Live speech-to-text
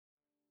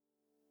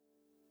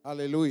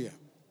Aleluya.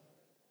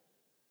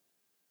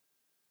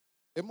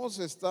 Hemos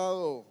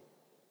estado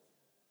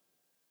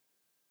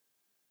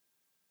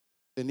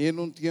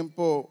teniendo un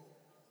tiempo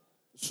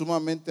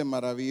sumamente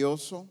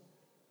maravilloso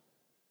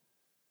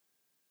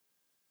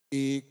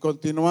y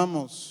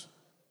continuamos.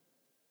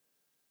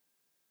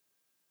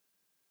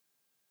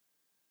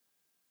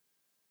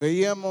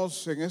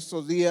 Veíamos en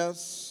estos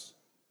días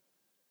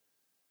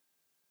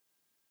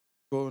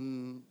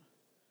con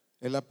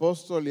el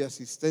apóstol y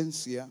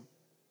asistencia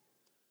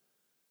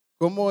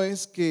cómo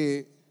es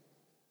que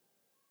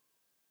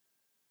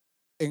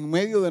en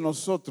medio de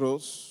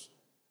nosotros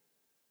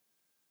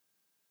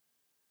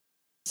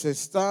se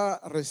está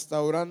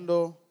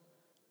restaurando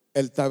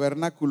el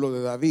tabernáculo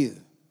de David.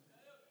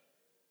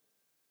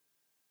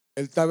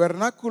 El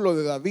tabernáculo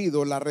de David,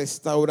 o la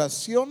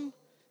restauración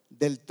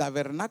del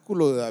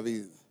tabernáculo de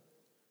David,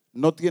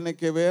 no tiene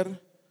que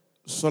ver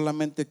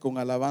solamente con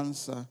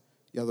alabanza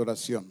y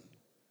adoración.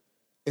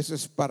 Eso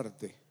es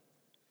parte.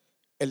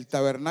 El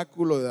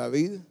tabernáculo de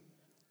David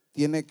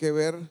tiene que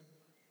ver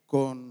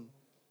con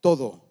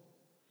todo.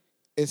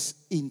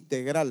 Es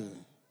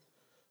integral.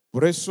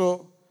 Por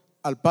eso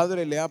al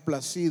Padre le ha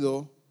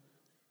placido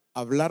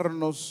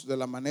hablarnos de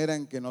la manera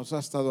en que nos ha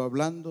estado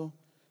hablando,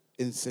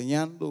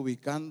 enseñando,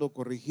 ubicando,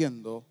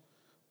 corrigiendo,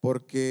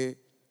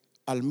 porque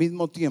al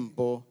mismo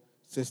tiempo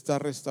se está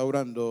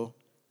restaurando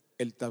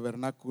el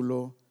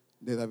tabernáculo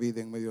de David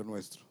en medio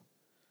nuestro.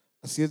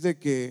 Así es de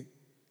que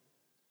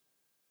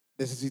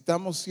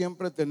necesitamos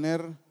siempre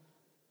tener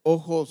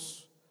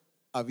ojos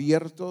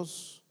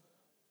abiertos,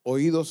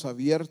 oídos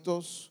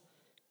abiertos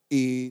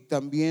y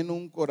también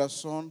un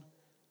corazón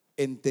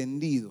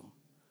entendido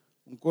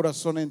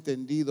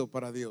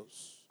para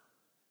Dios.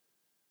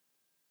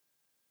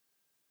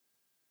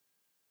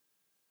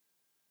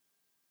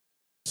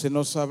 Se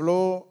nos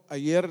habló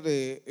ayer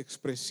de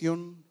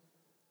expresión,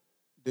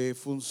 de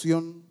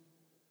función,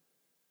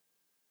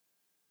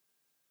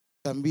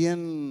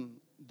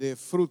 también de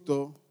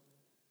fruto,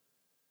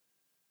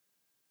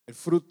 el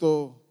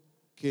fruto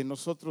que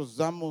nosotros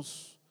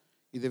damos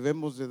y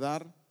debemos de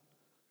dar,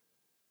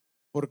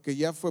 porque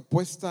ya fue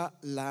puesta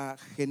la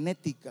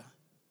genética,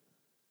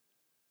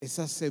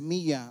 esa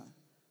semilla,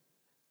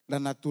 la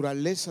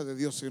naturaleza de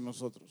Dios en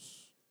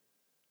nosotros.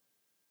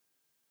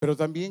 Pero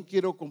también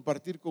quiero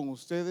compartir con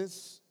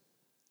ustedes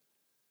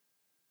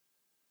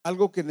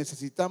algo que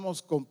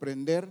necesitamos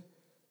comprender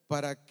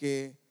para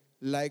que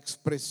la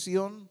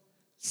expresión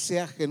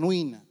sea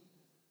genuina,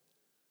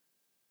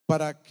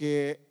 para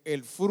que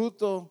el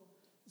fruto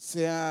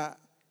sea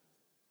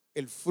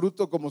el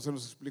fruto, como se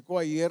nos explicó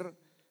ayer,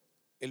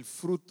 el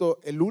fruto,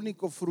 el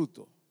único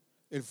fruto,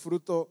 el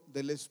fruto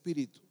del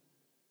Espíritu.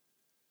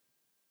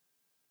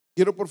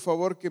 Quiero por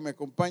favor que me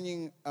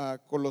acompañen a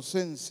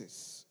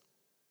Colosenses.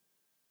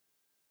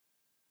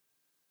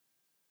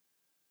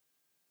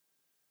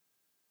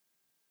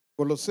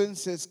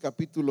 Colosenses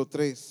capítulo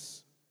 3.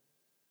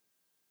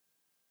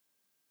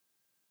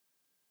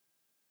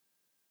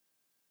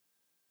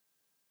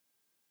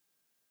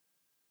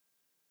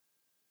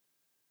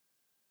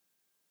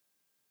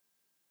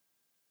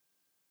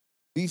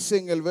 Dice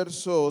en el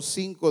verso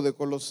 5 de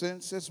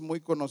Colosenses, muy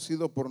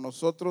conocido por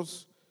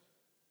nosotros,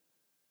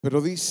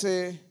 pero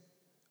dice: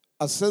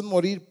 haced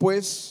morir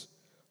pues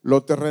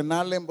lo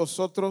terrenal en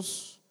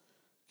vosotros.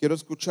 Quiero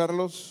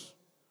escucharlos: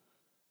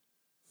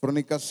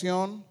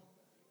 fornicación,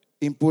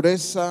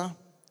 impureza,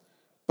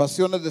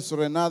 pasiones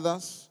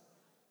desordenadas,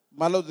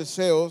 malos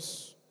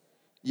deseos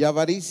y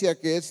avaricia,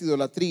 que es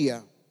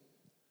idolatría.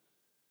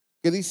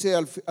 ¿Qué dice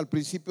al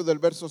principio del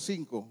verso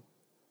 5?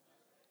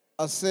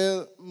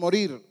 Haced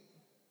morir.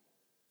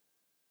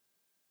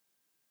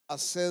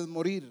 Haced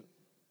morir.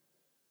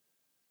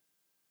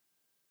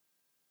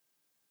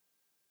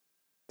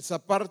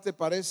 Esa parte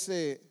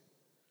parece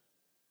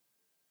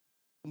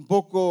un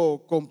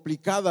poco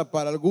complicada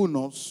para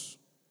algunos,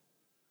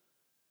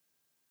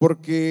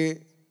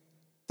 porque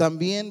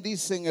también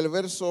dice en el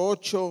verso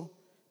 8: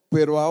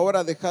 pero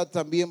ahora dejad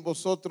también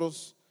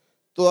vosotros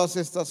todas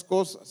estas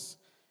cosas: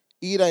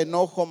 ira,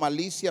 enojo,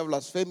 malicia,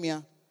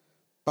 blasfemia,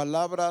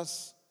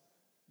 palabras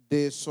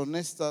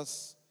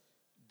deshonestas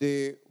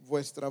de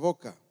vuestra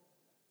boca.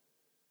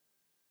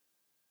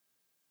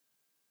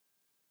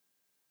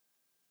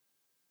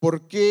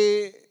 ¿Por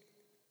qué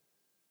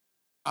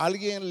a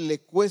alguien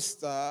le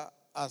cuesta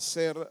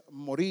hacer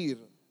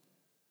morir,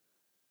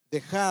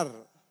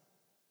 dejar?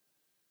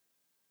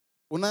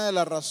 Una de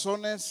las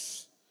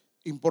razones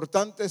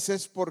importantes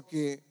es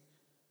porque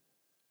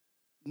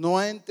no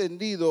ha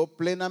entendido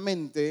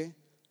plenamente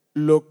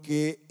lo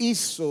que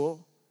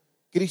hizo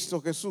Cristo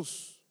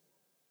Jesús.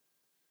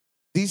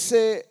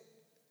 Dice,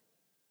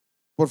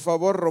 por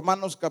favor,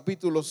 Romanos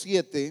capítulo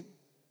 7.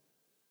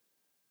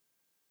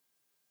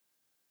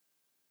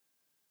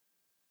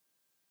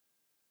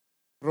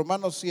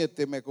 Romanos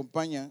 7, me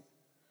acompaña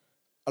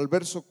al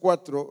verso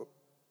 4,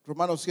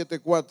 Romanos 7,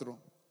 4.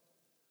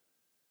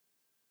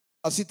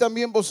 Así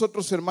también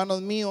vosotros,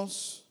 hermanos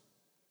míos,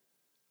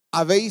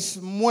 habéis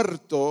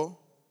muerto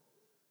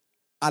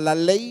a la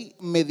ley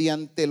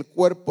mediante el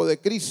cuerpo de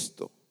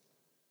Cristo,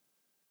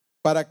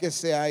 para que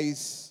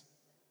seáis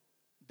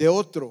de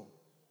otro,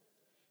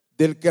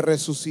 del que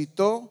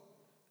resucitó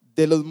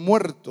de los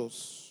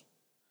muertos,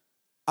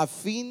 a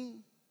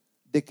fin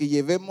de que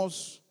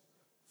llevemos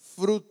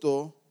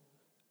fruto,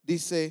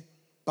 dice,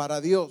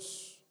 para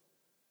Dios.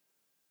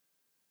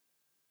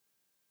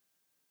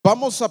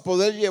 Vamos a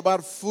poder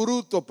llevar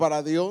fruto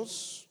para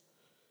Dios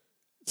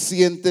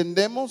si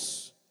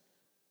entendemos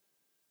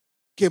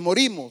que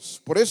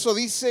morimos. Por eso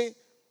dice,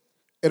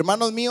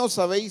 hermanos míos,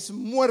 habéis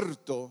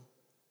muerto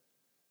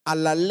a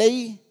la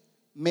ley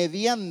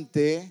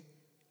mediante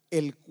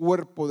el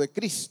cuerpo de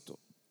Cristo.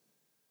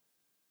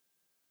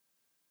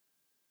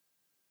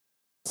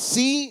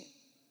 Sí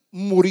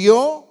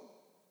murió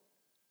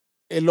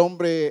el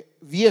hombre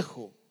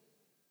viejo,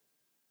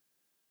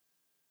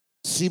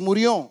 sí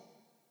murió.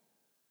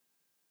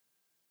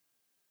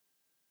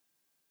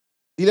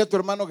 Dile a tu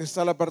hermano que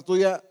está a la par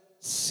tuya,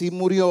 sí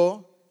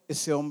murió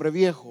ese hombre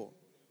viejo.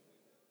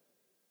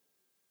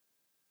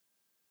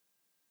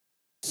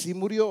 Sí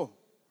murió.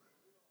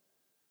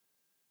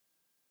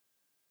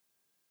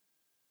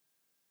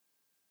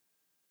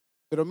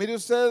 Pero mire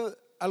usted,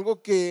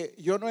 algo que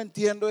yo no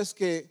entiendo es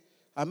que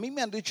a mí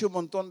me han dicho un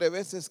montón de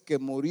veces que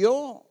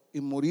murió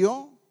y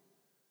murió.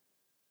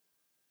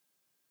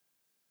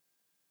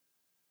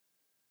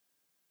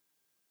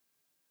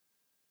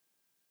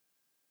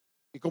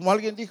 Y como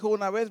alguien dijo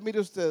una vez, mire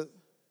usted,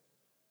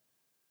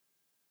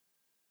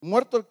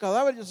 muerto el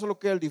cadáver, ya solo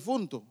queda el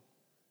difunto.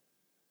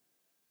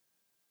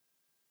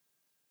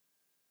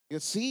 Y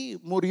sí,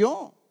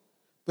 murió.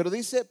 Pero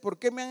dice, ¿por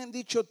qué me han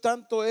dicho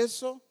tanto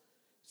eso?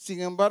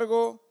 Sin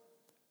embargo,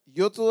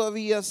 yo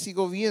todavía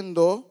sigo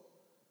viendo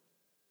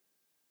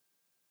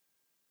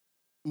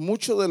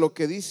mucho de lo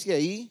que dice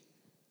ahí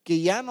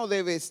que ya no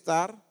debe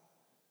estar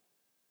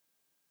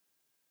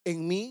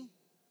en mí.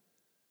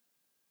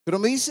 Pero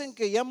me dicen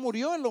que ya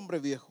murió el hombre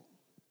viejo.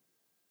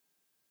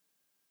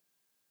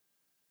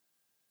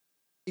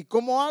 ¿Y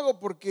cómo hago?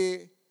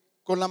 Porque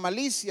con la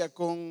malicia,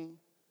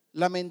 con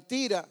la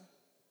mentira,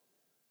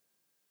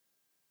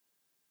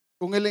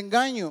 con el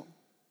engaño,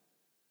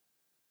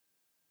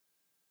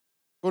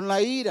 con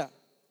la ira.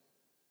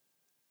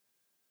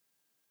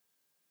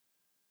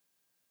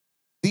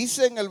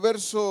 Dice en el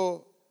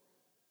verso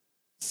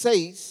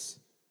 6,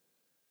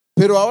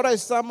 pero ahora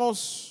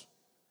estamos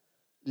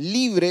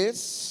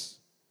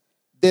libres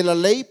de la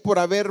ley por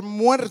haber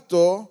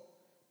muerto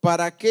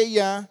para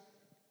aquella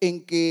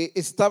en que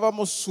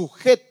estábamos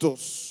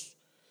sujetos,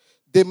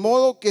 de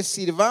modo que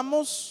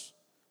sirvamos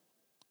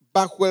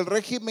bajo el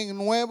régimen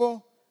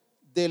nuevo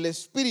del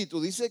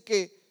Espíritu. Dice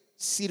que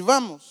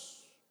sirvamos.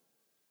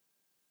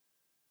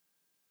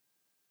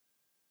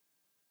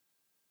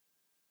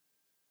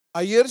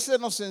 Ayer se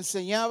nos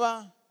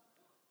enseñaba,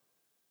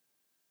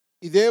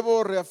 y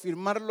debo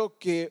reafirmarlo,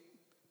 que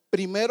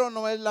primero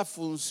no es la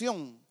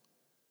función,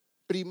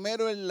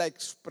 primero es la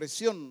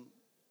expresión.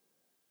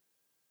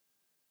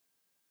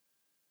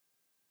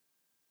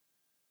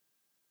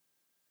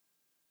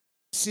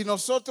 Si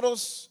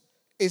nosotros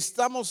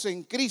estamos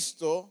en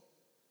Cristo,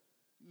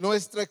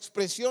 nuestra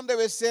expresión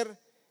debe ser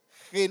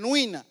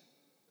genuina.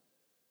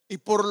 Y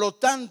por lo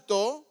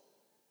tanto,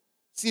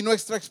 si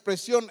nuestra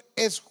expresión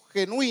es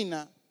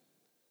genuina,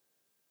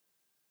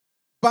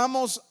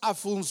 vamos a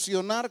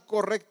funcionar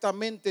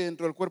correctamente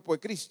dentro del cuerpo de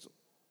Cristo.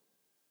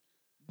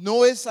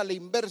 No es a la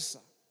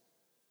inversa.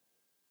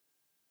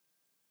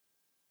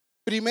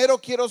 Primero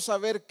quiero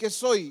saber qué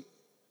soy.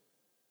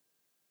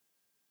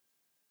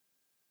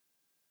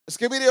 Es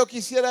que mire, yo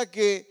quisiera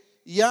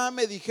que ya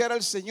me dijera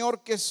el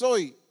Señor qué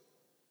soy.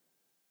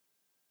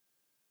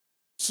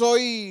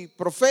 ¿Soy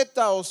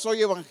profeta o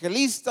soy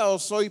evangelista o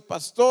soy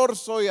pastor,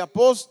 soy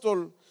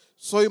apóstol,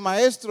 soy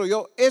maestro?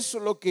 Eso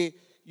es lo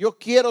que yo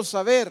quiero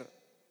saber.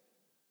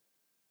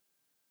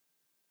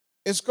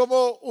 Es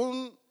como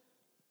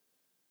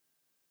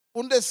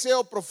un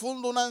deseo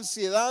profundo, una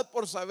ansiedad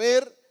por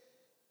saber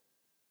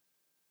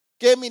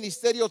qué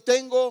ministerio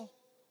tengo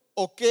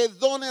o qué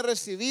don he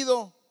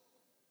recibido.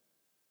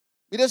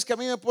 Mira, es que a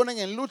mí me ponen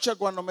en lucha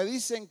cuando me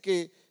dicen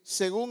que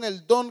según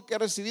el don que he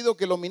recibido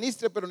que lo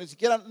ministre, pero ni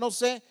siquiera no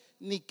sé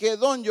ni qué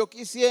don. Yo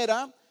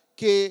quisiera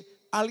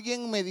que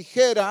alguien me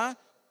dijera,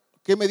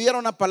 que me diera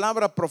una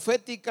palabra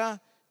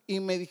profética y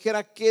me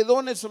dijera qué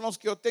dones son los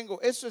que yo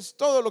tengo. Eso es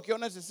todo lo que yo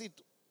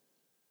necesito.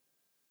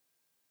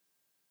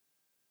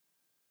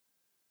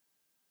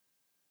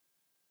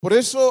 Por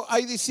eso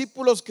hay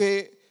discípulos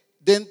que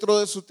dentro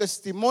de su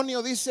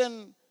testimonio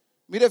dicen,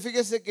 mire,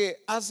 fíjese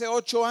que hace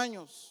 8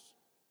 años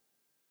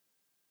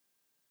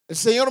el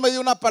Señor me dio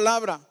una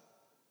palabra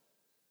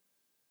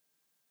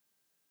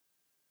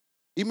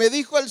y me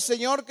dijo el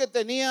Señor que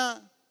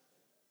tenía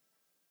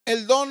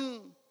el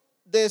don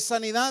de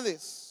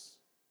sanidades,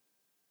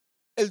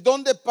 el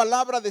don de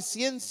palabra de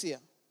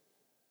ciencia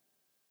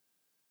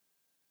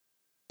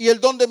y el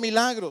don de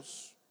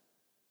milagros.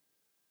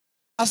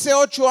 Hace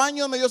 8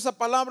 años me dio esa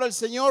palabra el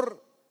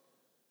Señor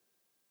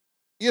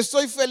y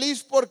estoy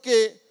feliz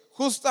porque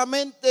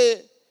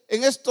justamente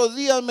en estos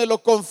días me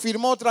lo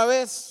confirmó otra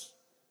vez.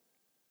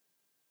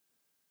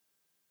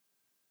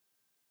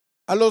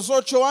 A los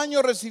 8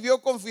 años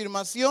recibió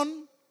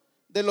confirmación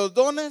de los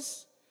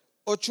dones,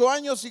 8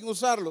 años sin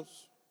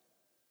usarlos.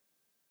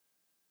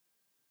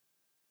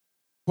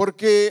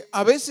 Porque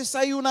a veces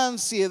hay una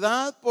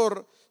ansiedad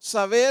por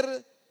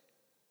saber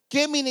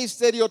qué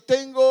ministerio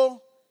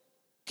tengo,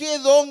 qué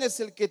don es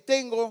el que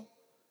tengo,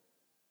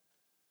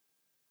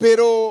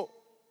 pero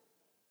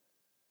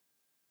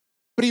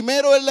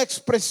primero es la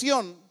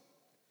expresión,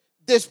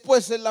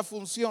 después es la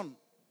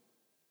función.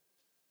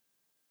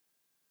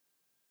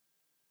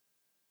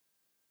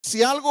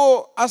 Si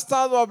algo ha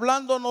estado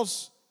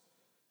hablándonos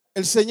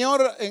el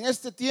Señor en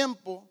este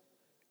tiempo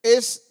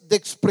es de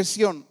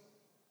expresión.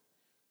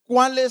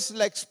 ¿Cuál es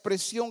la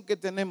expresión que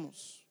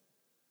tenemos?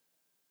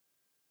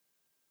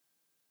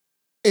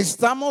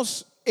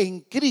 Estamos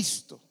en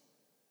Cristo.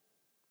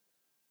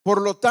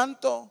 Por lo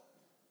tanto,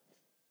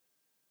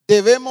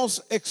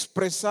 debemos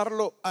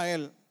expresarlo a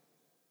Él.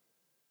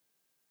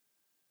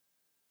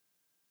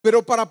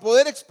 Pero para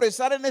poder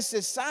expresar es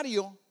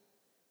necesario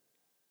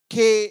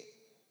que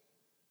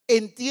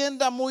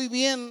entienda muy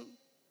bien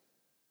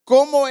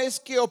cómo es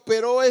que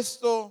operó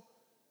esto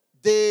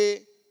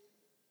de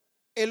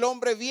el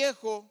hombre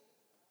viejo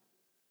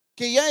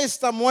que ya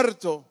está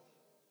muerto.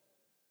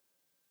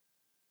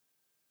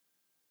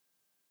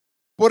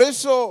 Por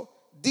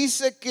eso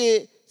dice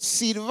que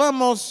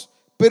sirvamos,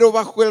 pero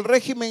bajo el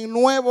régimen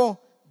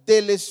nuevo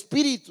del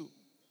Espíritu.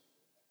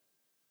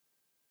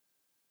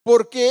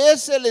 Porque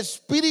es el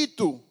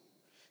Espíritu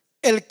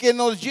el que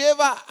nos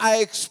lleva a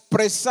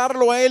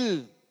expresarlo a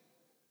Él.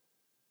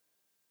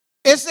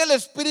 Es el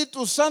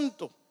Espíritu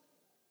Santo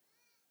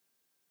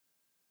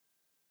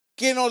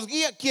que nos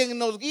guía, quien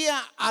nos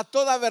guía a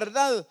toda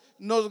verdad.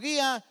 Nos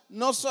guía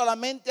no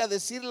solamente a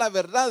decir la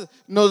verdad,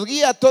 nos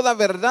guía a toda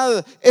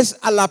verdad. Es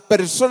a la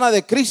persona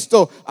de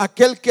Cristo,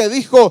 aquel que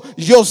dijo: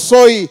 yo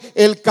soy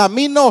el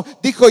camino,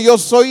 dijo: yo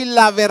soy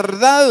la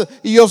verdad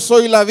y yo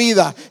soy la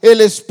vida.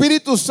 El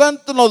Espíritu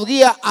Santo nos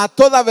guía a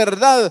toda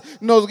verdad,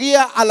 nos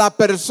guía a la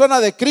persona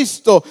de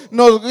Cristo,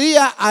 nos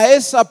guía a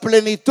esa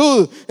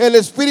plenitud. El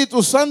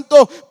Espíritu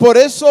Santo, por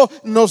eso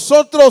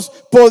nosotros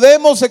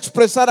podemos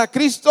expresar a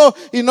Cristo,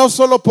 y no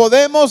solo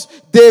podemos,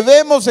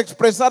 debemos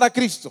expresar a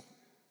Cristo.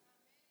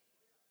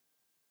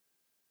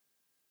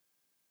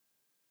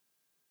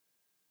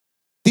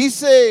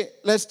 Dice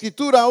la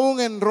Escritura aún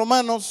en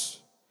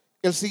Romanos,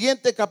 el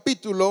siguiente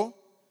capítulo,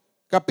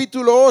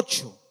 capítulo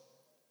 8.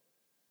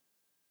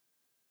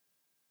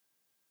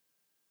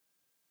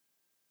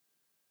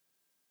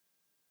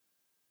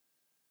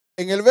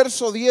 En el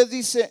verso 10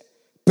 dice: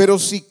 pero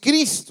si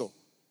Cristo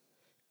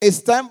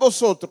está en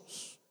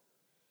vosotros,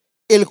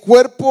 el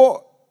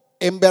cuerpo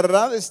en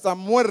verdad está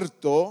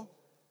muerto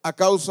a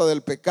causa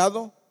del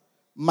pecado,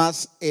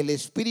 mas el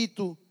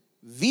Espíritu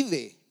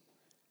vive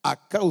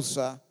a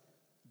causa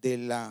de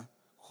la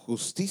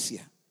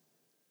justicia.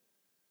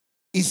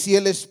 Y si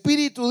el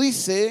Espíritu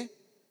dice,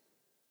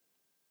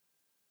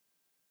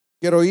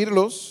 quiero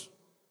oírlos,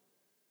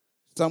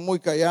 están muy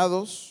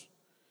callados.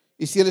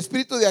 Y si el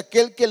Espíritu de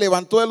aquel que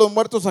levantó de los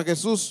muertos a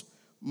Jesús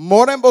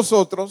mora en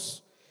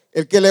vosotros,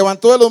 el que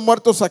levantó de los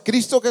muertos a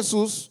Cristo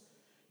Jesús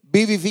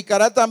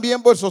vivificará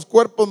también vuestros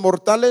cuerpos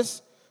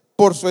mortales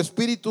por su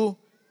Espíritu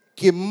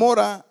que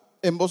mora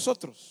en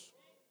vosotros.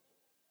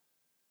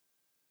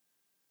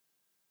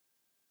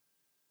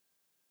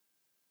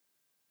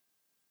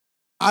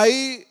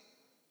 Hay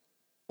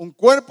un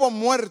cuerpo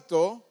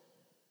muerto,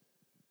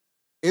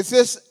 ese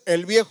es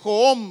el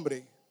viejo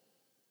hombre,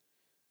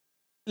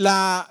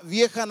 la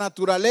vieja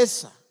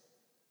naturaleza,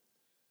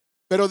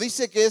 pero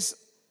dice que es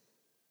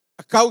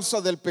a causa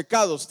del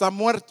pecado, está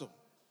muerto.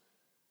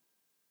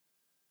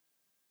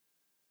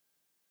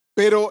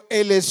 Pero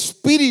el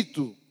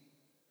Espíritu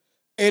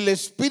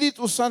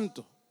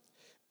Santo,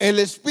 el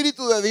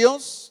Espíritu de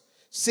Dios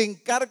se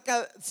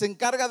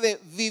encarga de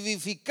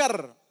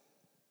vivificar,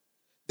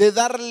 de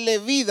darle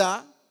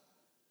vida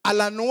a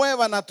la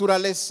nueva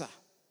naturaleza,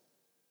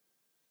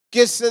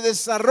 que se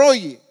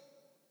desarrolle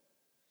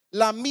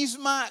la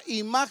misma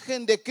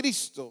imagen de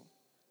Cristo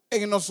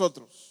en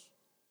nosotros.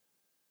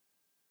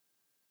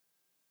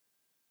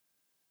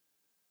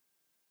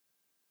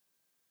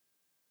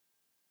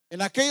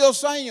 En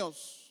aquellos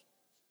años,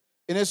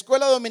 en la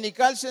escuela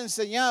dominical se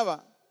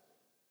enseñaba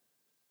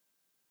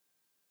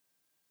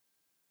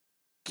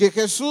que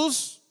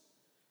Jesús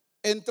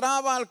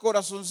entraba al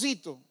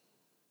corazoncito.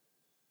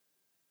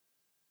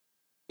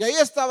 Y ahí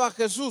estaba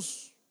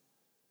Jesús,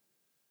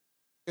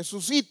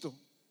 Jesucito.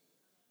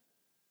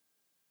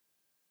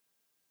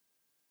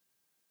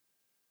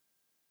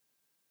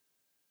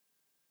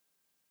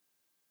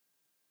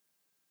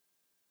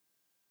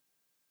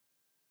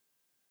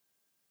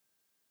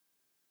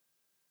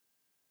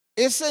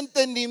 Ese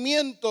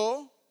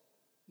entendimiento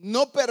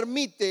no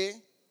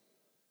permite,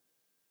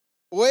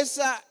 o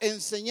esa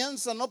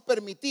enseñanza no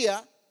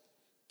permitía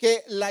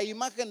que la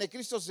imagen de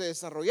Cristo se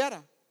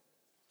desarrollara,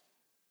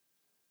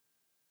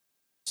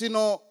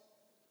 sino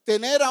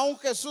tener a un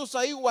Jesús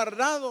ahí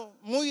guardado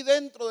muy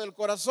dentro del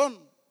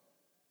corazón.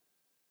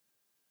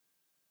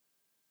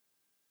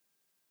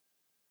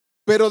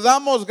 Pero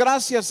damos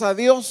gracias a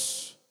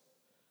Dios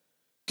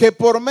que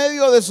por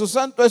medio de su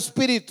Santo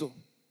Espíritu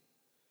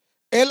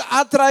Él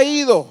ha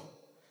traído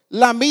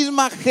la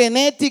misma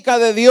genética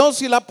de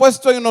Dios y la ha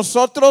puesto en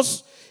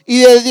nosotros, y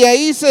desde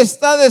ahí se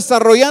está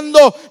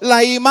desarrollando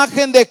la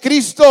imagen de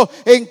Cristo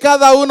en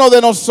cada uno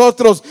de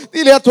nosotros.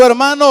 Dile a tu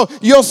hermano: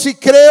 yo sí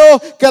creo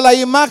que la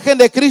imagen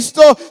de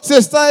Cristo se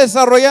está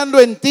desarrollando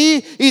en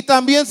ti y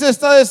también se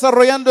está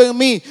desarrollando en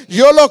mí.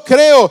 Yo lo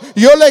creo,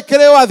 yo le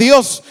creo a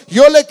Dios,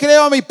 yo le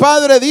creo a mi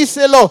Padre.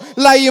 Díselo: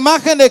 la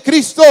imagen de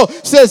Cristo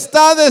se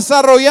está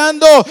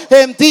desarrollando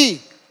en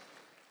ti.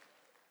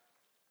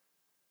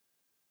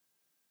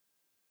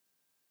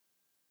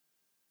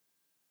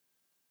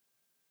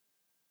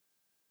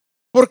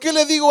 ¿Por qué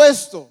le digo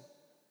esto?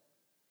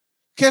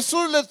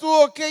 Jesús le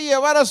tuvo que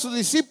llevar a sus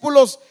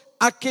discípulos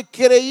a que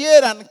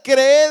creyeran.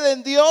 Creed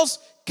en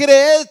Dios,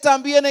 creed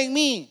también en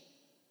mí.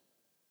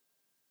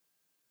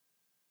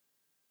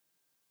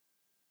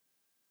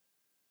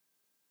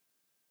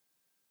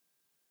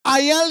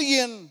 Hay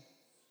alguien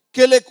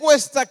que le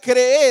cuesta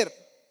creer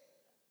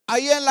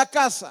allá en la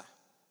casa,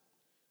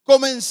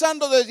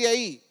 comenzando desde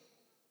ahí.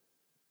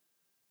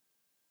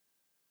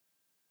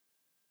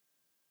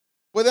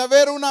 Puede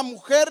haber una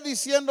mujer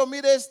diciendo: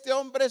 mire, este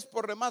hombre es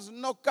por demás,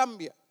 no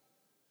cambia.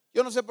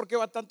 Yo no sé por qué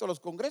va tanto a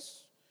los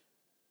congresos.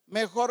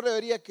 Mejor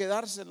debería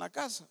quedarse en la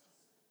casa.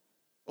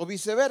 O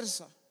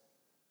viceversa.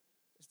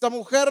 Esta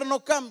mujer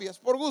no cambia, es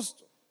por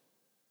gusto.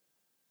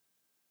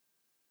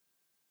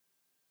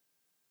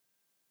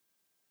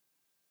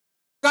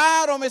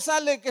 Caro me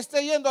sale que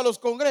esté yendo a los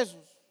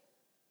congresos.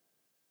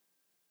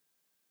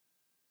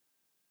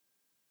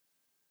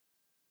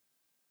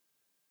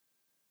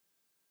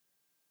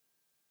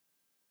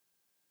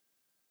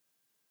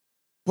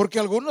 Porque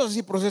algunos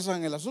así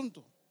procesan el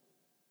asunto.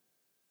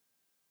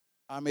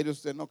 Ah, mire,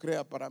 usted no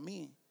crea, para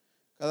mí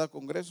cada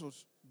congreso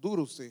es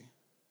duro usted.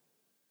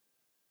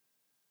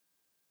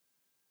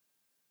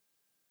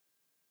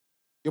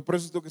 Yo por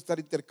eso tengo que estar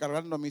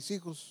intercalando a mis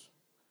hijos,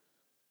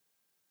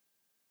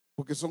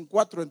 porque son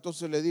 4.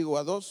 Entonces le digo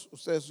a 2: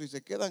 ustedes si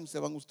se quedan, se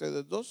van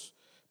ustedes 2,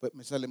 pues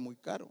me sale muy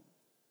caro.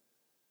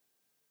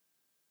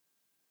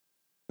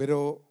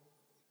 Pero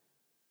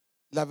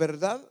la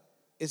verdad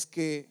es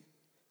que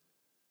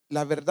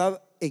la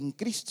verdad en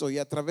Cristo y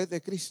a través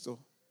de Cristo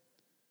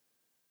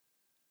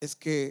es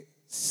que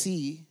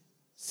sí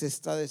se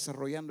está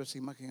desarrollando esa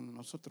imagen en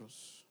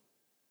nosotros.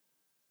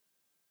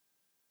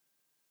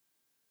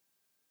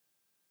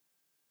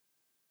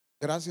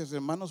 Gracias,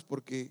 hermanos,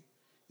 porque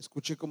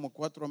escuché como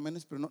 4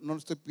 amenes, pero no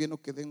estoy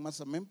pidiendo que den más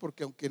amén,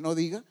 porque aunque no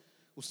diga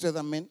usted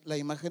amén, la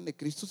imagen de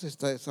Cristo se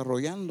está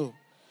desarrollando.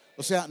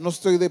 O sea, no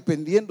estoy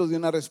dependiendo de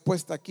una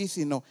respuesta aquí,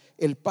 sino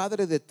el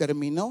Padre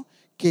determinó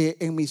que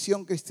en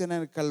Misión Cristiana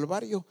en el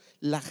Calvario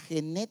la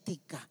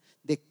genética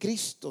de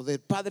Cristo, del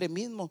Padre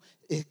mismo,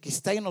 que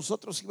está en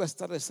nosotros, iba a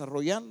estar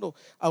desarrollando,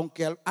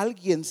 aunque a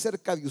alguien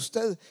cerca de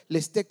usted le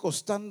esté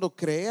costando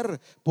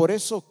creer. Por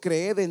eso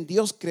creed en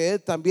Dios,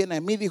 creed también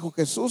en mí, dijo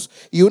Jesús.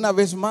 Y una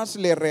vez más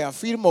le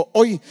reafirmo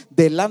hoy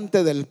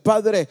delante del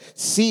Padre: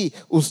 sí,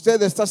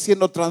 usted está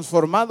siendo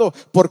transformado,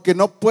 porque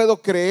no puedo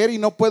creer y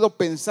no puedo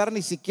pensar,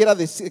 ni siquiera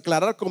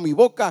declarar con mi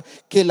boca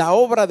que la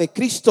obra de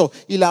Cristo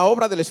y la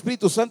obra del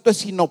Espíritu Santo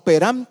es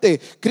inoperante.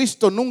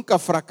 Cristo nunca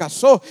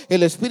fracasó,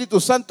 el Espíritu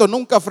Santo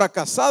nunca ha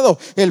fracasado,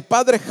 el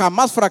Padre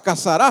jamás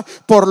fracasará.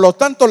 Por lo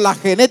tanto, la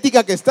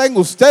genética que está en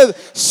usted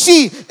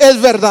sí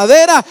es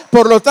verdadera.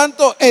 Por lo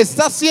tanto,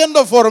 está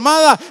siendo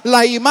formada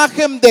la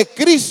imagen de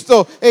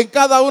Cristo en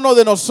cada uno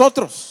de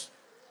nosotros.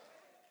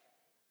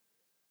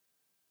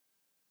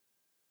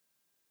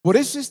 Por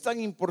eso es tan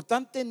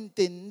importante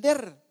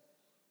entender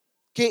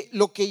que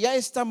lo que ya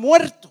está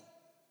muerto,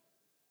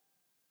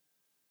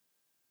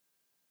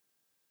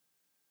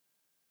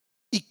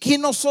 y que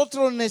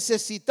nosotros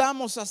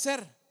necesitamos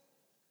hacer.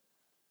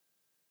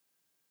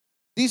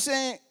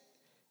 Dice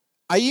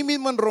ahí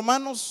mismo en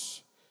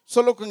Romanos,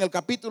 solo con el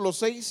capítulo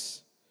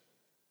 6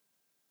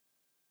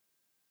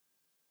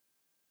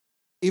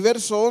 y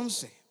verso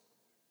 11: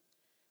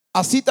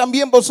 así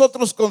también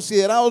vosotros,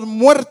 considerados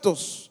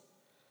muertos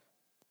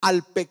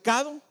al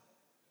pecado,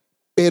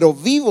 pero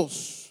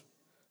vivos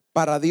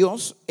para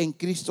Dios en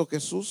Cristo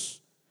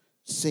Jesús,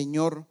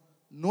 Señor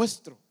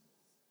nuestro.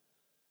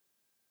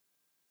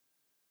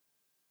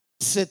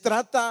 Se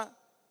trata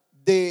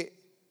de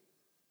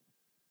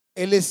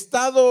el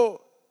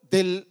estado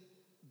del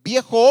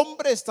viejo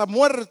hombre, está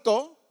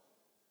muerto,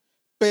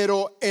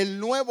 pero el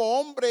nuevo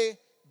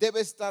hombre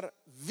debe estar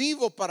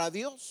vivo para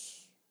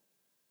Dios.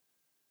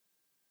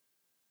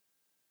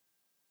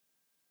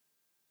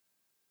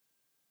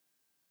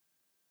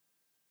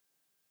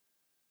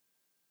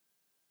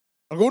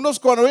 Algunos,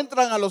 cuando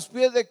entran a los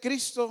pies de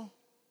Cristo,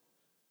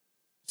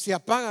 se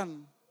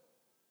apagan.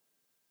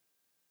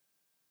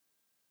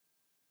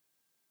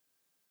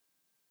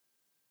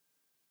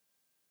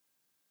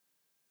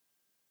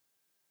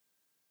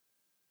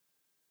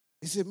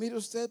 Dice: mire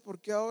usted,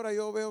 porque ahora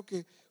yo veo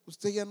que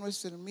usted ya no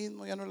es el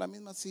mismo, ya no es la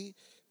misma. Sí,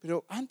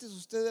 pero antes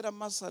usted era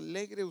más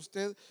alegre,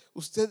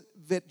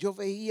 yo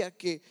veía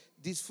que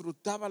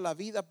disfrutaba la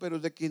vida, pero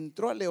de que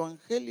entró al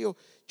evangelio,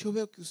 yo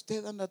veo que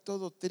usted anda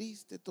todo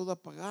triste, todo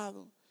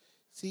apagado.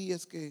 Sí,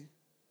 es que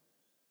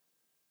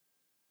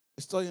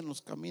estoy en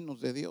los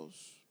caminos de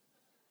Dios.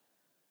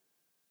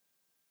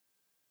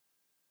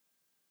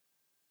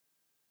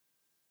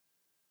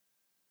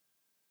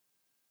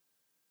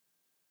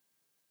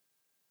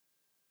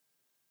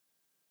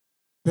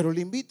 Pero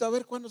le invito a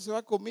ver cuándo se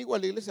va conmigo a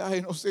la iglesia.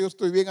 Ay, no sé, yo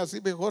estoy bien así,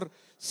 mejor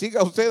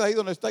siga usted ahí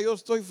donde está, yo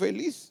estoy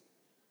feliz.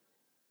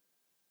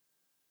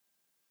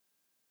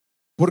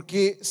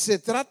 Porque se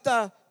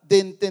trata de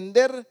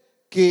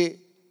entender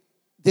que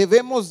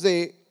debemos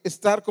de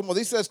estar, como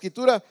dice la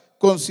escritura,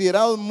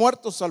 considerados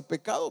muertos al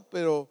pecado,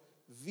 pero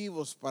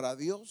vivos para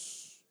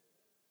Dios.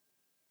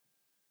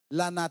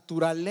 La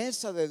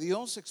naturaleza de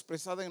Dios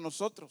expresada en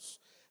nosotros,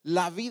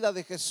 la vida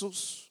de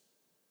Jesús.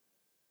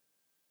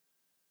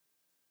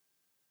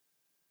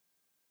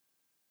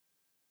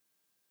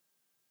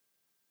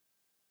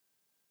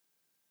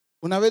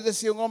 Una vez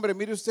decía un hombre: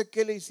 mire usted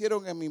qué le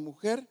hicieron a mi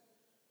mujer.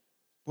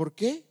 ¿Por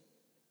qué?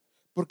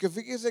 Porque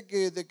fíjese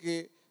que desde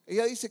que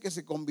ella dice que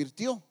se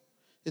convirtió,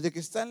 desde que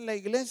está en la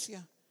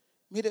iglesia,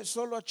 mire,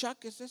 solo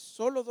achaques,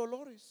 solo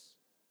dolores.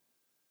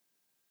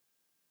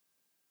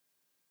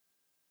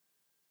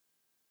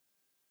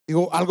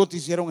 Digo, algo te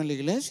hicieron en la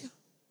iglesia,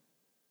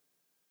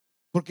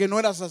 porque no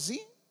eras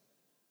así.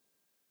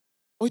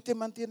 Hoy te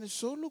mantienes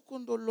solo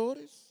con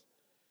dolores,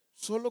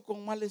 solo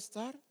con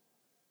malestar.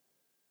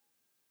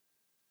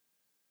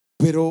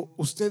 Pero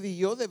usted y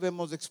yo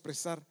debemos de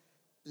expresar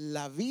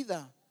la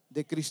vida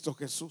de Cristo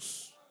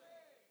Jesús.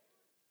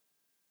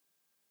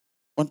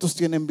 ¿Cuántos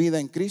tienen vida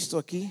en Cristo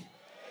aquí?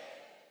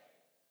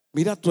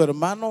 Mira a tu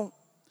hermano,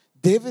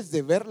 debes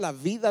de ver la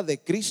vida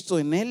de Cristo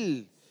en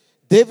él.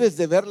 Debes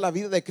de ver la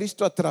vida de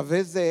Cristo a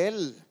través de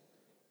él.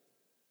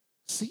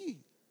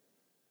 Sí.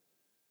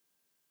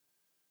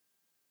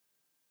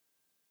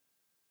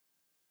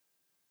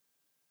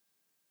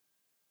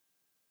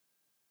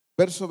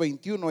 Verso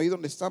 21, ahí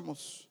donde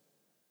estamos.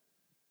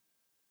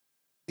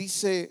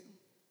 Dice: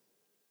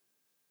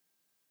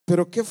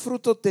 pero ¿qué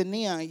fruto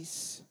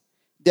teníais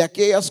de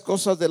aquellas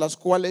cosas de las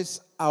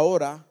cuales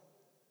ahora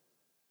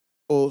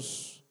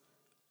os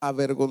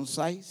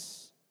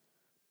avergonzáis?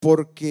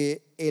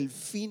 Porque el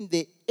fin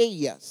de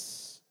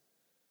ellas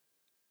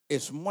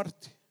es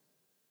muerte.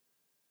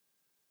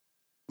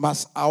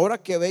 Mas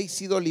ahora que habéis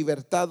sido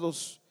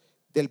libertados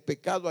del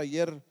pecado,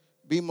 ayer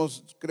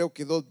vimos creo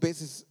que 2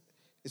 veces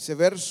ese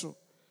verso,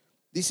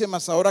 dice: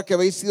 mas ahora que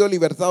habéis sido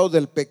libertados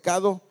del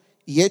pecado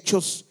y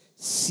hechos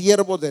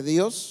siervos de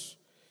Dios.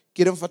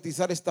 Quiero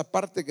enfatizar esta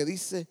parte que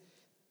dice: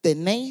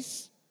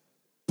 tenéis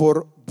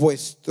por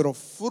vuestro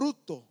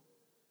fruto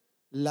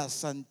la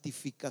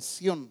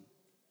santificación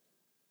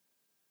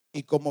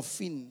y como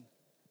fin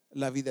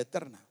la vida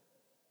eterna.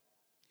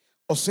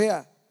 O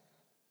sea,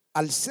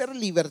 al ser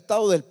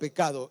libertado del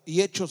pecado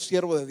y hecho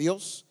siervo de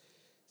Dios,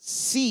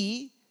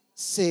 sí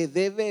se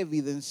debe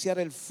evidenciar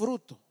el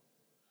fruto.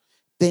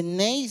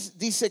 Tenéis,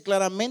 dice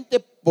claramente,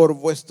 por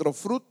vuestro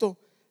fruto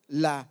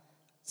la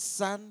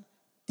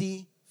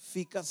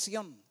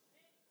santificación.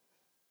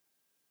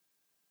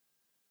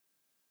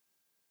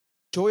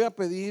 Yo voy a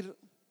pedir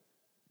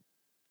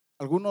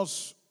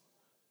algunos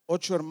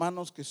 8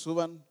 hermanos que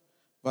suban,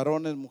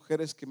 varones,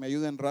 mujeres, que me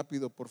ayuden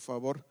rápido, por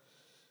favor,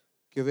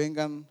 que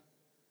vengan.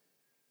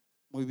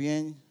 Muy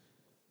bien,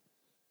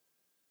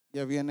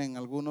 ya vienen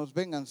algunos,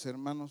 vénganse,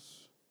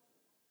 hermanos.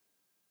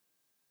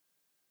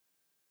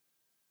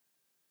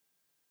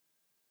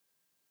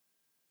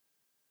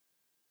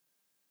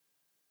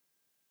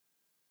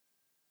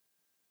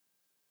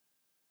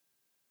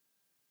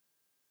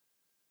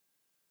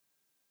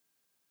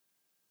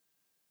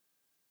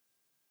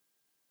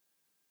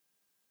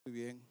 Muy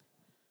bien,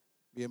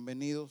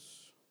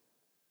 bienvenidos.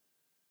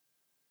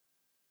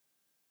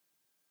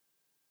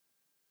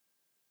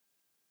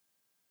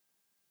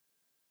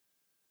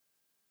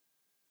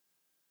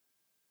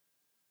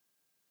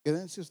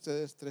 Quédense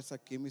ustedes 3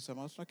 aquí, mis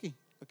amados. Aquí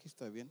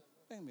está bien.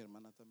 Ven, mi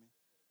hermana también.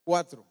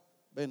 4,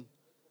 ven.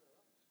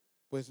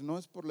 Pues no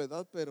es por la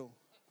edad, pero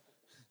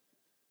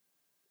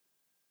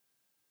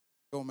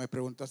como me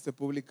preguntaste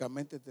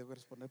públicamente, te voy a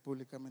responder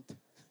públicamente.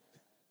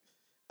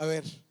 A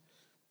ver,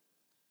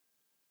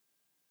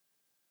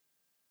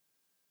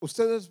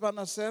 ustedes van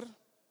a ser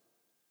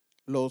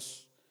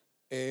los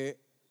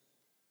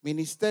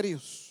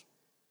ministerios.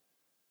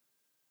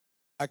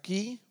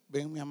 Aquí,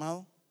 ven, mi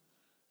amado,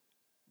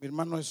 mi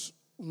hermano es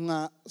un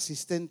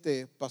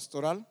asistente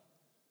pastoral.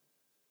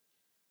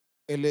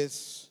 Él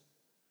es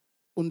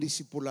un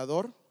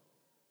discipulador,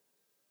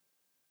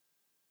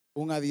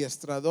 un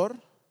adiestrador,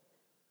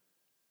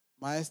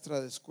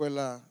 maestra de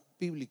escuela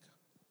bíblica.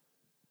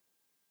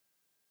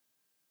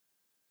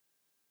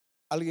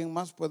 ¿Alguien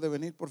más puede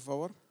venir, por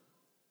favor?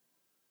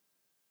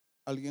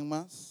 ¿Alguien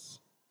más?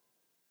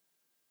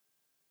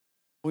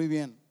 Muy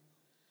bien.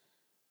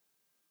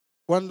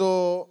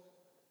 Cuando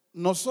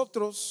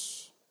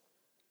nosotros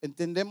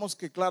entendemos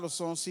que, claro,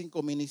 son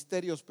 5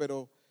 ministerios,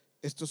 pero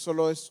Esto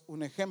solo es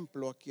un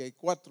ejemplo, aquí hay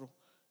 4,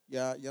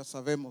 ya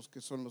sabemos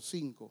que son los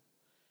 5.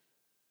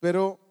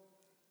 Pero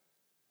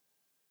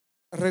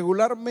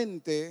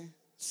regularmente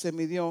se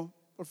midió,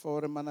 por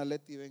favor hermana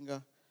Leti,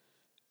 venga,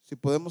 si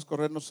podemos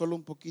corrernos solo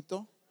un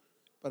poquito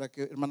para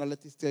que hermana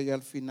Leti esté allá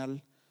al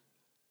final.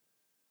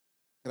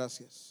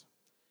 Gracias.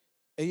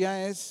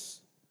 Ella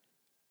es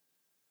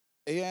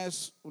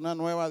una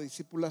nueva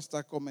discípula,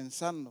 está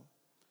comenzando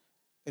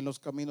en los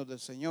caminos del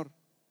Señor.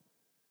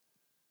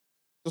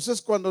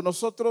 Entonces, cuando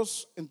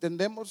nosotros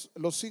entendemos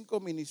los 5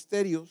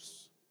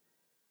 ministerios,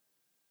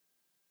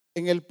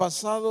 en el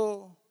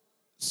pasado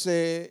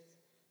se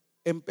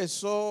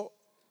empezó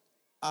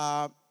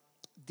a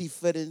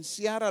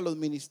diferenciar a los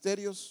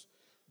ministerios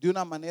de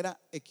una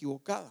manera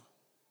equivocada.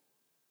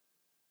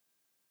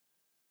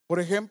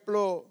 Por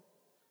ejemplo,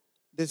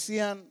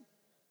 decían,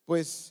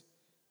 pues,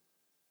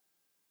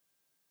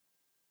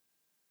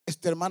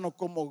 este hermano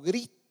cómo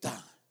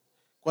grita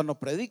cuando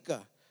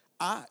predica.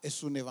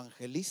 Es un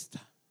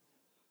evangelista.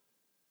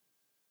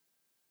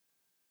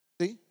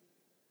 ¿Sí?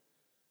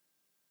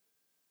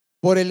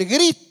 Por el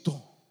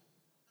grito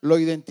lo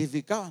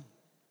identificaban.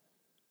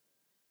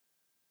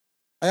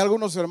 Hay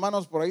algunos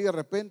hermanos por ahí de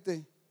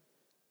repente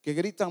que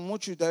gritan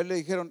mucho y también le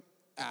dijeron,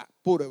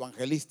 puro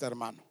evangelista,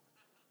 hermano.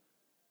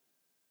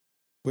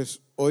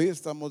 Pues hoy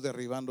estamos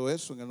derribando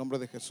eso en el nombre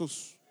de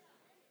Jesús.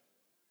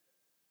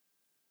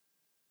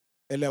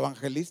 El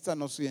evangelista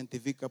no se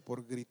identifica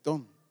por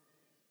gritón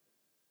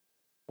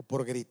o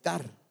por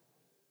gritar.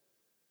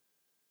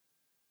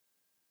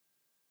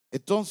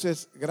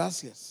 Entonces,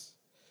 gracias.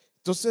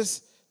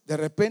 Entonces, de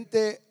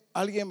repente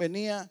alguien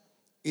venía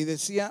y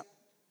decía,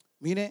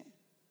 mire,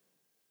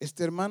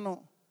 este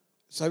hermano,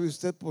 ¿sabe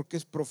usted por qué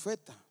es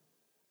profeta?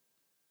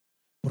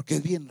 Porque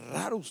es bien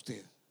raro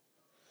usted.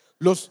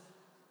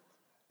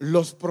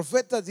 Los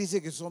profetas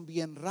dicen que son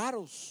bien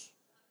raros.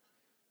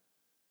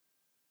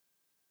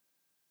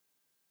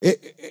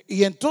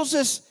 Y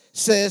entonces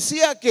se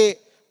decía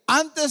que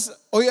antes,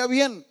 oiga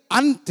bien,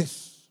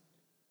 antes.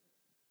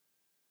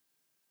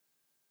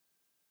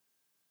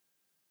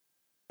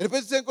 De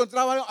repente se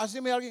encontraba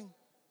así, mira alguien.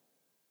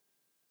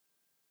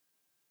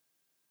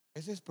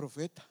 Ese es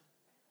profeta.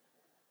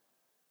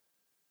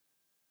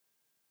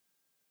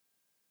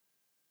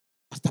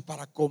 Hasta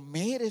para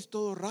comer es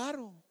todo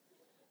raro.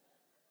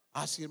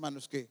 Sí, hermano,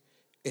 es que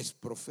es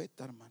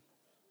profeta, hermano.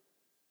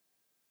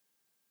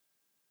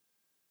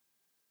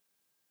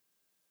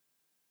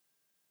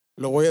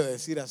 Lo voy a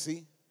decir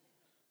así,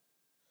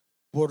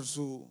 por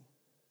su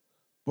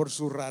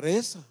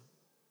rareza.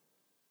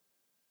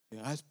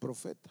 Es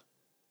profeta.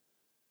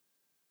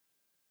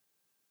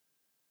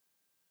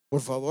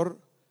 Por favor,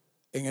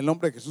 en el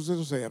nombre de Jesús,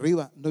 eso se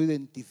derriba. No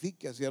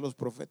identifique así a los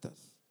profetas.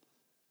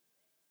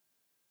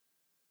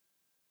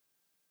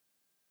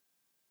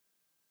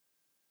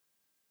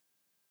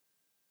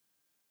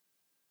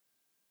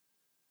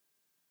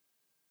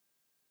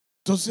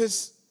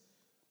 Entonces,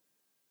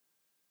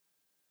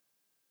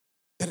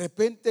 de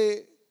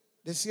repente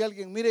decía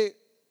alguien, mire,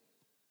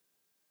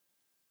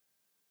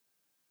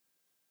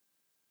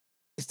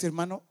 este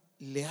hermano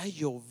le ha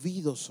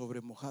llovido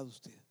sobre mojado a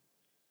usted.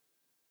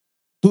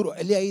 Duro,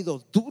 él le ha ido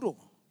duro.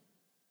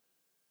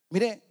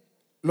 Mire,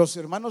 los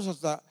hermanos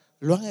hasta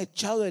lo han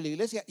echado de la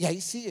iglesia y ahí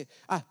sigue.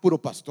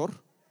 Puro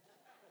pastor.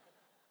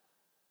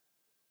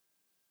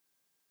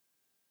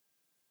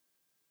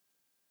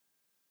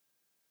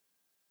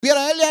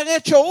 Mira, a él le han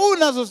hecho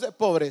unas, usted,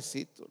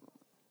 pobrecito.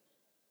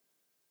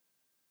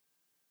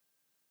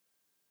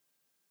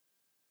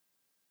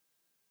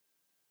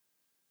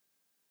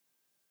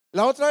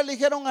 La otra vez le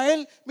dijeron a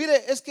él,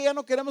 mire, es que ya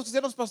no queremos que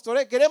usted nos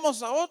pastoree,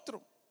 queremos a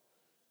otro.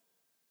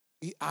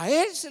 Y a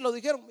él se lo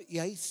dijeron y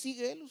ahí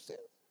sigue él usted.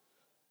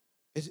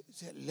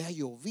 Le ha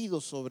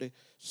llovido sobre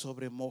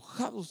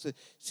mojado usted.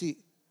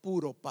 Sí,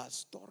 puro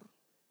pastor.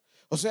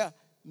 O sea,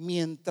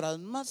 mientras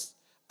más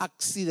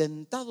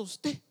accidentado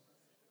usted,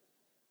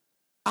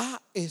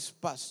 es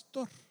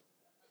pastor.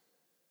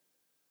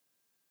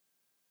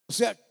 O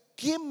sea,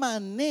 qué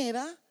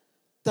manera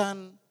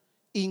tan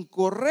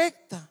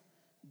incorrecta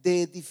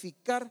de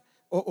edificar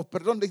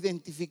de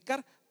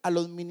identificar a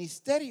los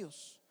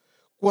ministerios,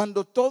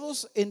 cuando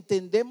todos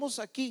entendemos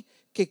aquí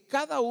que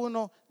cada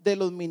uno de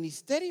los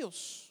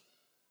ministerios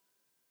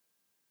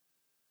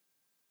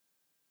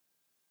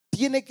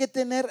tiene que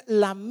tener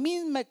la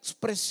misma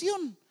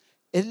expresión.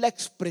 Es la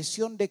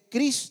expresión de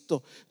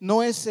Cristo,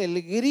 no es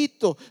el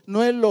grito,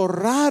 no es lo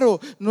raro,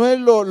 no es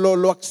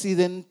lo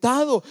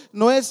accidentado,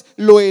 no es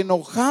lo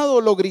enojado,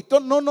 lo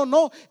gritón,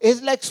 no,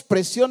 es la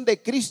expresión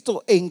de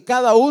Cristo en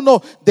cada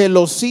uno de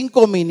los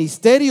 5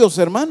 ministerios,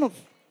 hermanos.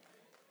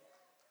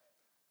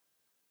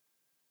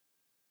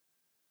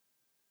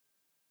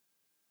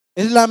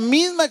 Es la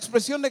misma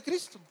expresión de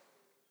Cristo.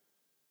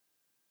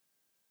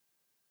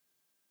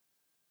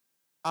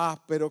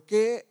 Pero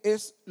 ¿qué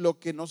es lo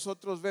que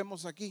nosotros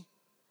vemos aquí?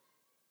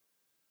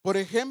 Por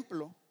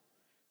ejemplo,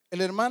 el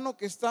hermano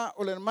que está,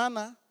 o la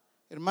hermana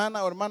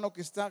o hermano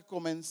que está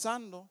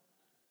comenzando,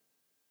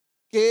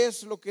 ¿qué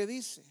es lo que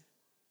dice?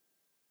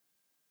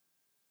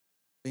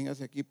 Dice,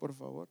 Véngase aquí, por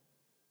favor.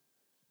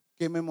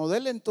 Que me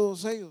modelen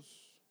todos ellos.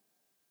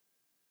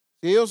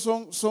 Si ellos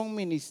son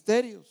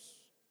ministerios,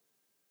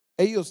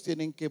 ellos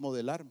tienen que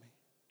modelarme.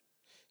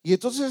 Y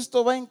entonces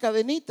esto va en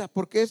cadenita,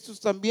 porque estos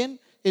también,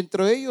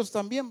 entre ellos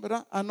también,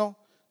 ¿verdad? No,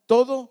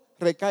 todo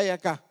recae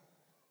acá.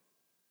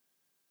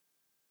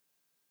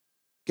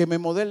 Que me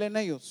modelen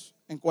ellos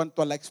en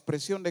cuanto a la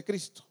expresión de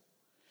Cristo.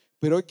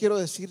 Pero hoy quiero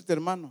decirte,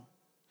 hermano,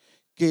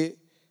 que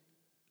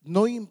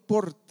no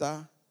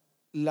importa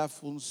la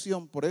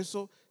función, por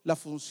eso la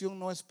función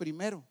no es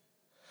primero,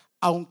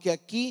 aunque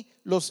aquí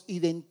los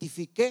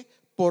identifiqué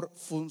por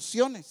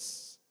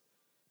funciones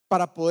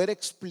para poder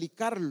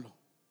explicarlo,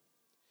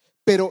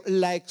 pero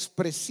la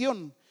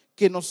expresión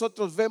que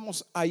nosotros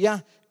vemos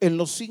allá en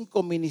los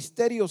 5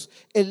 ministerios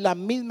es la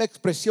misma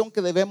expresión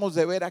que debemos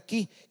de ver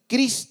aquí.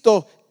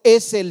 Cristo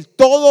es el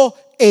todo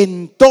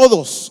en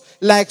todos,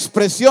 la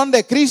expresión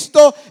de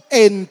Cristo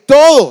en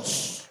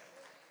todos.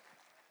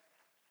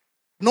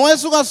 No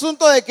es un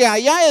asunto de que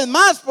allá es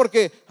más,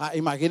 porque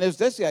imagínese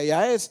usted si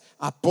allá es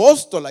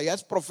apóstol, allá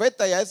es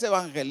profeta, allá es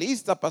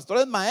evangelista, pastor,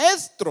 es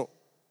maestro.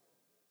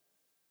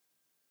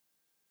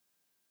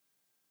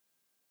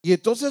 Y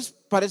entonces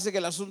parece que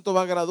el asunto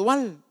va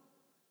gradual.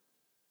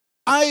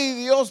 Ay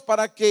Dios,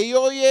 para que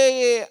yo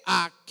llegue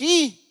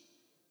aquí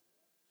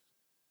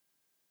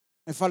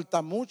me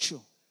falta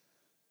mucho.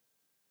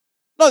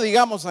 No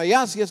digamos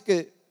allá si es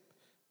que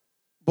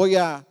voy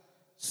a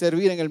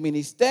servir en el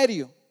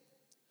ministerio.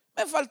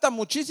 Me falta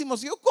muchísimo,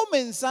 si yo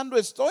comenzando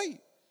estoy.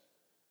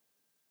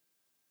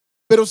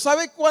 Pero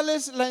 ¿sabe cuál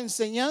es la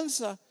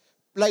enseñanza?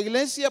 La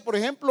iglesia, por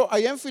ejemplo,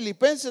 allá en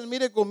Filipenses,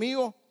 mire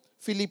conmigo,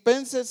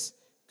 Filipenses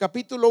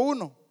capítulo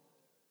 1.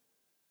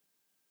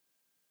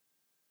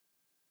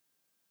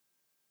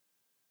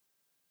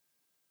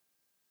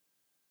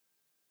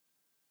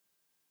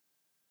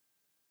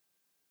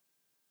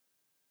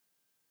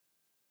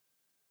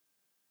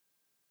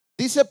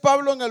 Dice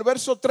Pablo en el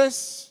verso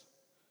 3: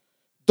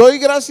 doy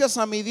gracias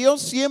a mi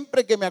Dios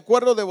siempre que me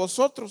acuerdo de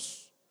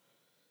vosotros,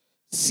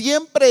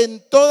 siempre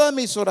en todas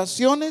mis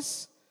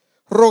oraciones,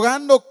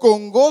 rogando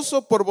con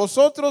gozo por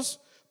vosotros.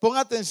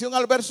 Ponga atención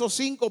al verso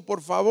 5,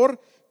 por favor,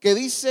 que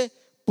dice: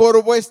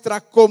 por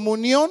vuestra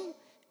comunión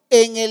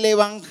en el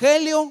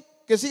evangelio,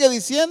 que sigue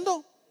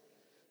diciendo,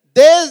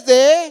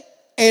 desde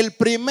el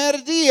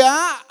primer día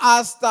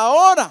hasta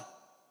ahora.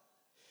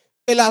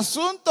 El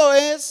asunto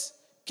es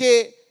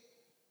que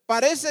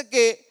parece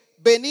que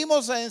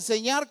venimos a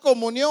enseñar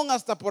comunión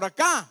hasta por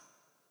acá.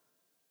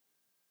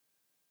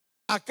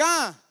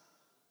 Acá,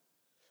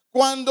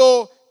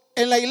 cuando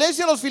en la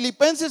iglesia los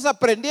filipenses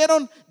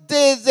aprendieron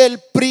desde el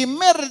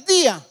primer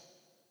día,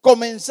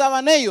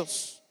 comenzaban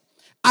ellos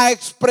a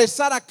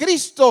expresar a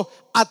Cristo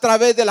a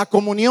través de la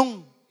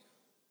comunión.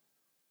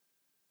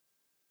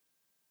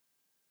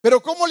 Pero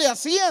 ¿cómo le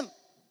hacían?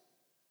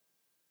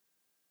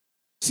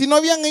 Si no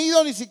habían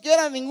ido ni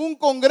siquiera a ningún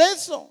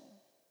congreso,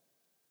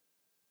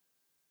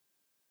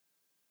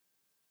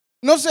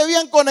 no se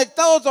habían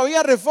conectado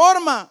todavía a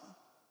Reforma.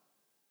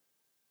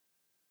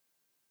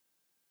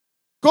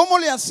 ¿Cómo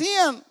le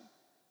hacían?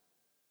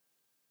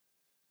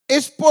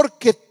 Es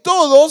porque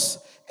todos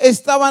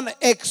estaban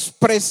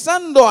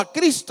expresando a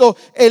Cristo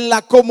en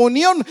la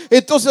comunión.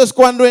 Entonces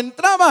cuando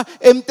entraba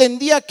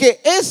entendía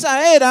que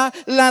esa era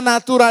la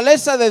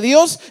naturaleza de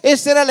Dios,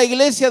 esa era la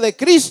iglesia de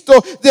Cristo.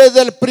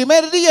 Desde el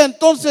primer día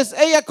entonces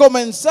ella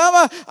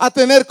comenzaba a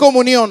tener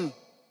comunión.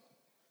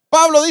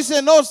 Pablo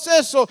dice: no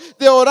ceso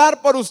de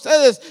orar por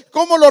ustedes.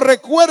 ¿Cómo lo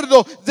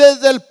recuerdo?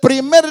 Desde el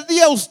primer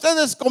día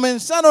ustedes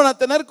comenzaron a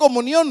tener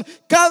comunión.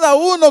 Cada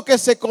uno que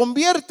se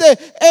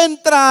convierte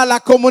entra a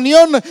la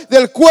comunión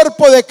del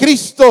cuerpo de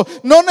Cristo.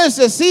 No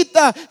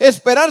necesita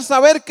esperar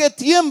saber qué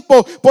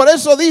tiempo. Por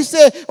eso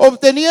dice: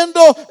 obteniendo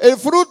el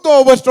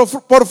fruto vuestro,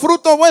 por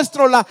fruto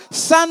vuestro la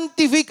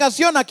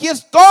santificación. Aquí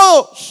es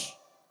todos.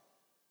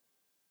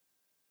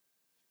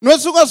 No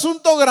es un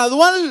asunto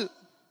gradual.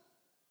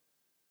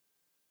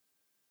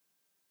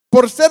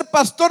 Por ser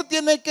pastor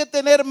tiene que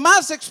tener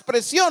más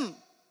expresión.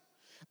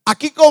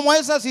 Aquí, como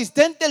es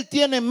asistente, él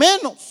tiene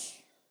menos.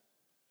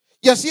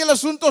 Y así el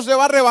asunto se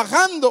va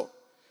rebajando.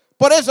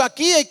 Por eso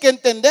aquí hay que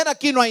entender,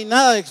 aquí no hay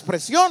nada de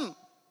expresión.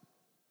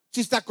 Si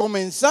está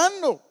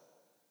comenzando,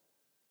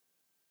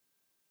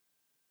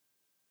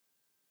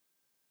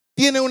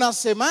 tiene una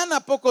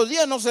semana, pocos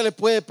días, no se le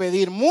puede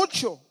pedir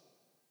mucho.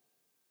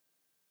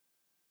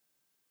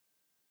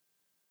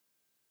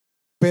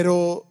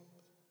 Pero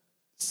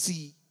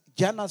si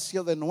ya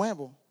nació de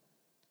nuevo,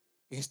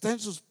 está en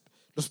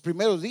los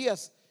primeros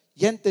días,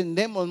 ya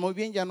entendemos muy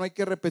bien, ya no hay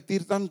que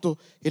repetir tanto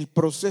el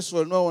proceso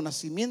del nuevo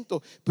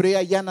nacimiento, pero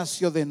ella ya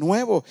nació de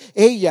nuevo.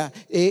 Ella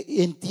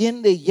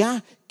entiende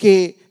ya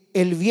que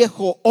el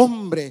viejo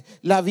hombre,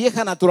 la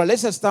vieja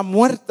naturaleza está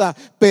muerta,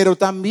 pero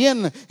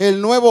también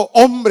el nuevo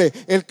hombre,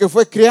 el que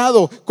fue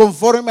creado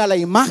conforme a la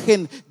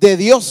imagen de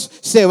Dios,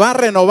 se va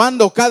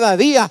renovando cada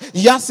día,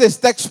 ya se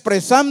está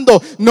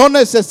expresando. No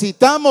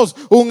necesitamos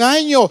 1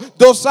 año,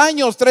 2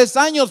 años, 3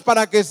 años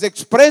para que se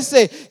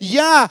exprese.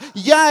 Ya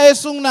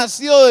es un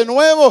nacido de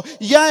nuevo,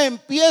 ya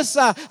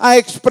empieza a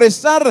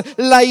expresar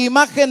la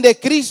imagen de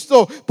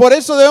Cristo. Por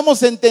eso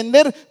debemos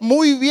entender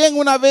muy bien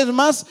una vez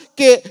más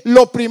que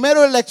lo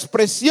primero es la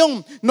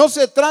expresión. No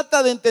se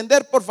trata de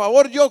entender, por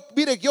favor, yo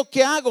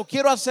qué hago,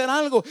 quiero hacer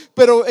algo,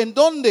 pero ¿en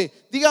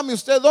dónde? Dígame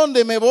usted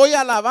dónde. Me voy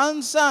a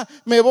alabanza,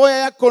 me voy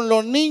allá con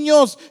los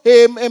niños,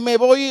 me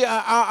voy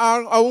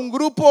a un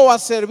grupo a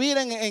servir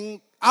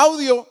en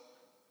audio.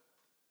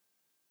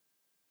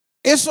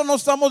 Eso no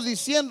estamos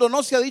diciendo,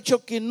 no se ha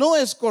dicho que no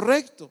es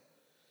correcto,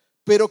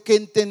 pero que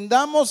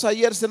entendamos.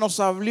 Ayer se nos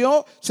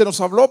habló,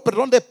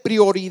 de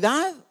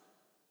prioridad.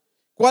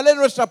 ¿Cuál es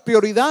nuestra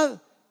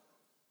prioridad?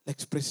 La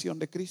expresión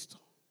de Cristo.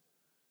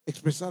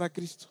 Expresar a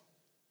Cristo.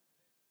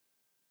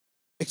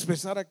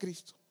 Expresar a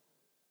Cristo.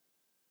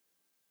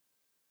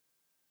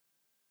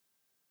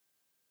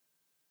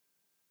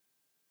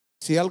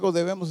 Si algo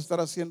debemos estar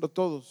haciendo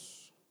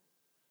todos,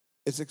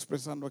 es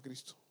expresando a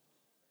Cristo.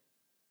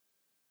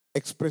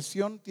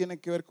 Expresión tiene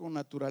que ver con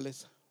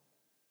naturaleza.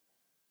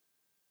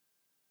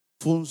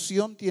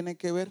 Función tiene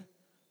que ver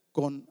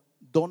con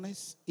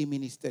dones y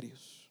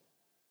ministerios.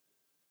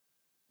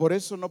 Por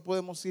eso no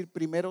podemos ir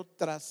primero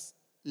tras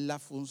la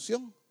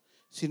función,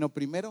 sino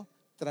primero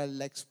tras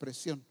la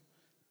expresión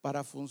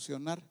para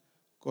funcionar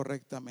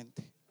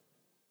correctamente.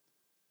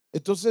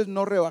 Entonces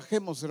no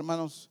rebajemos,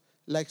 hermanos,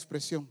 la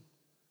expresión.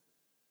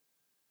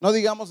 No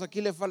digamos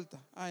aquí le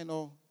falta. Ay,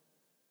 no,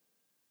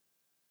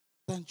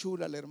 tan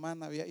chula la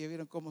hermana, ya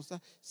vieron cómo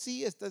está.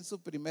 Sí, está en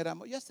su primer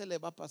amor, ya se le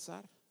va a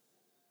pasar.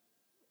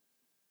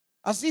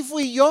 Así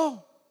fui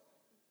yo.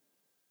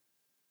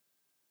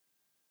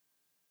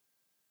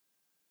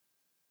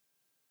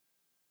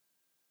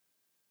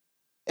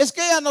 Es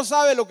que ella no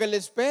sabe lo que le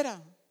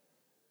espera.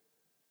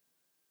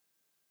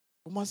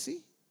 ¿Cómo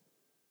así?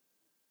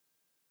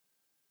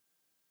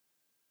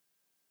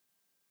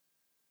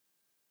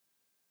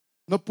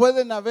 No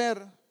pueden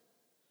haber,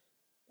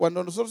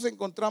 cuando nosotros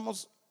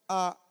encontramos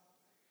a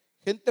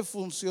gente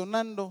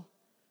funcionando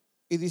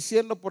y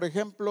diciendo, por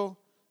ejemplo,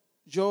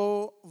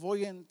 yo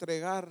voy a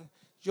entregar,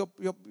 yo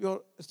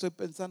estoy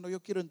pensando,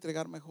 yo quiero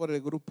entregar mejor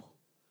el grupo,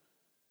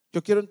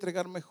 yo quiero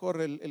entregar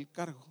mejor el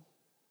cargo,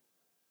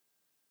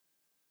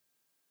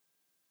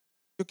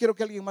 yo quiero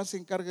que alguien más se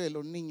encargue de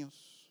los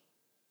niños.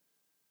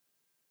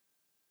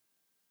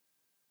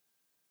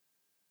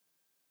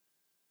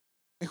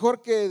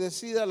 Mejor que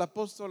decida el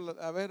apóstol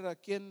a ver a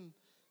quién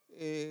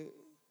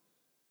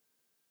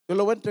yo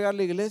lo voy a entregar a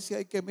la iglesia.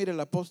 Hay que mire el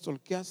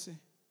apóstol qué hace.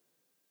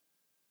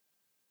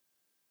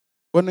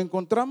 Bueno,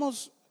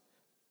 encontramos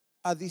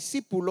a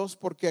discípulos,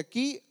 porque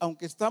aquí,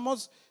 aunque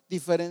estamos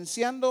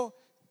diferenciando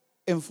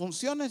en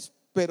funciones,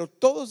 pero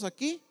todos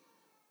aquí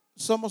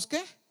somos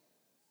 ¿qué?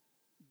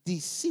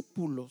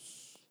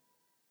 Discípulos.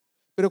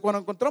 Pero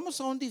cuando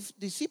encontramos a un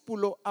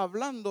discípulo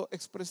hablando,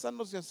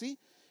 expresándose así,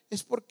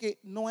 es porque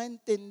no ha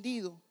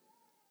entendido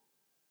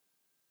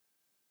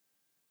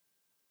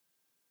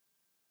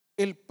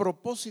el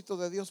propósito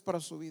de Dios para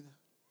su vida.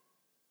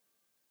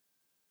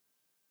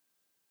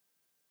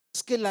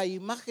 Es que la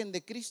imagen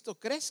de Cristo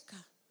crezca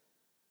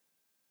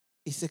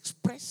y se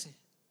exprese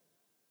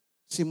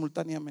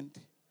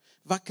simultáneamente.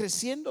 Va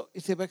creciendo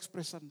y se va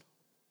expresando.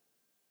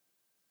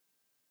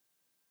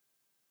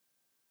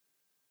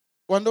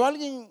 Cuando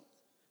alguien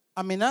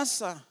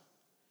amenaza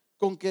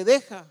con que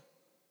deja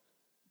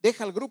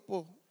el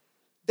grupo,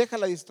 deja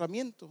el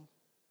adiestramiento,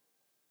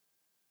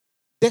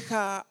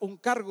 deja un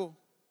cargo,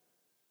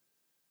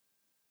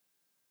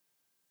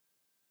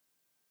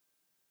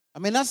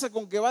 amenaza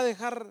con que va a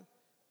dejar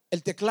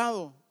el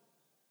teclado,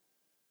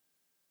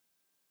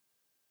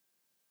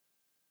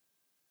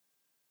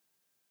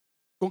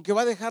 con que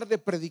va a dejar de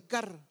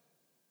predicar,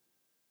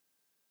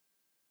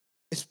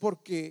 es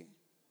porque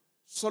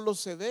solo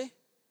se ve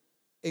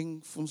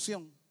en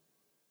función.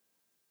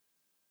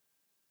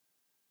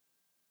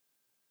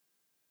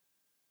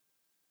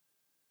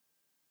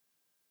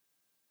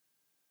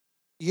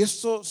 Y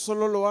esto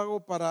solo lo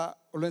hago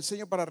lo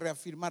enseño para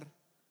reafirmar.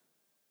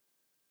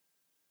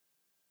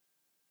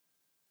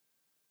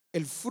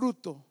 El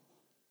fruto,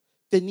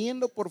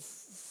 teniendo por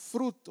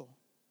fruto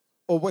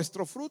o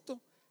vuestro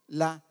fruto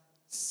la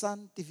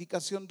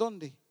santificación.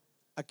 ¿Dónde?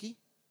 Aquí,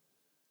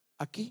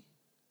 aquí,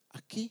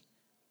 aquí,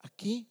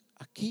 aquí,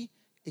 aquí,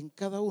 en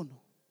cada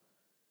uno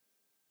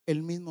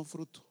el mismo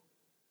fruto.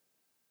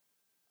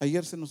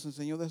 Ayer se nos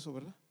enseñó de eso,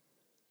 ¿verdad?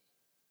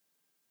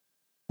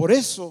 Por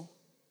eso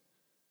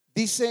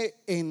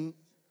dice en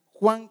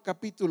Juan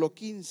capítulo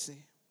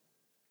 15,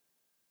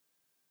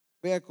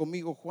 vea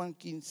conmigo Juan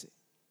 15.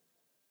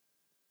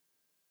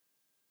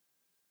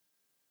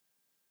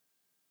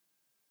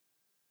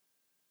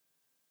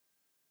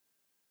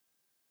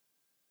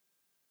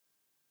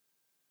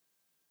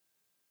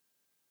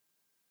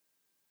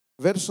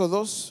 Verso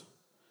 2: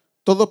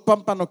 todo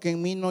pámpano que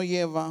en mí no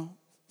lleva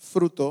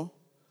fruto,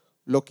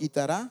 lo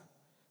quitará,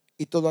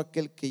 y todo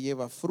aquel que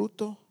lleva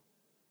fruto,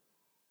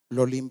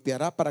 lo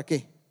limpiará. ¿Para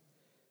qué?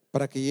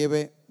 Para que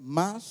lleve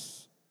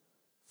más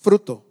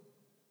fruto.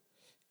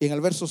 Y en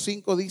el verso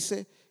 5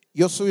 dice: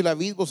 yo soy la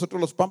vid,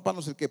 vosotros los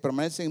pámpanos, el que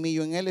permanece en mí,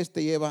 yo en él,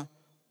 este lleva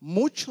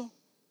mucho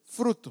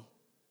fruto.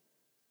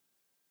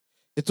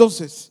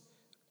 Entonces,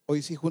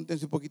 hoy sí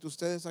júntense un poquito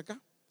ustedes acá.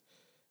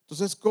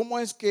 Entonces, ¿cómo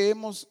es que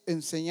hemos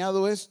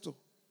enseñado esto?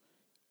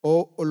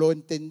 O lo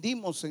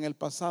entendimos en el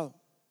pasado.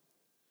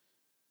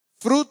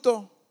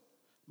 Fruto,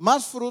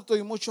 más fruto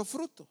y mucho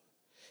fruto.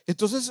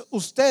 Entonces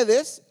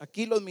ustedes,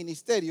 aquí los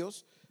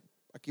ministerios,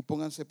 aquí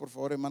pónganse por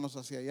favor hermanos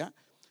hacia allá.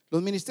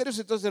 Los ministerios,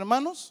 entonces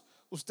hermanos,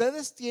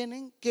 ustedes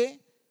tienen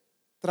que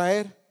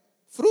traer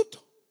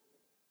fruto,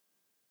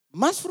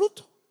 más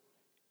fruto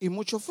y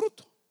mucho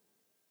fruto,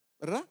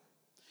 ¿verdad?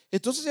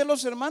 Entonces ya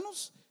los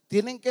hermanos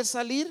tienen que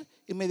salir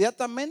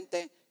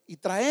inmediatamente y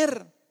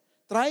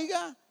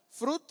traiga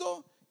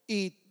fruto,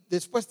 y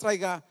después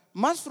traiga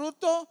más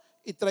fruto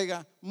y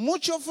traiga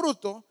mucho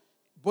fruto.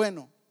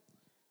 Bueno,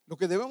 lo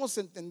que debemos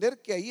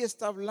entender que ahí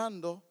está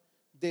hablando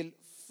del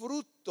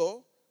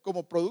fruto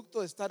como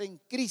producto de estar en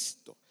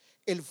Cristo,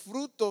 el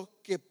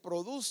fruto que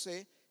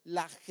produce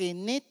la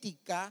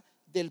genética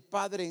del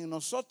Padre en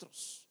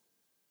nosotros.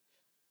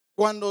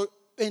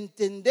 Cuando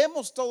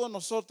entendemos todos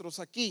nosotros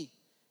aquí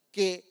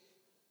que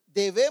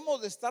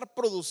debemos de estar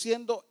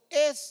produciendo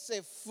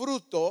ese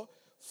fruto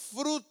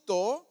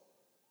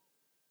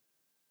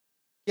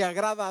que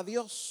agrada a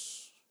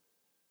Dios,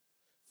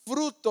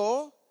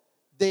 fruto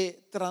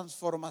de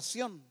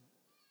transformación.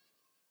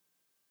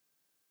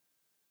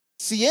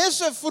 Si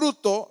ese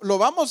fruto lo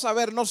vamos a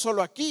ver no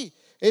solo aquí,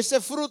 ese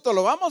fruto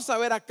lo vamos a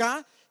ver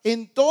acá,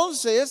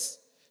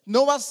 entonces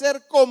no va a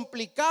ser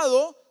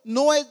complicado,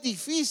 no es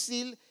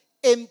difícil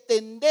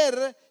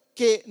entender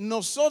que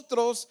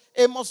nosotros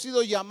hemos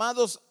sido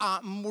llamados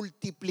a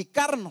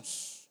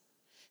multiplicarnos.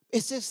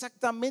 Es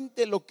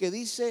exactamente lo que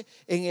dice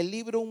en el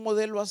libro Un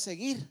Modelo a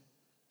Seguir,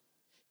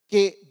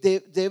 que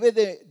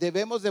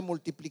debemos de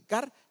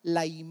multiplicar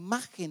la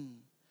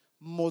imagen,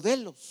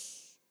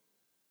 modelos.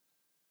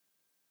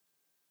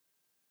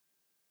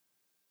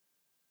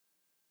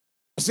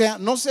 O sea,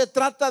 no se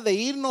trata de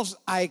irnos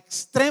a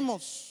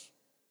extremos.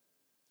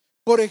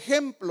 Por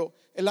ejemplo,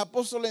 el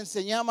apóstol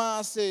enseñaba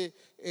hace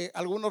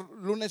algunos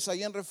lunes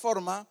ahí en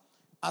Reforma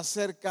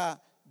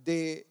acerca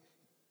de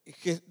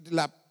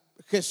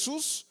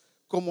Jesús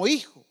como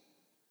hijo.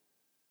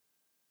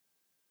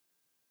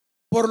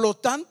 Por lo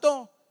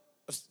tanto,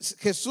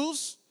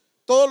 Jesús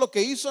todo lo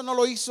que hizo no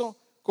lo hizo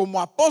como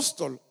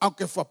apóstol,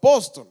 aunque fue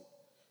apóstol.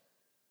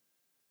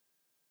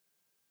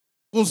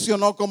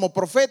 Funcionó como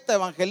profeta,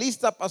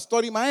 evangelista,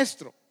 pastor y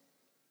maestro.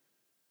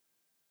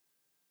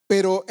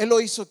 Pero él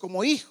lo hizo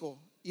como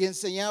hijo y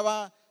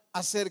enseñaba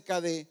acerca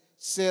de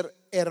ser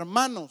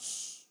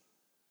hermanos.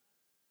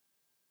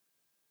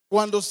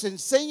 Cuando se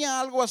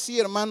enseña algo así,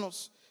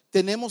 hermanos,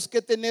 tenemos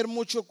que tener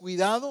mucho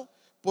cuidado,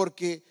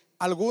 porque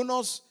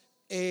algunos,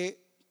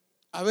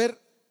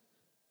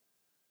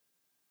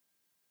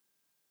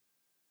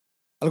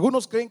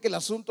 algunos creen que el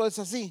asunto es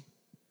así.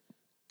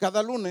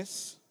 Cada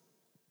lunes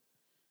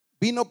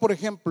vino, por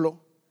ejemplo,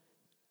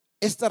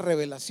 esta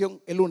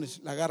revelación. El lunes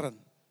la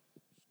agarran.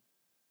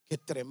 Qué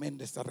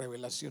tremenda esta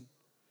revelación.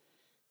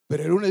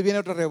 Pero el lunes viene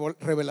otra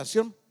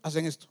revelación.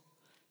 Hacen esto.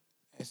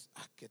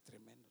 Qué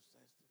tremendo está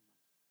esto.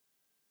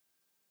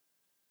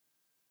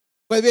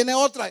 Pues viene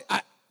otra.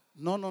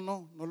 No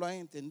lo han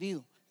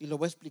entendido. Y lo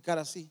voy a explicar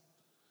así.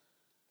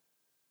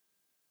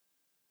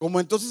 Como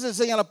entonces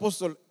enseña el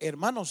apóstol: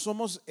 hermanos,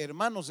 somos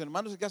hermanos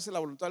que hacen la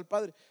voluntad del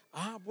Padre.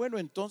 Bueno,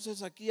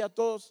 entonces aquí a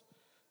todos,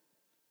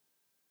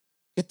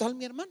 ¿qué tal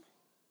mi hermano?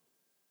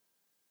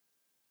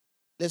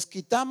 Les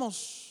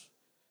quitamos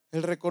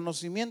el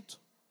reconocimiento.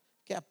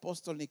 Qué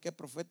apóstol, ni qué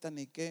profeta,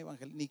 ni qué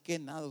evangelista, ni qué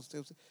nada.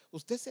 Usted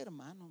es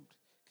hermano, hombre.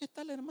 ¿Qué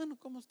tal hermano?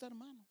 ¿Cómo está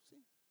hermano?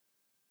 Sí.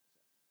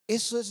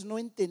 Eso es no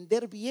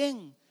entender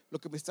bien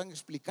lo que me están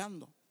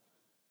explicando.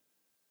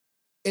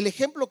 El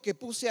ejemplo que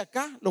puse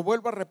acá, lo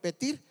vuelvo a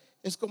repetir,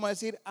 es como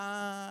decir: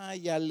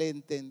 ya le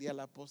entendí al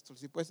apóstol.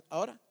 Sí, pues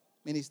ahora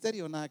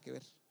ministerio nada que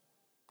ver.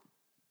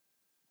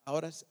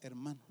 Ahora es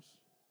hermanos.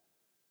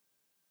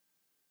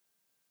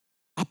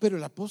 Pero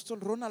el apóstol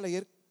Ronald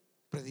ayer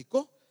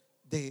predicó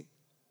de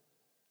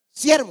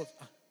siervos.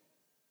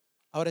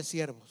 Ahora es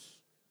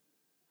siervos.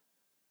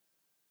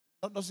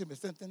 No sé si me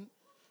está entendiendo.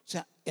 O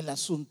sea, el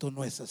asunto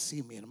no es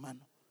así, mi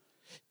hermano.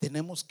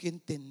 Tenemos que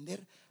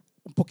entender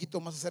un poquito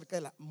más acerca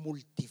de la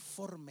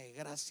multiforme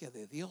gracia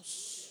de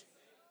Dios.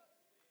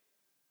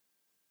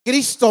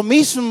 Cristo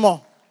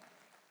mismo.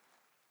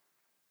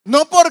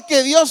 No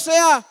porque Dios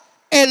sea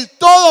el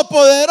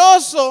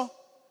todopoderoso.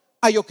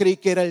 Yo creí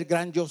que era el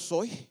gran yo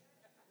soy.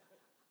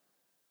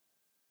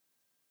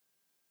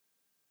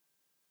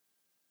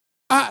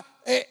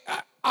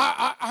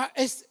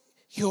 Es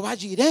Jehová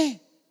Jireh.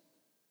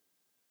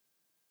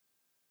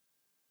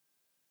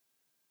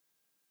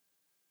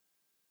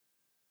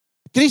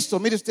 Cristo,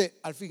 mire usted,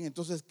 al fin,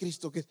 entonces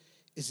Cristo, ¿qué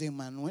es?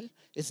 Emmanuel,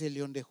 es el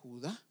león de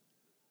Judá.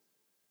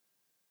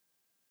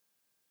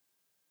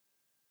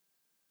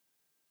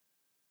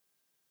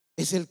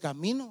 ¿Es el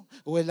camino?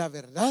 ¿O es la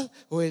verdad?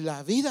 ¿O es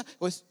la vida?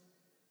 ¿O es?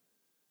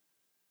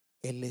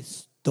 Él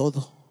es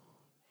todo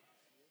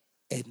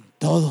en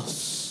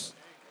todos.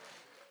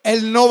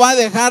 Él no va a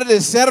dejar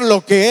de ser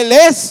lo que Él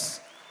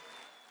es.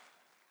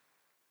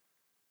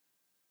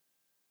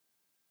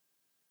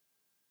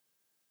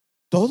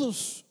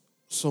 Todos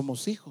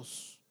somos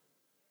hijos,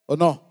 ¿o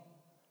no?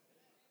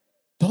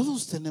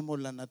 Todos tenemos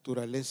la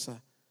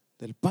naturaleza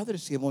del Padre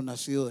si hemos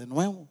nacido de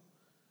nuevo,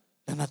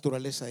 la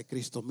naturaleza de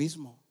Cristo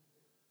mismo.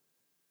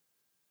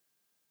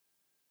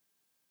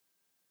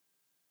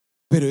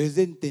 Pero es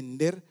de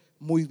entender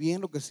muy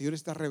bien lo que el Señor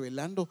está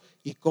revelando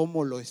y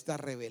cómo lo está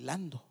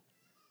revelando.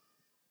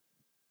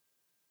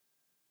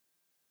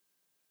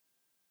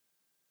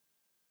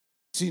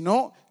 Si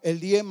no, el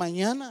día de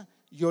mañana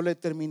yo le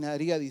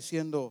terminaría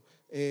diciendo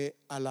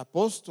al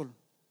apóstol: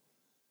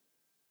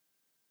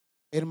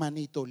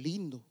 hermanito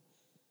lindo.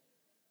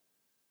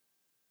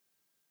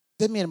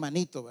 Usted es mi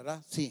hermanito,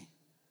 ¿verdad? Sí.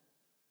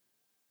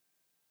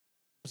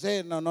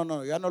 Usted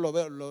no, ya no lo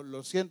veo,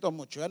 lo siento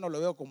mucho, ya no lo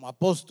veo como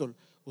apóstol.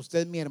 Usted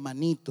es mi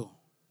hermanito.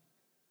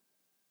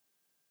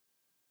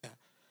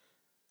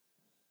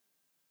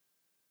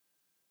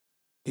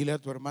 Dile a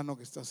tu hermano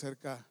que está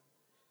cerca: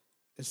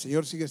 el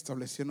Señor sigue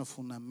estableciendo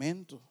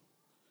fundamentos,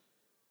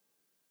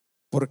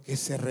 porque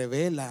se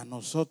revela a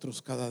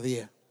nosotros cada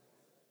día.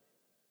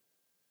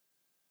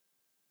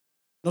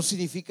 No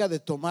significa de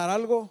tomar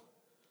algo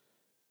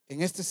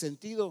en este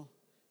sentido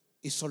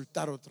y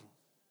soltar otro.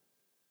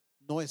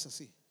 No es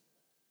así.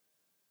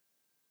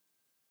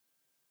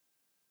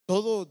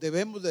 Todo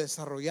debemos de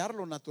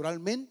desarrollarlo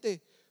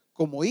naturalmente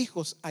como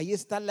hijos. Ahí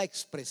está la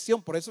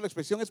expresión. Por eso la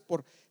expresión es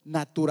por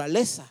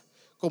naturaleza.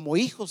 Como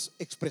hijos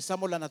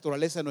expresamos la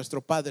naturaleza de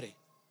nuestro Padre.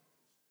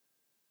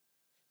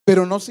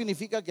 Pero no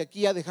significa que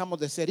aquí ya dejamos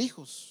de ser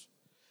hijos.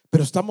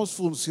 Pero estamos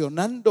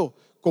funcionando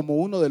como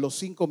uno de los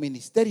 5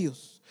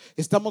 ministerios.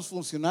 Estamos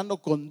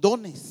funcionando con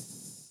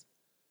dones.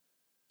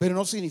 Pero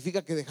no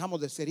significa que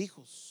dejamos de ser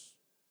hijos.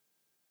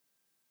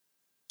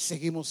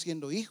 Seguimos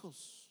siendo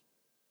hijos,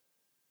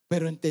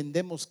 pero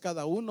entendemos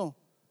cada uno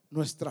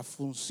nuestra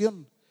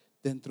función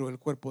dentro del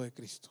cuerpo de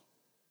Cristo.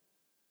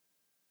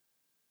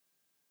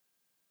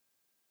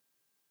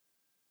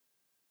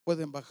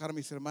 Pueden bajar,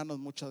 mis hermanos,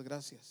 muchas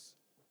gracias.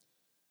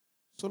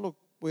 Solo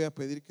voy a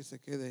pedir que se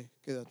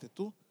quédate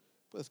tú.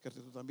 Puedes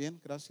quedarte tú también,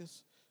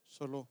 gracias.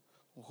 Solo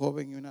un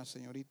joven y una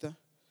señorita.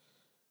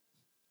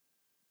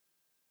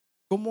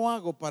 ¿Cómo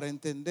hago para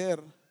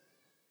entender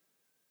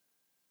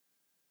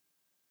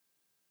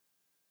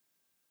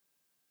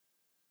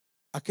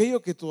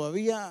aquello que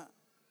todavía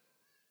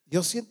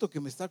yo siento que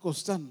me está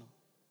costando?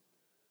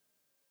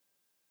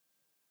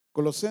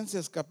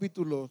 Colosenses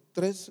capítulo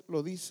 3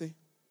 lo dice.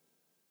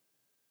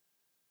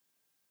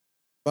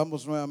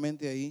 Vamos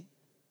nuevamente ahí.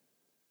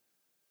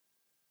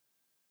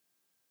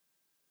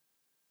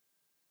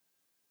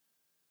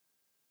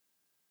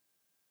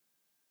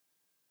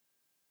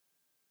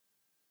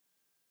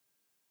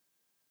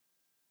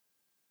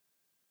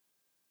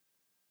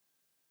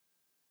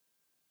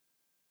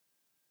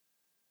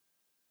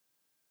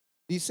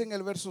 Dice en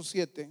el verso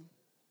 7: en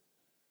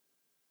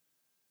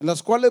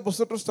las cuales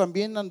vosotros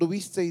también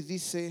anduvisteis,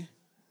 dice,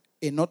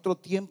 en otro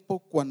tiempo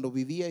cuando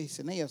vivíais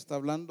en ella. Está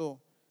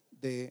hablando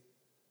de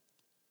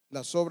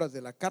las obras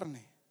de la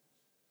carne.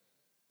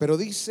 Pero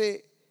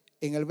dice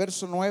en el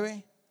verso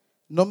 9: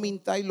 no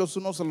mintáis los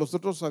unos a los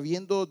otros,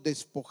 habiendo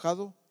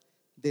despojado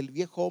del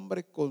viejo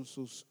hombre con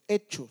sus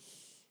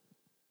hechos.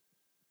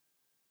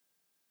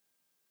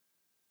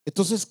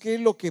 Entonces, ¿qué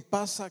es lo que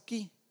pasa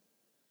aquí?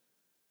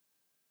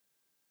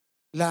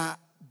 La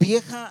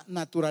vieja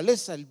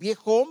naturaleza, el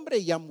viejo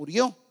hombre ya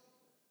murió.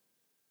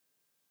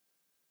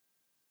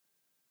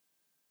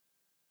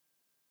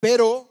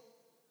 Pero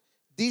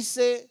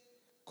dice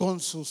con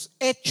sus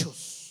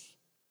hechos.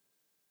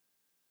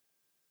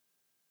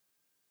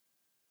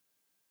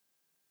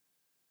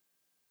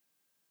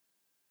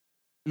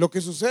 Lo que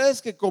sucede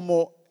es que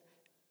como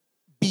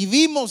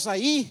vivimos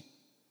ahí,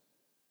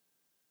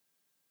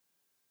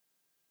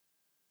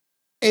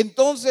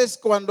 entonces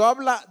cuando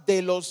habla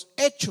de los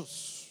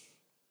hechos,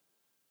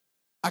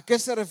 ¿a qué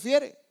se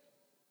refiere?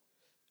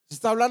 Se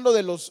está hablando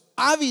de los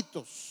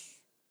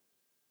hábitos.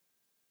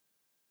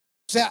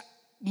 O sea,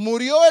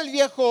 murió el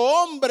viejo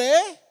hombre,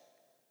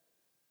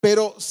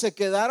 pero se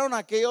quedaron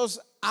aquellos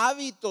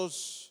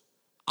hábitos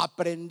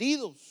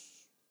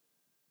aprendidos.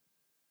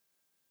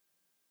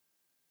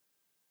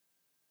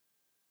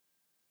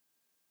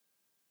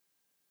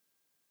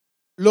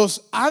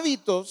 Los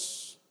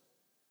hábitos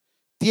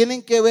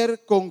tienen que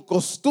ver con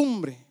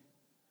costumbre,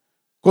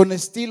 con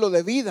estilo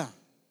de vida.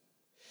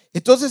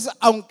 Entonces,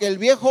 aunque el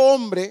viejo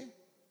hombre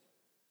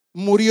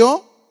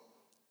murió,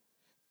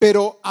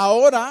 pero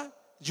ahora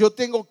yo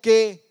tengo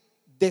que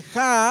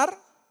dejar,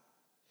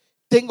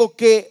 tengo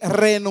que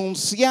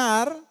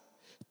renunciar,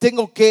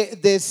 tengo que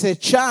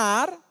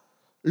desechar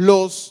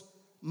los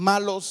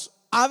malos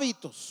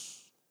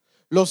hábitos.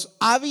 Los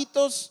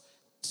hábitos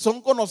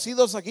son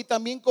conocidos aquí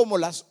también como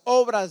las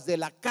obras de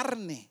la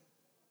carne.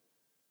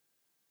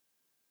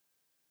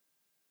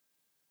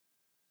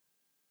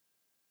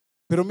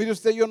 Pero mire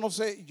usted, yo no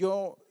sé,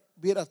 yo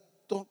viera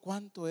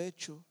cuánto he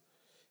hecho.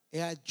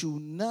 He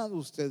ayunado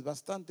usted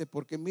bastante,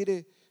 porque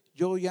mire,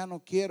 yo ya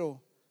no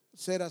quiero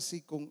ser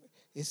así con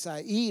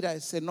esa ira,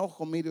 ese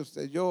enojo. Mire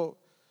usted, yo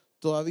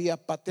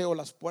todavía pateo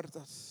las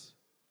puertas.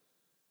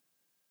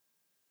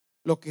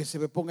 Lo que se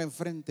me ponga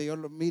enfrente, yo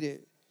lo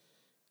mire,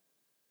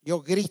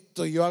 yo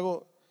grito, yo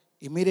hago,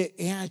 y mire,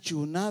 he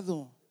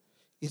ayunado.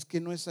 Y es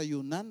que no es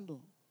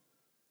ayunando.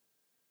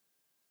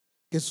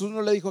 Jesús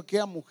no le dijo a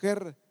aquella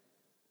mujer: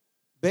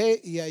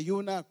 ve y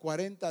ayuna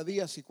 40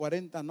 días y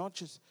 40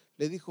 noches.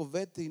 Le dijo: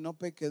 vete y no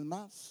peques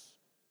más.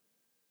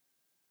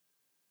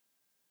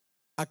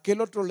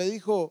 Aquel otro le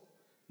dijo: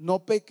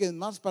 no peques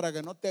más para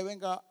que no te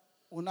venga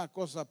una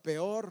cosa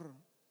peor.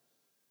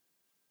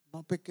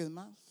 No peques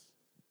más.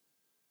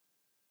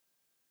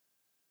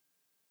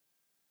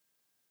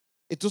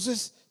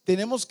 Entonces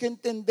tenemos que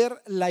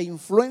entender la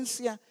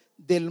influencia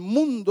del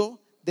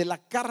mundo, de la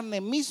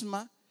carne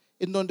misma,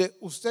 en donde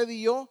usted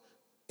y yo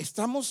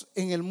estamos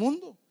en el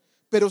mundo.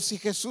 Pero si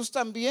Jesús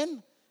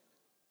también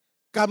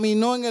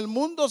caminó en el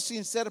mundo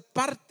sin ser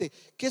parte,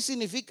 ¿qué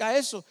significa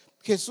eso?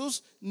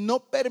 Jesús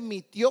no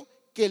permitió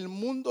que el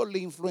mundo le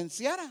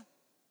influenciara.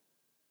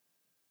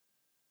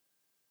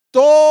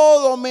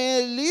 Todo me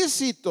es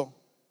lícito,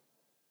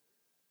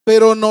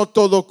 pero no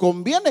todo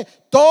conviene.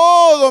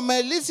 Todo me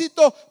es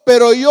lícito,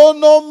 pero yo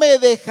no me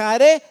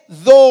dejaré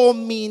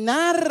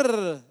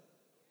dominar.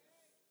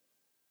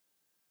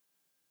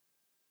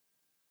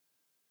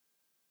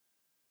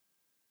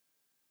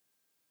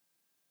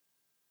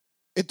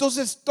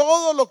 Entonces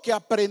todo lo que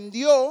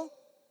aprendió,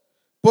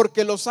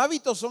 porque los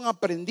hábitos son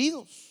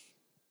aprendidos.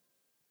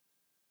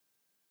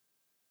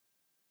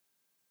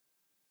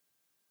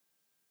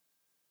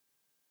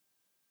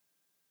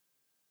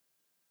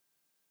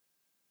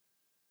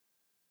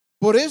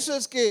 Por eso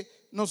es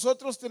que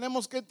nosotros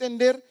tenemos que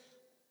entender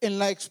en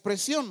la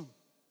expresión.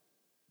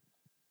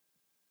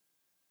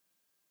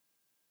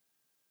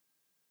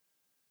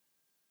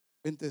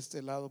 Vente de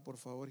este lado, por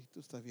favor, y tú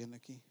estás bien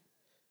aquí.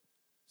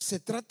 Se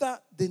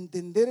trata de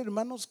entender,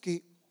 hermanos,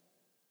 que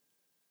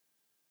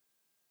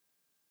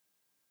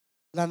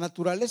la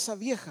naturaleza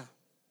vieja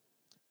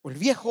o el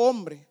viejo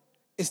hombre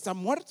está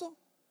muerto,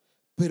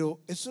 pero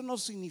eso no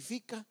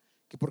significa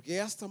que porque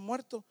ya está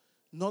muerto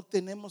no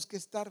tenemos que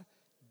estar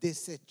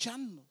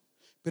desechando.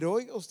 Pero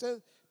oiga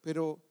usted,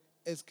 pero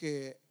es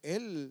que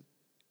él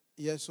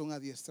ya es un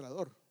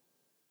adiestrador.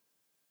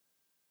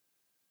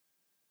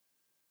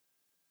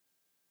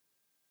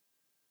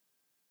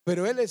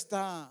 Pero él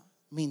está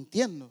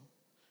mintiendo.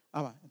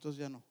 Va, entonces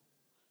ya no.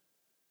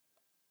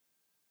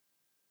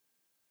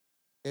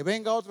 Que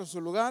venga otro a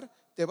su lugar,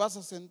 te vas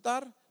a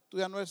sentar, tú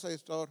ya no eres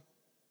adiestrador.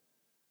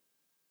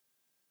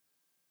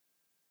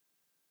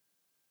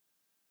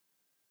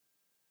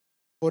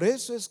 Por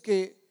eso es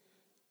que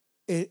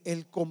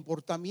el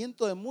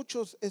comportamiento de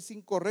muchos es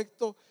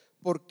incorrecto,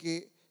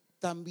 porque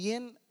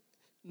también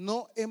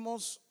no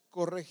hemos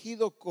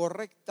corregido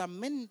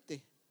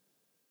correctamente.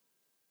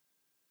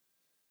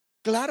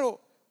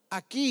 Claro,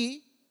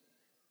 aquí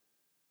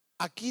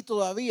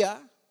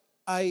todavía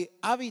hay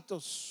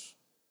hábitos,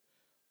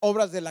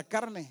 obras de la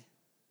carne,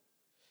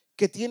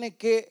 que tiene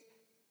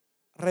que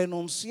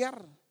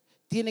renunciar,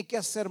 tiene que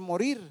hacer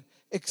morir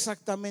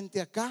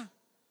exactamente acá.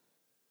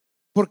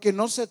 Porque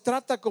no se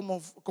trata, como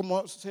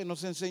se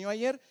nos enseñó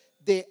ayer,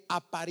 de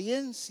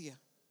apariencia.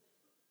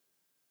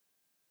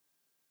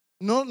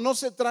 No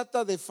se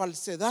trata de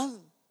falsedad.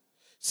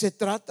 Se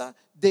trata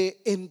de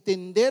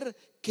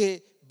entender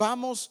que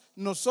vamos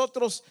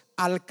nosotros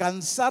a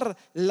alcanzar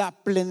la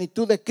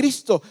plenitud de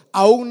Cristo.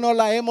 Aún no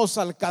la hemos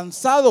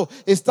alcanzado,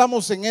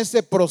 estamos en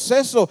ese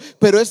proceso,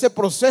 pero ese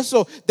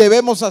proceso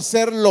debemos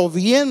hacerlo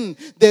bien.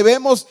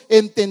 Debemos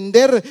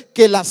entender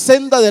que la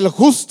senda del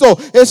justo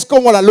es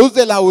como la luz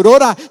de la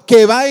aurora,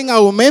 que va en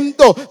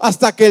aumento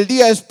hasta que el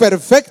día es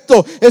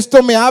perfecto.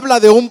 Esto me habla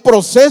de un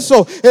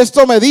proceso.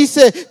 Esto me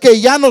dice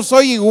que ya no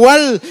soy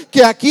igual,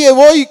 que aquí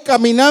voy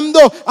caminando,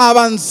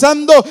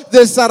 avanzando,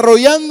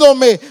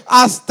 desarrollándome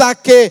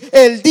hasta que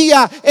el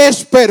día es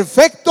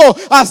perfecto,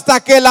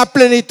 hasta que la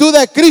plenitud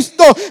de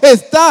Cristo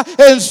está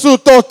en su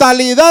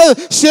totalidad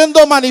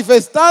siendo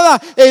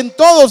manifestada en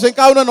todos, en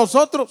cada uno de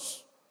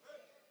nosotros.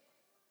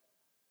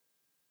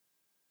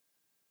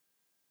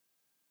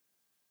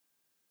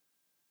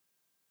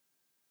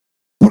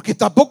 Porque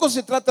tampoco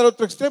se trata del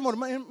otro extremo.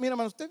 Mira,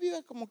 hermano, usted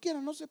vive como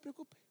quiera, no se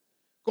preocupe.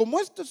 Como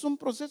esto es un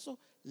proceso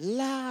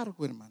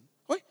largo, hermano.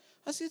 Oye,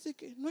 así es de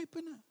que no hay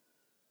pena.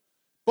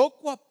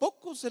 Poco a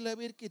poco se le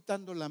va a ir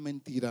quitando la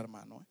mentira,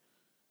 hermano.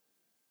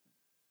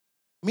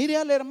 Mire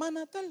a la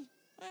hermana tal,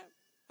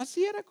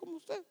 así era como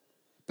usted,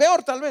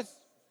 peor tal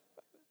vez,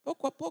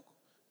 poco a poco.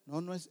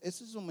 No es,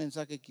 ese es un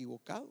mensaje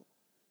equivocado.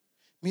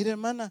 Mire,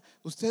 hermana,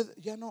 usted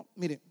ya no,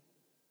 mire,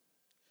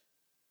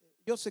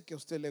 yo sé que a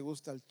usted le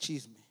gusta el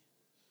chisme,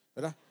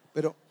 ¿verdad?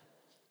 Pero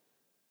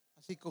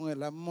así con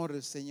el amor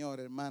del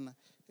Señor, hermana.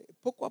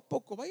 Poco a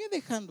poco, vaya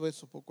dejando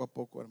eso poco a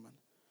poco, hermana.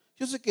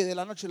 Yo sé que de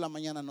la noche a la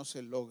mañana no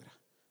se logra,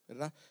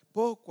 ¿verdad?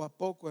 Poco a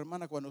poco,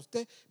 hermana, cuando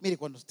usted, mire,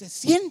 cuando usted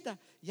sienta,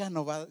 ya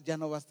no va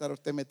a estar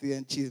usted metida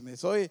en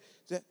chismes. Oye,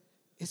 o sea,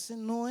 ese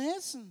no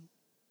es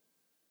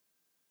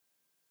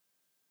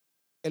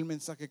el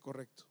mensaje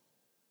correcto.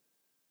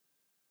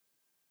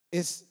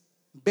 Es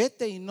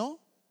vete y no.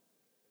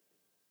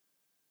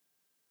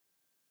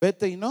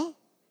 Vete y no.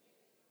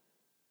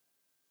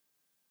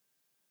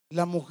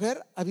 La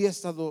mujer había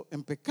estado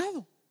en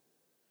pecado.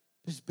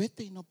 Pues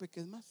vete y no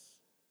peques más.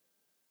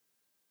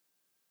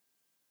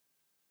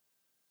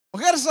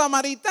 Mujer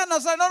samaritana,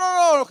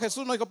 no,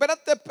 Jesús no dijo,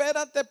 espérate,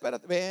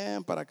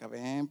 ven para acá,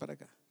 ven para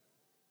acá.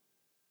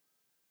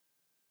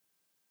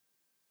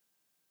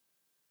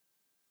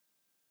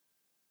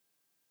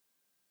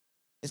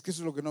 Es que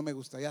eso es lo que no me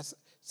gusta, ya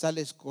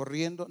sales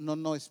corriendo,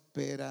 no,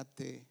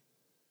 espérate.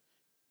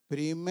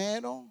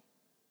 Primero,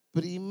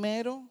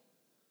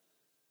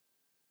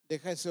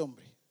 deja a ese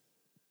hombre.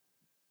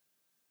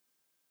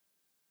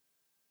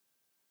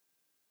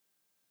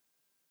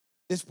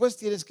 Después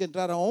tienes que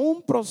entrar a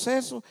un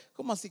proceso.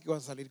 ¿Cómo así que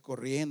vas a salir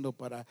corriendo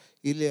para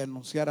irle a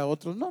anunciar a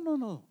otros?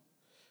 No.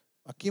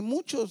 Aquí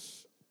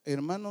muchos,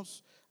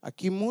 hermanos,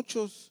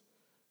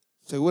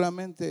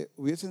 seguramente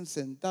hubiesen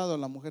sentado a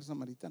la mujer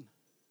samaritana,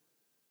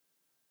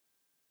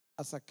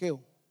 a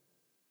Zaqueo,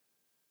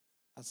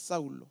 a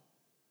Saulo.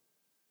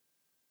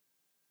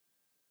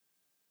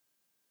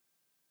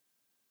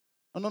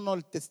 No,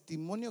 el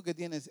testimonio que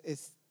tienes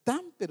es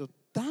tan, pero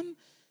tan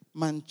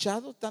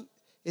manchado,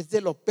 es de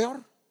lo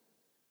peor.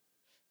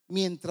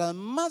 Mientras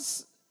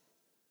más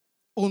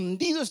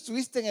hundido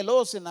estuviste en el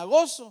lodo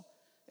cenagoso,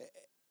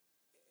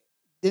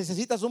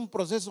 necesitas un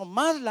proceso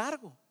más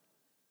largo.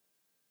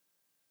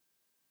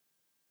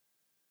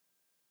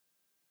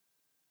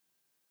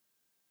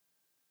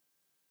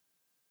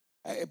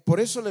 Por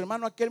eso el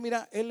hermano aquel,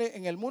 mira, él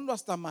en el mundo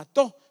hasta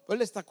mató, pero él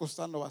le está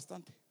costando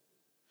bastante.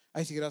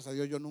 Ay, sí, gracias a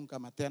Dios, yo nunca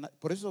maté a nadie.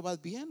 Por eso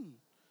vas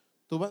bien.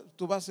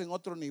 Tú vas en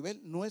otro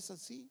nivel. No es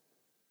así.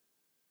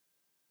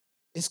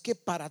 Es que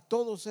para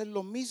todos es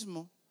lo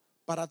mismo.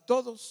 Para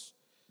todos,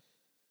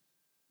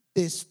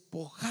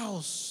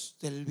 despojaos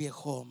del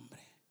viejo hombre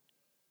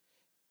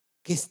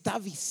que está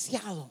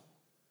viciado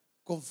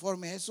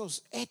conforme a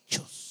esos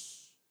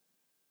hechos,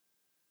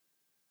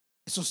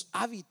 esos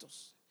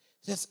hábitos.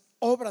 Es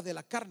obra de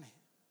la carne.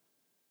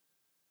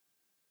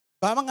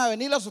 Van a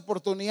venir las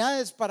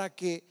oportunidades para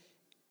que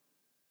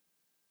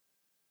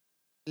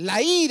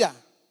la ira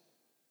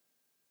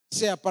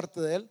sea parte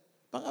de él.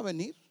 Van a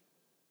venir.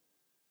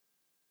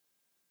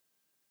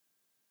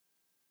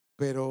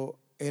 Pero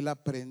él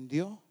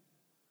aprendió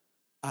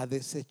a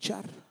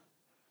desechar,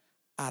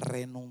 a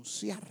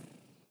renunciar.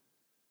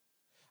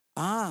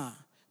 Van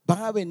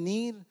a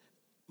venir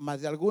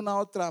más de alguna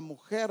otra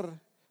mujer,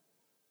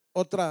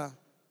 otra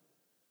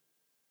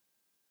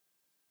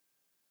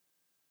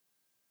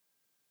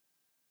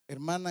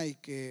hermana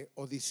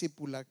o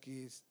discípula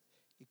y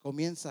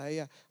comienza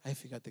ella, ay,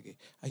 fíjate que,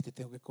 ay, te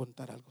tengo que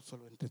contar algo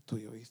solo entre tú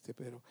y yo, ¿viste?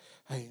 Pero,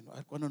 ay, no,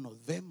 cuando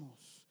nos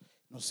vemos,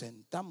 nos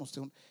sentamos,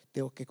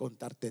 tengo que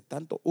contarte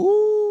tanto.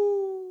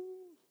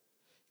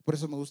 Por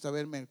eso me gusta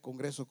verme en el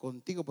Congreso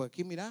contigo, porque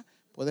aquí, mira,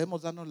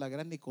 podemos darnos la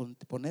grande y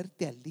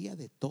ponerte al día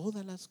de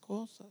todas las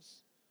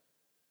cosas.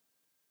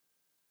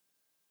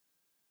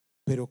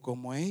 Pero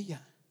como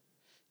ella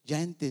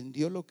ya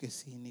entendió lo que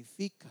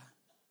significa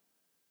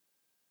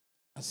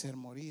hacer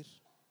morir,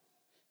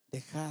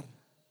 dejar,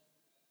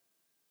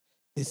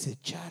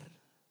 desechar,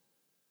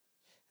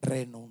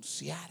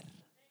 renunciar,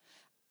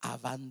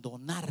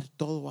 abandonar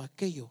todo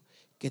aquello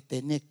que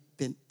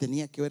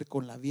tenía que ver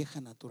con la vieja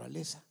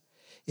naturaleza.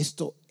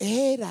 Esto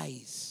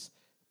erais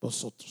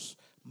vosotros,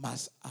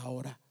 mas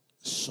ahora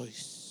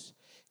sois.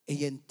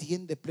 Ella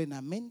entiende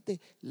plenamente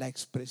la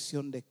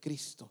expresión de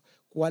Cristo.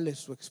 ¿Cuál es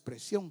su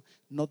expresión?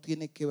 No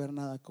tiene que ver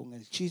nada con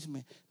el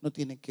chisme, no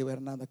tiene que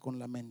ver nada con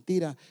la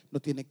mentira,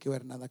 no tiene que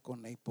ver nada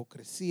con la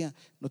hipocresía,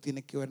 no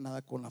tiene que ver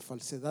nada con la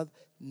falsedad,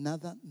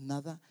 nada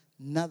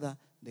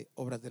de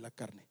obras de la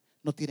carne.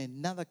 No tiene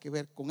nada que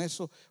ver con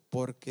eso,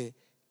 porque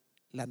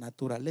la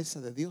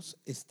naturaleza de Dios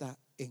está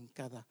en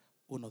cada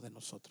uno de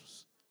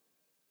nosotros.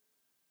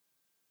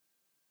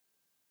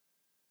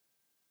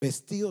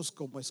 Vestidos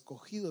como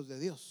escogidos de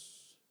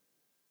Dios,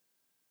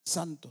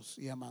 santos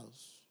y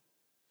amados,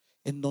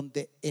 en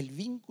donde el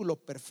vínculo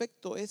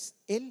perfecto es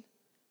el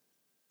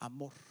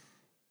amor.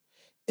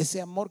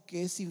 Ese amor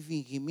que es sin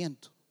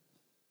fingimiento.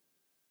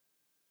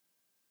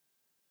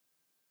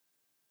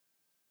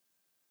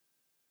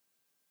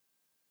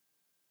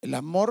 El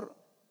amor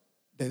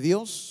de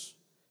Dios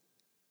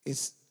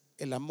es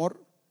el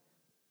amor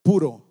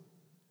puro,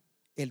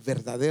 el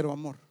verdadero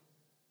amor.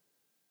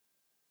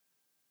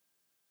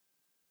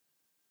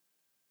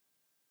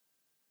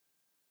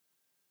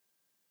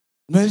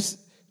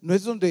 No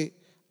es donde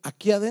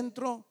aquí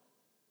adentro,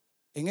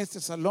 en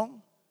este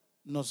salón,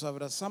 nos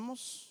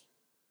abrazamos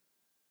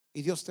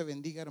y Dios te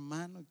bendiga,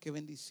 hermano, y qué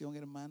bendición,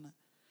 hermana.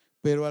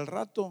 Pero al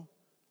rato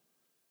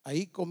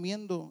ahí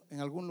comiendo en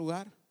algún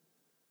lugar,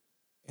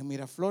 en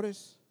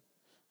Miraflores.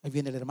 Ahí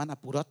viene la hermana,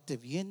 apúrate,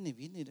 viene.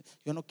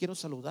 Yo no quiero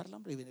saludarla,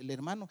 hombre. Viene el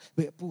hermano,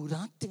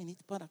 apúrate,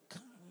 venite para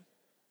acá.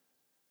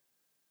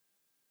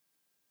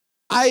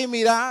 Ay,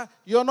 mira,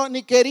 yo no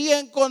ni quería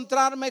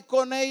encontrarme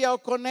con ella o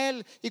con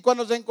él. Y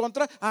cuando se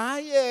encontró,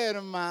 ay,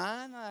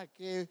 hermana,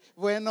 qué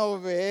bueno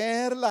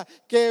verla,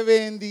 qué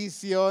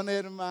bendición,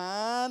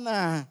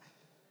 hermana.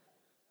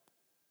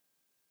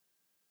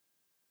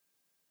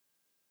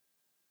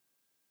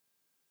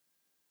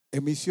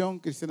 En Misión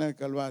Cristiana del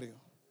Calvario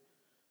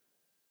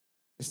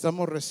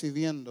estamos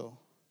recibiendo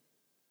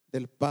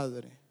del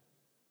Padre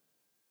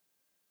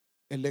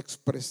el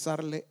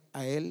expresarle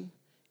a Él,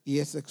 y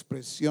esa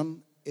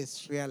expresión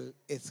es real,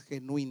 es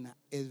genuina,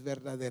 es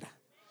verdadera.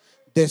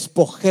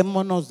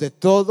 Despojémonos de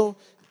todo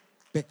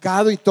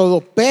pecado y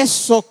todo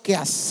peso que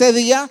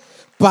asedia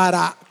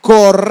para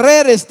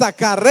correr esta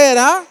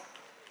carrera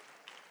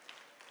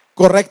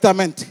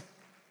correctamente.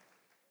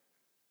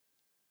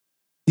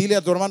 Dile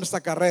a tu hermano: esta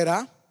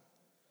carrera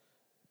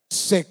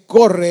se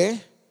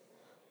corre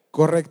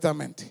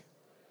correctamente.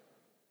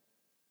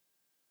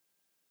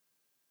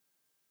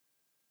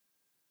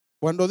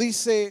 Cuando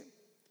dice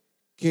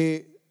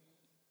que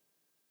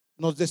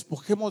nos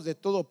despojemos de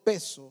todo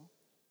peso,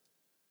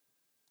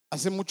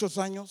 hace muchos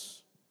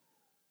años,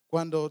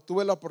 cuando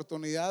tuve la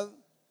oportunidad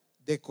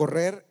de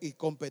correr y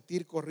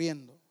competir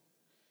corriendo,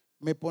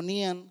 me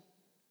ponían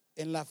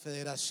en la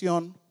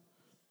federación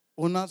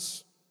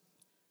unos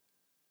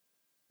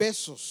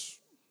pesos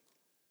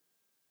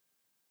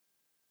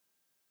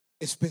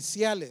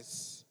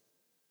especiales.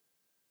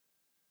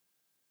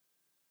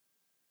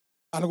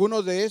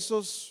 Algunos de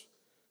esos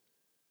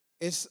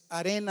es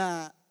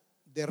arena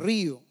de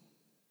río,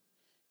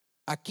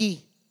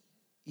 aquí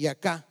y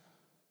acá.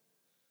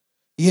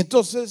 Y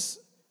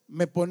entonces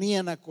me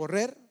ponían a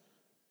correr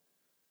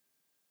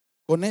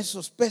con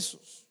esos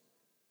pesos.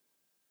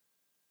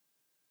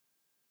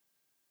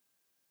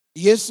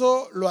 Y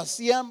eso lo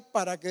hacían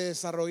para que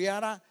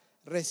desarrollara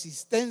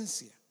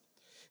resistencia.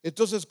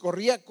 Entonces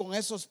corría con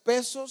esos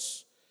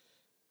pesos,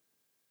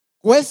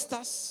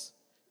 cuestas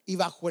y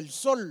bajo el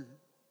sol.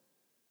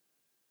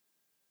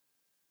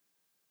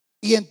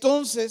 Y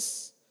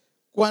entonces,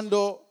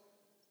 cuando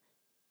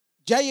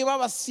ya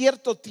llevaba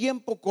cierto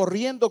tiempo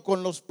corriendo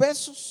con los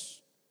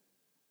pesos,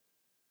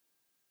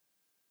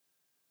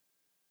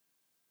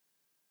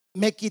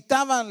 me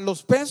quitaban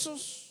los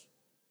pesos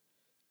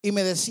y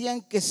me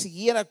decían que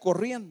siguiera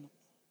corriendo.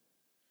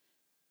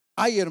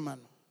 Ay,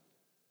 hermano,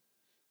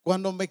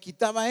 cuando me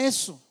quitaba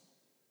eso,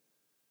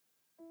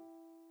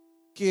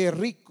 qué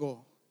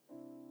rico,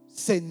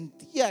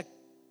 sentía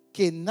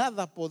que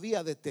nada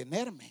podía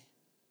detenerme.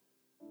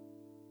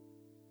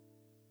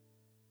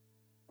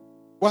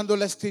 Cuando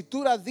la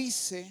Escritura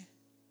dice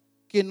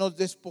que nos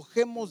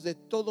despojemos de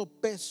todo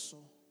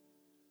peso,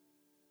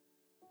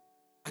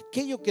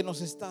 aquello que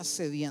nos está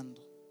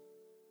asediando,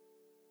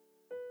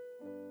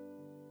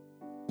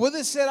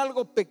 puede ser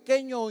algo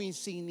pequeño o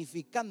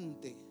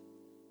insignificante,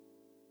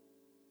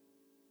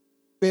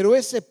 pero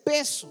ese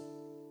peso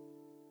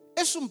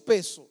es un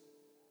peso.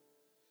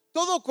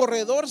 Todo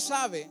corredor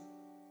sabe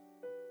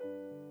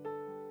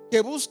que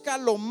busca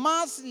lo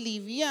más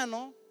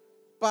liviano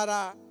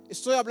para,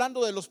 estoy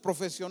hablando de los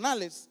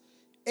profesionales,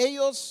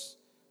 ellos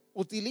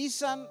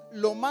utilizan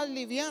lo más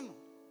liviano.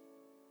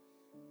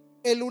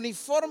 El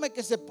uniforme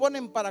que se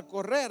ponen para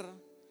correr,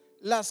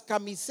 las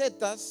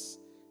camisetas,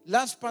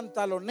 las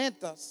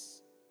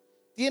pantalonetas,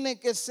 tienen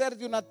que ser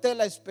de una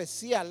tela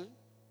especial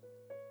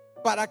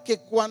para que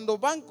cuando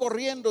van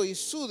corriendo y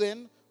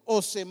suden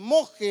o se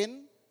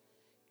mojen,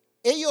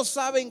 ellos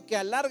saben que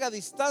a larga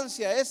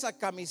distancia esa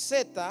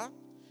camiseta,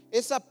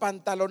 esa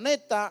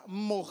pantaloneta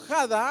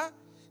mojada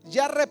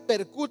ya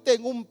repercute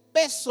en un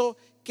peso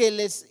que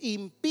les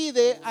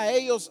impide a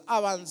ellos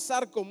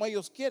avanzar como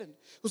ellos quieren.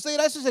 Usted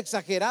dirá: eso es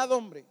exagerado,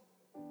 hombre.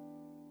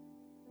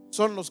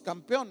 Son los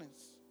campeones.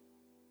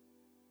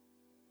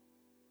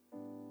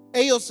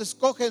 Ellos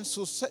escogen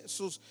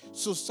sus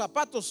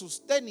zapatos,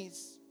 sus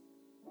tenis.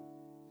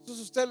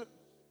 Entonces usted,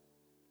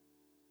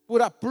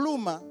 pura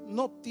pluma,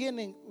 no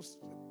tienen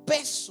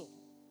peso,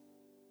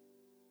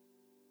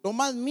 lo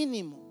más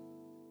mínimo.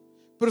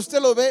 Pero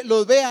usted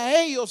los ve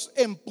a ellos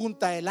en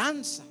punta de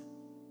lanza.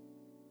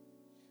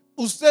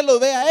 Usted los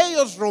ve a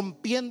ellos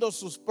rompiendo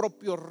sus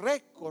propios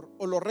récords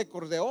o los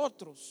récords de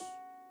otros.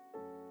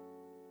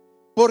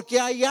 Porque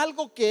hay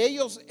algo que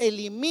ellos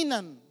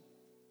eliminan.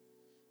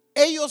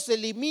 Ellos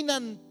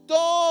eliminan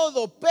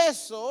todo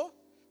peso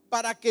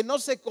para que no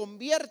se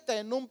convierta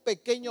en un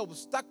pequeño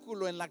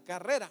obstáculo en la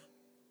carrera.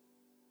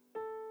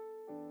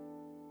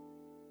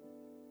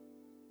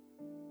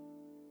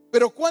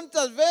 Pero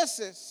 ¿cuántas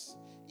veces,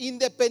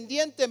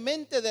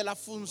 independientemente de la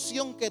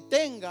función que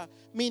tenga,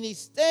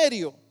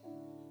 ministerio,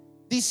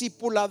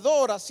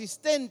 discipulador,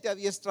 asistente,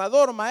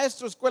 adiestrador,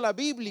 maestro, escuela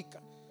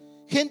bíblica,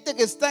 gente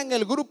que está en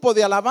el grupo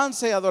de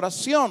alabanza y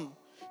adoración,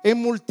 en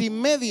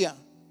multimedia,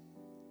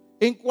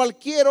 en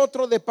cualquier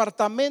otro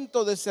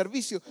departamento de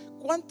servicio,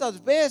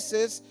 cuántas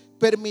veces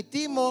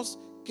permitimos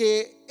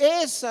que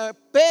ese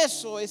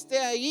peso esté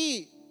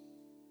ahí.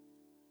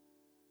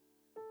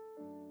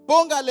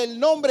 Póngale el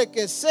nombre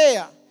que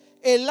sea,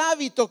 el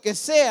hábito que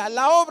sea,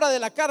 la obra de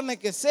la carne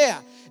que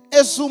sea.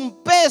 Es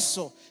un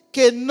peso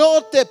que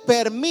no te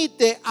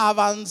permite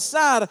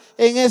avanzar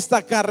en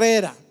esta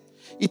carrera.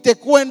 Y te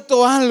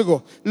cuento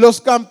algo, los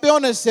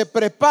campeones se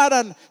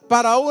preparan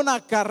para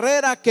una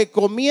carrera que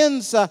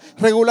comienza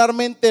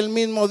regularmente el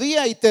mismo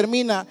día y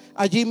termina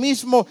allí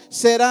mismo.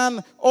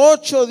 Serán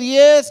 8,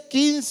 10,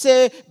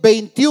 15,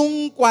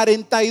 21,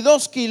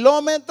 42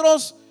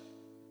 kilómetros.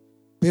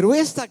 Pero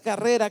esta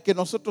carrera que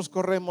nosotros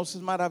corremos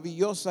es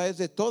maravillosa, es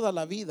de toda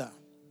la vida.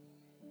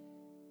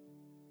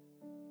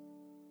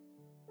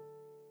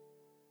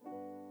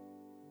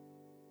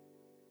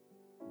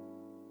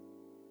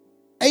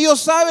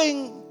 Ellos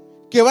saben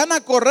que van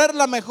a correr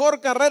la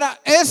mejor carrera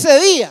ese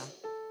día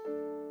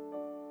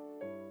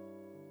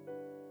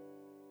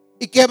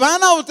y que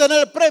van a obtener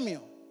el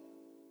premio.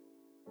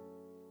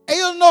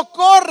 Ellos no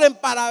corren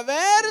para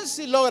ver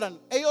si logran,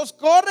 ellos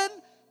corren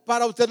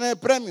para obtener el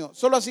premio.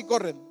 Solo así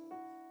corren.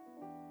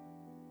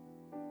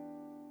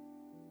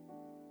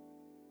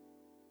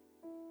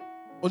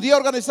 Un día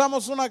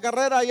organizamos una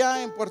carrera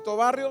allá en Puerto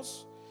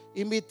Barrios.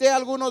 Invité a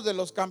algunos de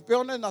los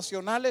campeones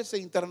nacionales e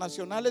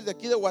internacionales de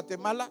aquí de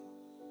Guatemala.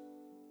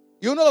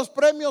 Y uno de los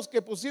premios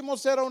que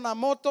pusimos era una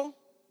moto,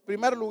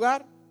 primer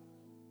lugar.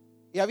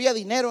 Y había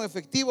dinero en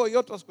efectivo y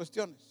otras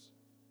cuestiones.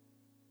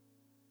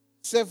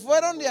 Se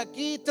fueron de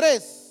aquí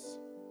 3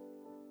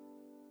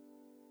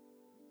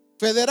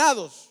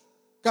 federados,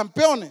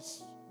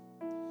 campeones.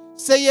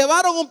 Se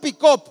llevaron un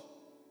pick-up,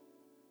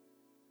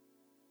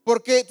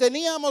 porque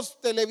teníamos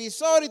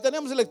televisor y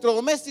teníamos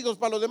electrodomésticos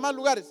para los demás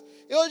lugares.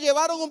 Ellos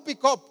llevaron un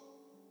pick-up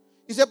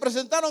y se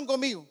presentaron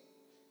conmigo.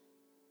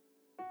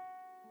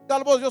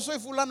 Tal vez yo soy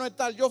fulano de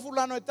tal, yo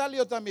fulano de tal y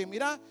yo también.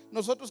 Mira,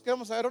 nosotros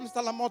queremos saber dónde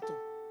está la moto,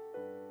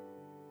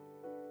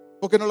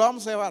 porque nos la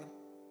vamos a llevar.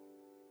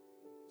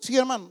 Sí,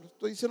 hermano,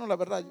 estoy diciendo la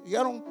verdad.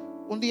 Llegaron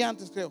un día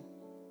antes, creo.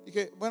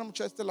 Dije, bueno,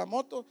 muchachos, esta es la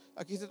moto.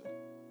 Aquí está.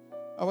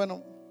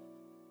 Bueno,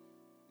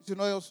 dice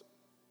uno de ellos,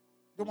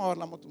 yo me voy a dar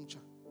la moto,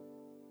 muchachos.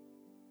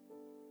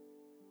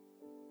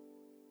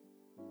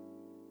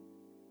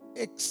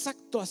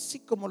 Exacto así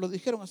como lo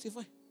dijeron, así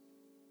fue.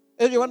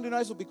 Ellos llevaron de una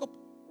vez su pick-up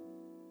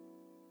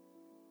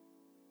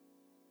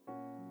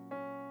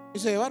y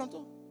se llevaron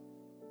todo.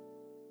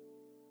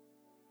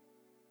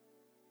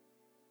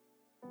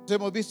 Nos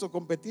hemos visto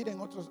competir en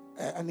otros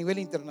a nivel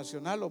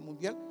internacional o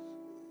mundial.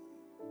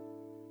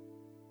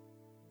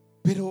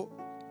 Pero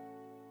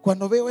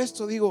cuando veo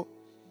esto digo,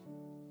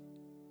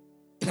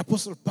 el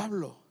apóstol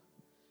Pablo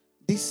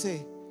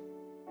dice: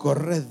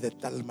 corred de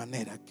tal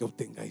manera que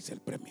obtengáis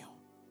el premio.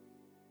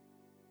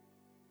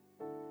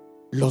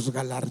 Los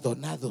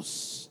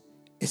galardonados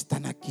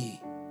están aquí,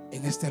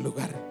 en este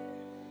lugar.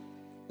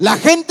 La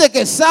gente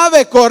que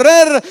sabe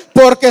correr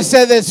porque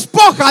se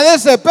despoja de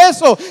ese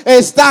peso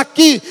está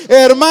aquí.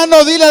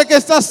 Hermano, dile al que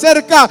está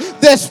cerca: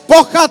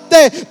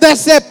 despójate de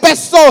ese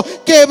peso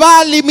que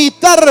va a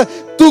limitar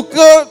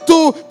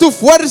tu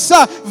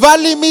fuerza, va a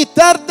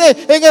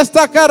limitarte en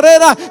esta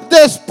carrera.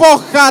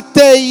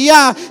 Despójate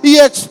ya y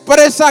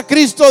expresa a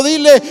Cristo.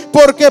 Dile,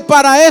 porque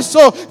para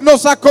eso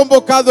nos ha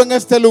convocado en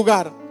este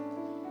lugar.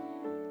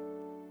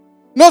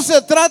 No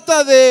se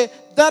trata de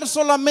dar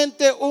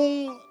solamente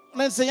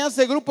una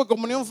enseñanza de grupo de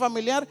comunión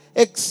familiar.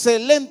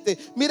 Excelente.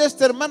 Mire,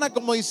 esta hermana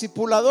como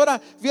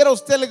discipuladora, viera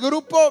usted el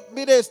grupo.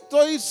 Mire,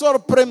 estoy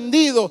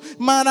sorprendido,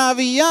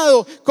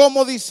 maravillado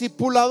como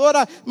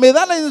discipuladora. Me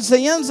da la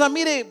enseñanza,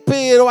 mire,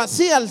 pero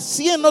así al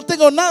 100, no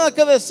tengo nada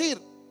que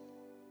decir.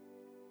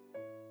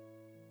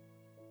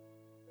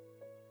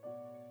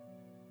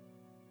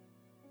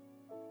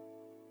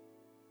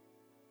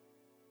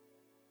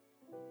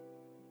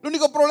 El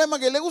único problema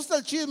es que le gusta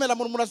el chisme, la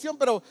murmuración,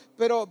 pero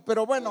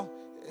bueno,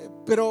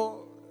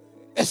 pero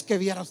es que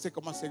viera usted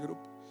cómo hace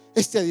grupo.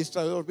 Este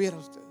adiestrador, viera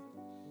usted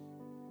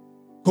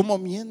cómo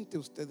miente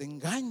usted,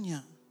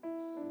 engaña.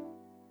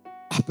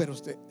 Pero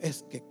usted,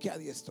 es que qué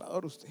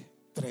adiestrador usted,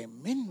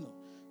 tremendo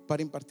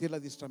para impartir el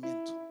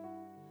adiestramiento.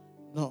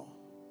 No,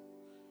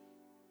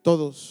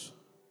 todos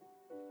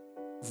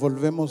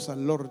volvemos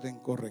al orden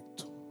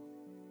correcto.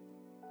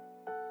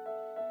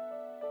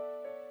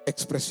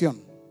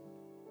 Expresión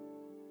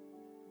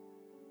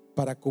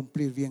para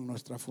cumplir bien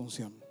nuestra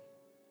función.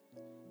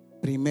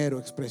 Primero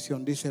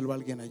expresión, díselo a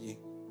alguien allí.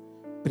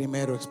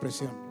 Primero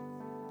expresión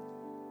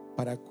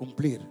para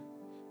cumplir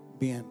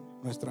bien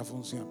nuestra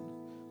función.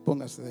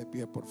 Póngase de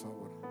pie, por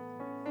favor.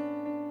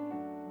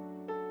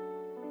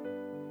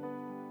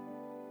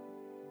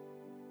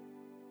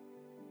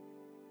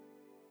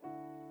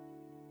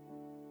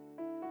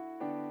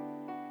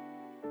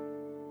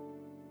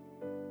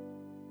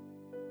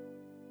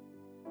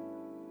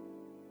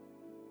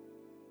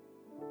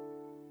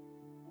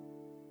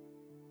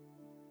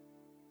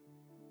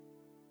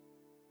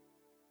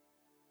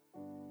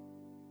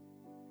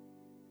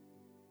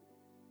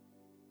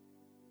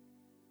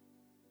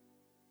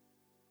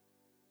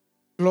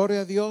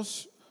 Gloria a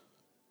Dios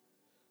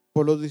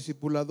por los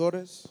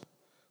discipuladores,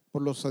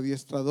 por los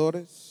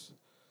adiestradores,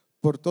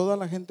 por toda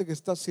la gente que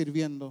está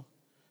sirviendo.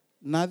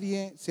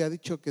 Nadie se ha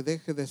dicho que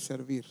deje de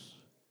servir,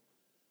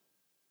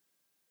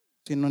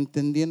 sino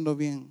entendiendo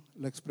bien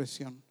la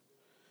expresión.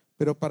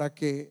 Pero para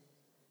que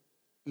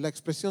la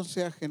expresión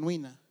sea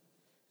genuina,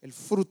 el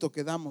fruto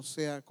que damos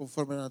sea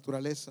conforme a la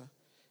naturaleza,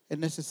 es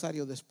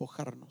necesario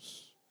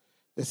despojarnos,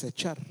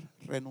 desechar,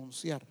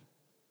 renunciar.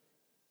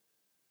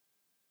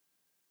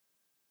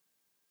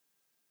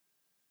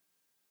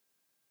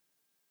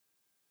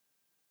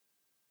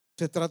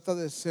 Se trata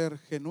de ser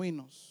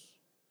genuinos.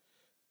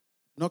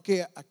 No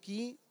que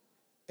aquí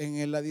en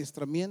el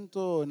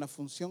adiestramiento, en la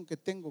función que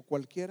tengo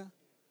cualquiera,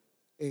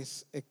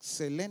 es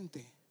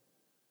excelente,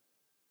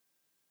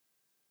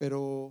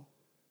 pero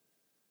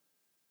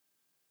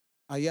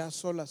allá a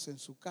solas en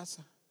su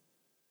casa,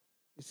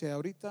 dice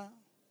ahorita,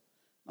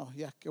 no,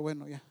 ya, qué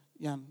bueno, ya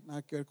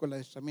nada que ver con el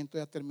adiestramiento,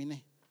 ya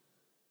terminé.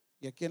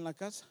 Y aquí en la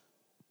casa,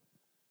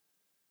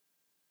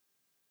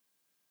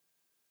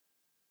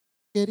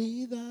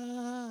 querida,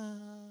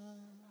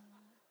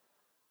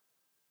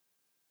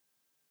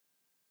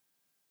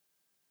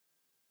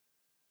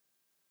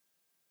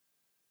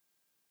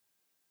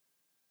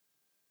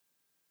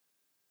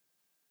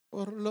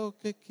 por lo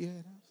que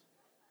quieras.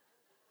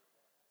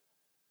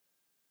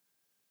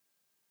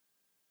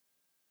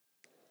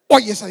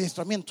 Hoy es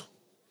adiestramiento.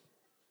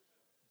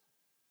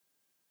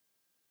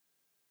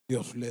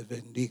 Dios les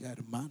bendiga,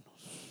 hermanos.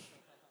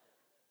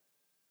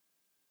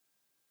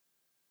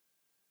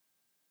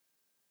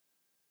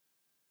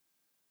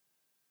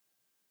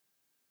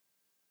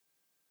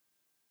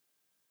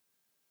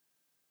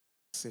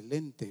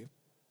 Excelente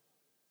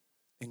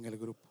en el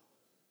grupo,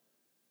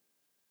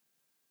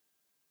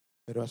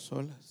 pero a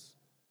solas.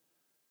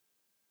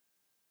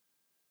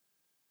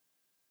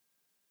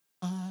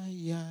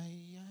 Ay,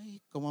 ay,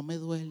 ay, cómo me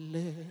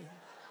duele.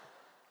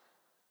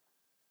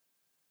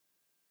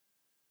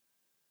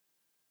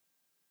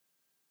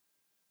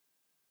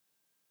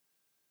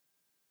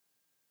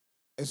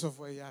 Eso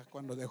fue ya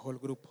cuando dejó el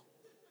grupo.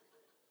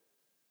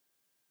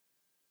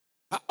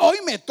 Hoy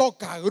me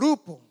toca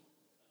grupo.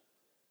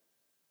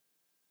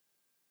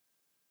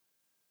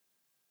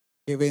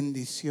 Qué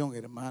bendición,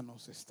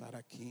 hermanos, estar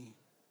aquí.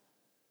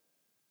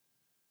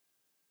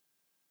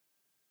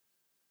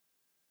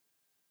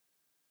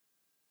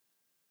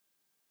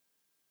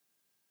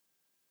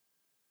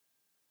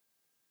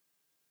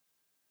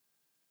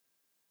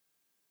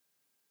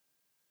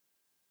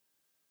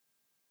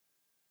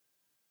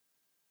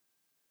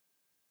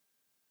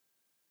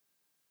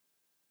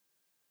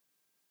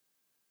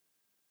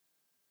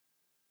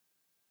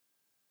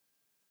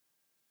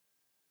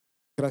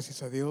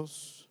 Gracias a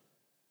Dios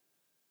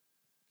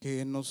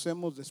que nos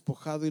hemos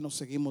despojado y nos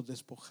seguimos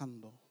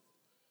despojando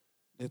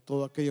de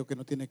todo aquello que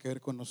no tiene que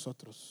ver con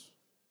nosotros.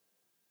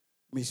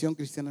 Misión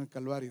Cristiana del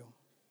Calvario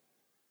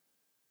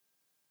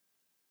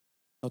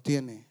no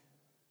tiene,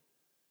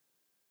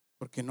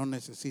 porque no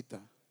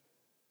necesita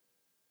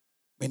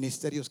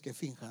ministerios que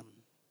finjan,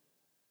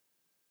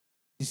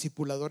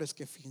 discipuladores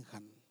que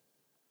finjan,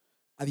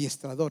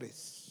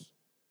 adiestradores,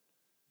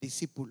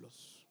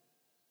 discípulos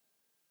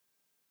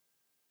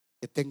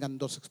que tengan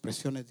dos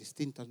expresiones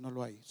distintas. No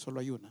lo hay, solo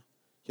hay una.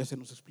 Ya se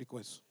nos explicó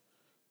eso.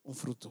 Un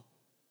fruto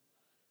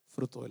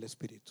del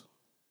Espíritu.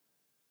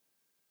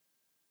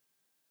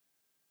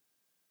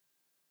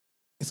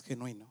 Es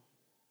genuino.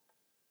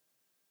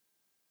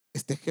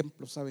 Este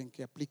ejemplo, ¿saben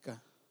qué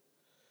aplica?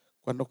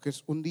 Cuando que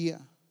es un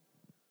día,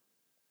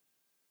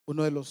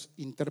 uno de los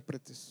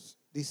intérpretes,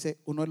 dice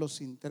uno de los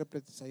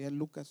intérpretes allá en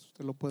Lucas,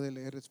 usted lo puede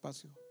leer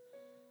despacio,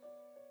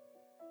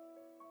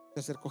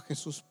 se acercó a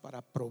Jesús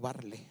para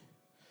probarle.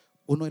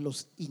 Uno de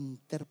los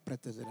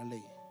intérpretes de la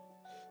ley.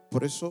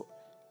 Por eso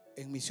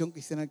en Misión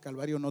Cristiana del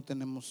Calvario no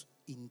tenemos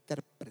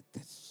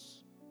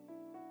intérpretes.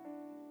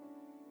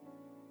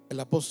 El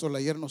apóstol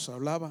ayer nos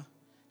hablaba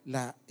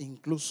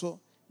incluso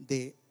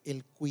de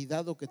el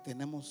cuidado que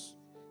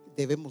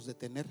debemos de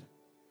tener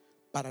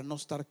para no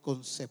estar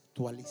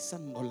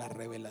conceptualizando la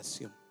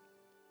revelación.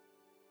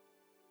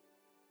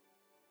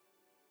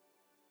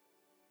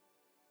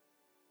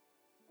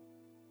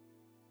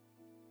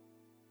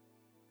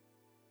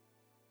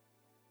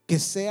 Que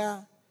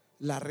sea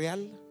la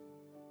Real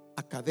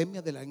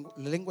Academia de la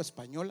Lengua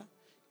Española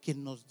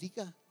quien nos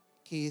diga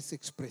qué es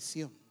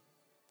expresión,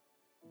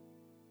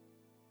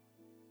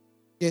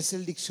 qué es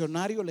el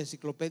diccionario, la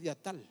enciclopedia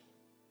tal.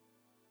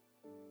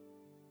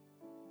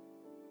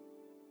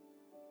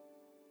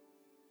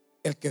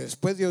 El que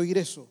después de oír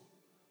eso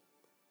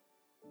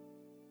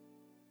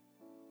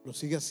lo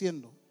sigue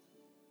haciendo,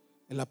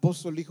 el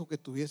apóstol dijo que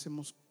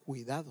tuviésemos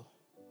cuidado.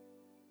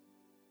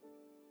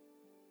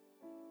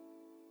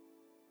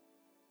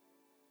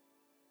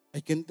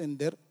 Hay que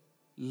entender,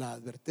 la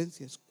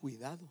advertencia es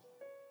cuidado,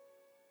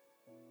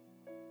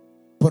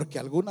 porque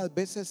algunas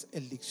veces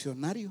el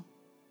diccionario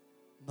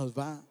nos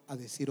va a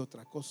decir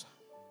otra cosa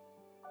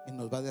y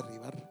nos va a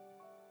derribar.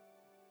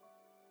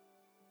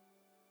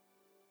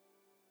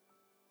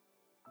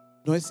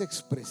 No es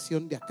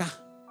expresión de acá,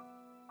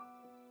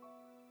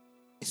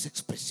 es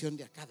expresión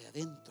de acá, de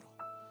adentro.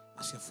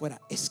 hacia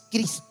afuera. Es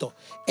Cristo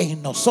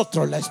en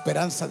nosotros la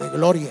esperanza de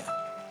gloria.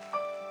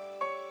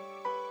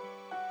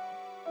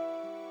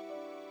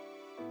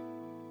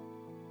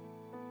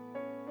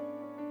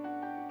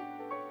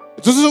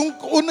 Entonces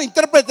un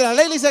intérprete de la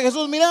ley le dice a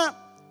Jesús: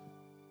 mira,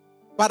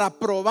 para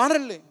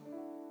probarle,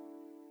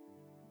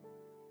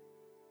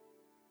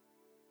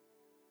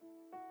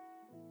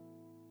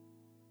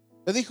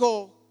 le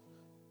dijo: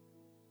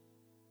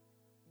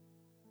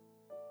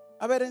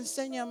 a ver,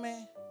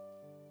 enséñame.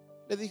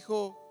 Le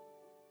dijo: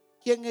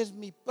 ¿quién es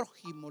mi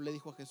prójimo? Le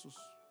dijo a Jesús.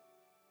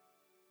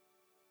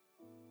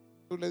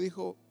 Jesús le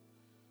dijo: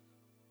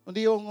 un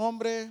día un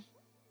hombre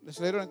le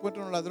salieron al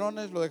encuentro unos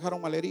ladrones, lo dejaron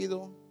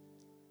malherido,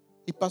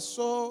 y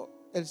pasó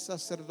el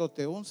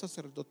sacerdote, un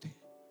sacerdote,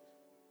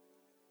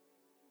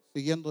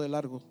 siguiendo de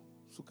largo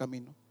su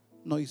camino.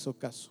 No hizo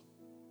caso.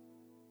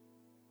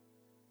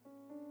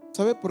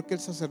 ¿Sabe por qué el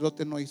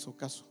sacerdote no hizo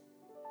caso?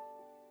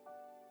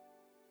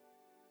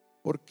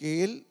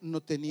 Porque él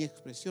no tenía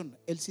expresión,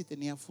 él sí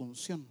tenía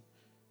función.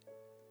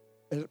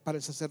 Para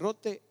el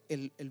sacerdote,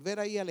 el ver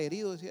ahí al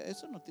herido, decía: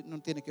 eso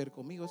no tiene que ver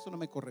conmigo, eso no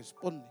me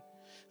corresponde.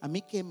 A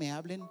mí que me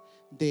hablen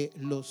de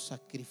los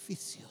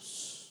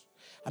sacrificios,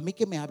 a mí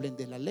que me hablen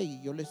de la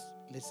ley, yo les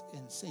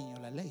enseño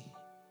la ley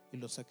y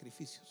los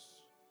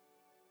sacrificios.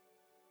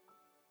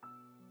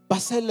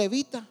 Pasa el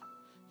levita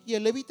y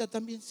el levita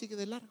también sigue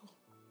de largo.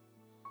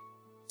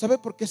 ¿Sabe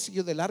por qué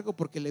siguió de largo?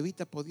 Porque el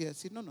levita podía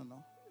decir: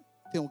 no,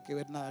 tengo que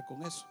ver nada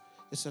con eso.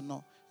 Eso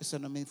no es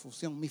mi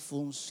función. Mi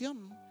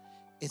función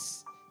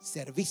es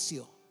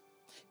servicio,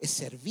 es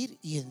servir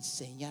y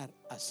enseñar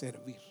a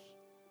servir.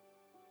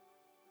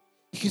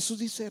 Y Jesús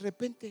dice: de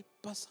repente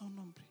pasa un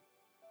hombre,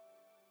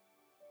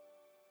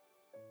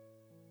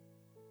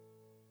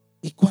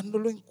 y cuando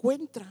lo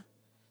encuentra,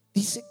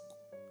 dice,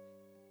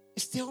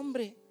 este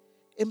hombre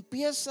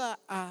empieza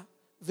a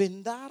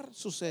vendar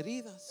sus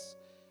heridas,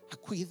 a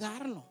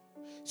cuidarlo.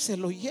 Se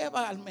lo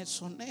lleva al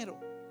mesonero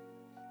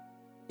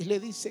y le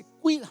dice: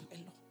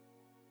 cuídamelo.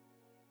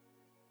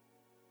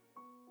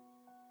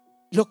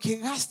 Lo que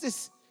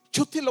gastes,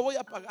 yo te lo voy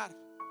a pagar.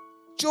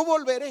 Yo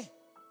volveré.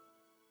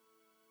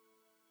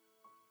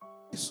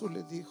 Jesús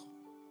le dijo: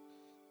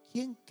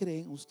 ¿quién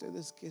creen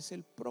ustedes que es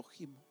el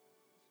prójimo?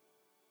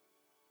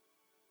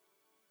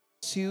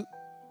 Si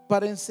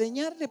para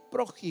enseñarle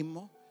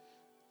prójimo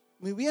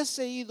me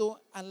hubiese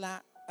ido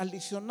al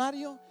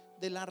diccionario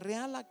de la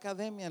Real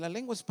Academia de la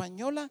Lengua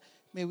Española,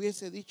 me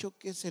hubiese dicho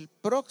que es el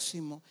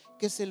próximo,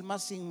 que es el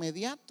más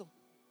inmediato.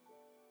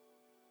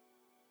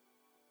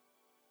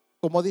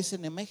 Como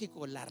dicen en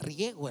México, la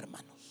riego,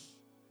 hermanos.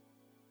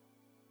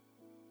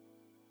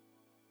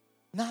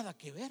 Nada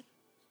que ver.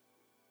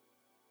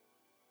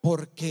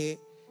 Porque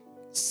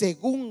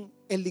según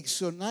el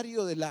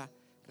diccionario de la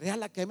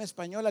Real Academia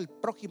Española, el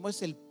prójimo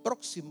es el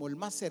próximo, el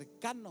más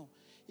cercano.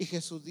 Y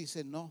Jesús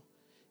dice: no.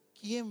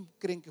 ¿Quién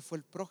creen que fue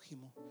el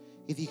prójimo?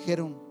 Y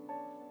dijeron,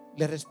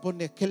 le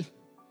responde aquel,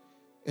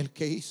 el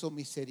que hizo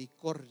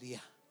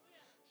misericordia.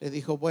 Le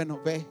dijo: bueno,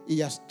 ve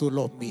y haz tú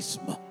lo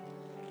mismo.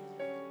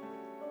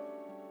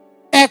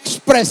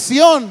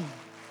 Expresión.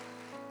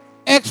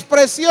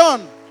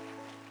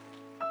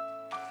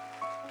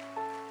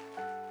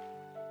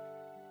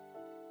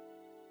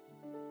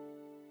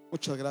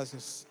 Muchas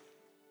gracias,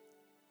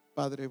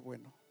 Padre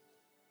bueno.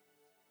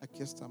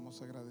 Aquí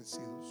estamos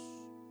agradecidos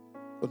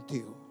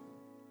contigo.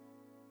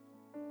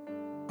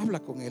 Habla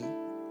con Él.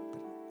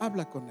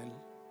 Habla con Él.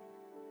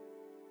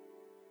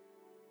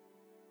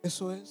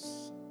 Eso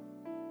es.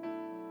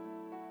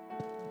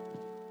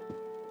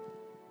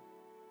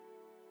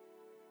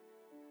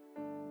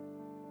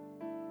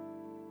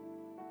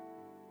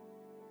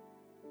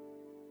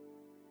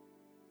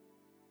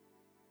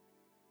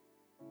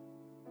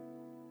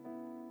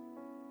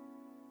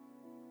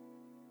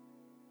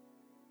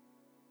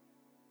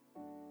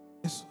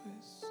 Eso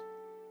es.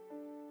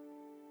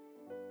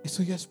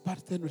 Eso ya es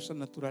parte de nuestra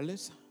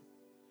naturaleza.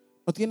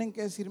 No tienen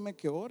que decirme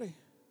que ore.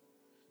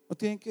 No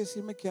tienen que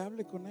decirme que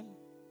hable con Él.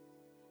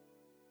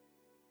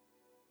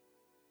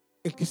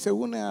 El que se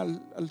une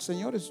al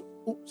Señor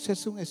se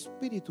hace un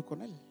espíritu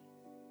con Él.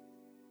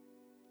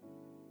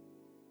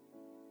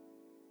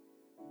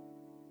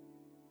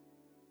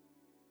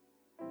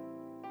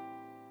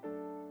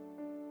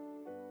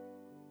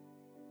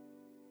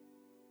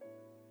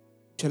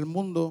 El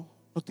mundo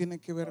no tiene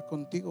que ver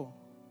contigo.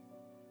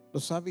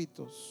 Los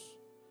hábitos,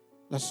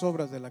 las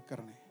obras de la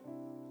carne,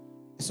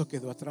 eso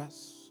quedó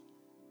atrás.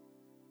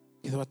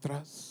 Quedó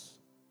atrás.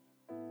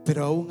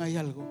 Pero aún hay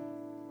algo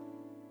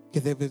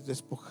que debes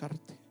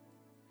despojarte.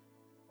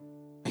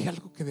 Hay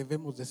algo que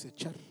debemos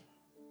desechar.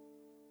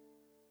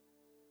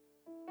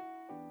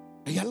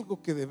 Hay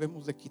algo que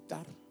debemos de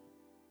quitar.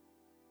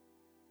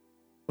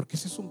 Porque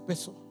ese es un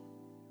peso.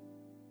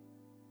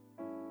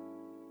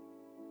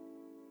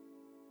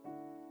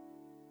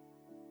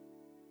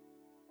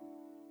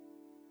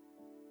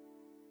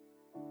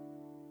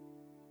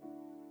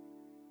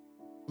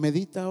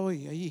 Medita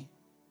hoy ahí.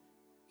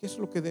 ¿Qué es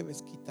lo que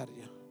debes quitar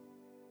ya?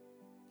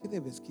 ¿Qué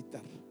debes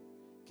quitar?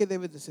 ¿Qué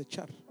debes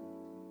desechar?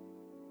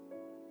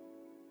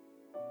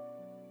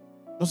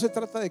 No se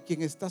trata de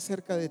quien está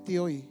cerca de ti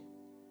hoy.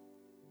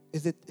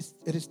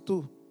 Eres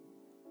tú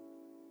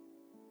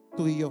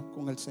y yo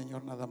con el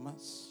Señor nada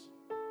más.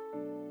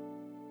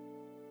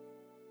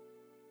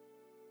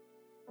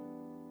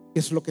 ¿Qué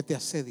es lo que te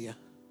asedia?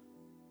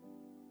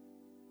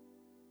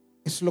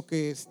 ¿Qué es lo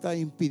que está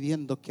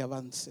impidiendo que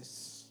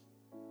avances?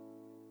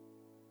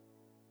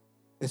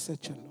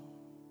 Deséchalo.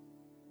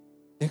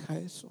 Deja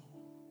eso.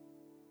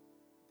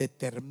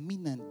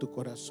 Determina en tu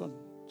corazón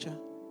ya.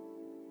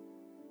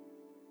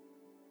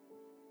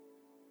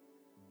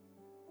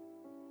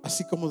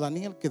 Así como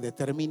Daniel, que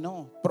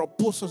determinó,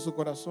 propuso su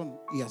corazón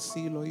y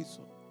así lo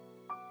hizo.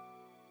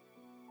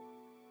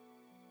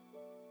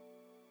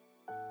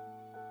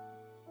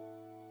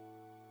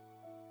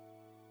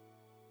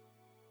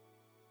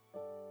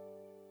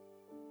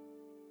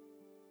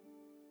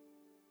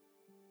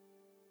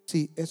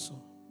 Sí, eso,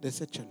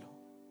 deséchalo.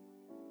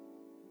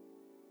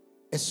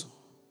 Eso,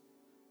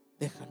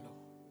 déjalo.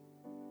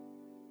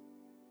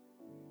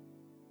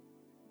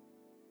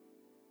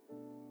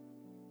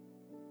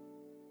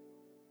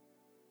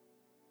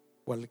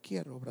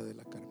 Cualquier obra de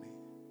la carne,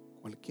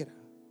 cualquiera.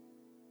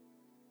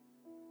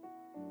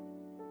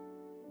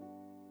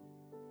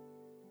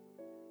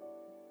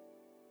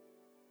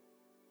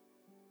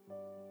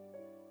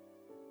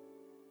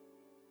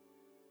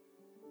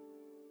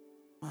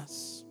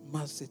 Más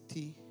de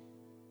ti,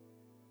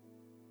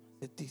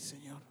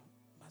 Señor,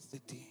 más de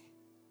ti.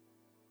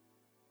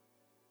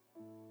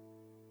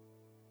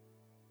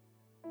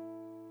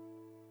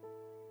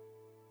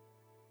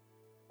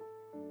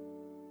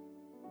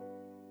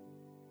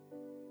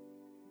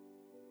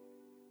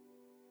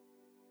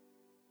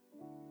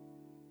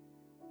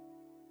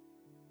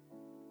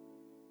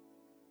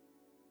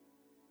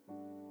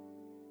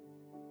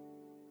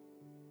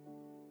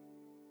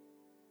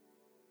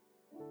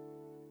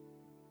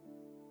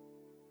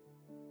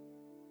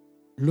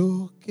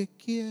 Lo que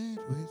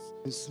quiero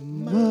es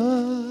más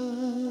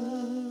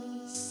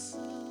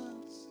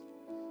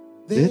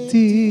de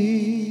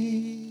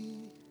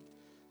ti.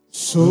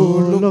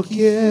 Solo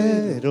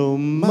quiero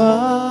más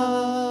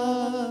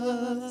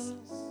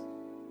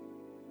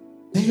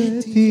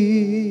de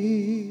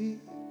ti.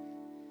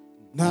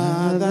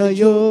 Nada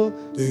yo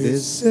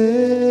deseo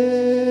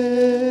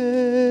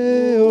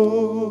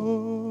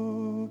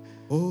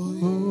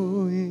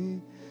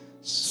hoy,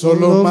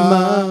 solo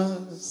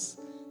más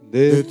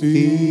de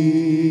ti.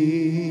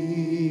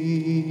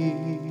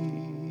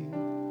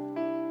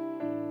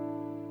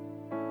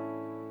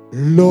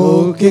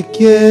 Lo que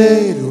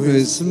quiero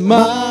es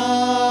más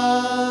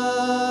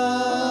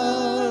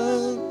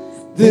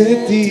de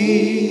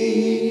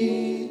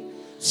ti.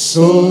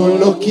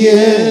 Solo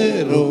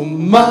quiero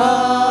más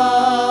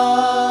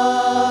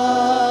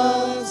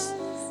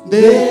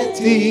de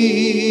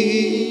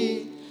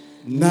ti.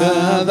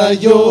 Nada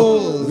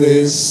yo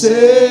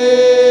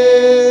deseo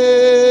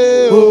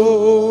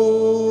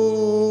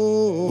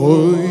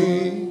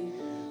hoy,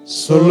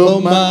 solo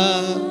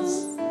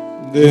más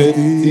de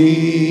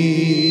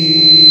ti.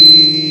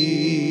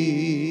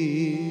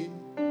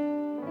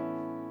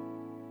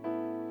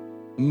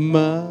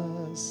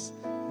 Más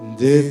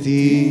de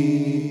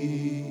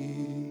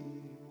ti.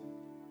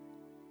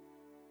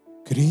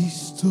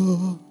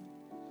 Cristo,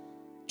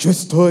 yo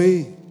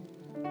estoy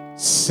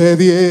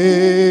sediento.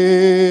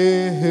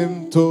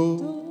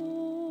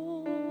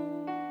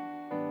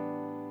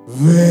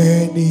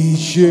 Ven y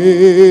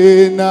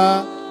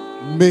lléname,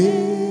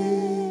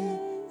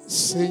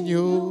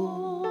 Señor.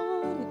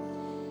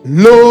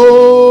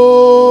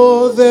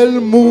 Lo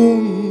del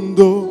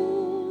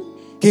mundo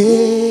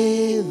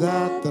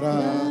queda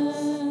atrás.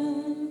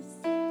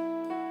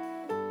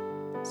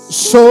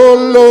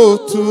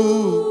 Solo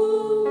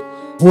tú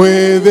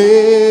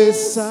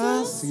puedes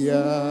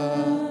saciar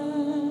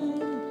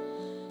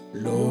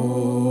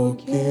lo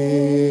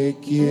que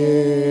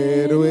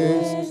quiero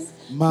es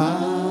más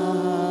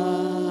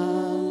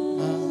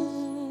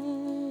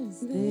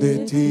de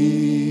ti.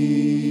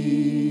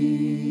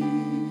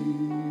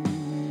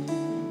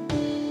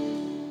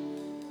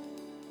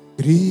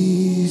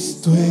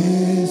 Cristo,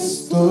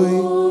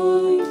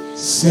 estoy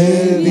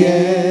sediento.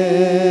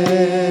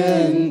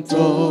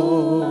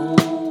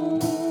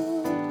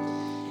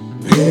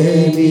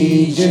 Ven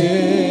y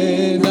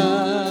lléname,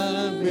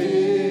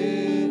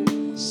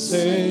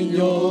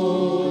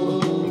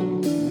 Señor.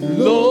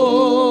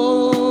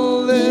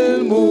 Lo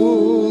del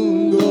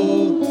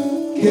mundo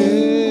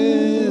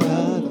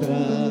queda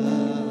atrás.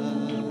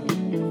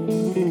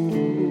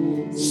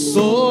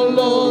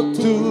 Solo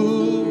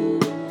tú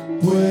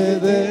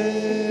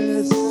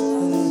puedes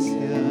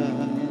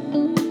saciar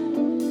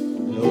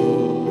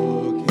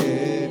lo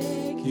que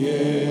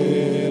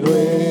quiero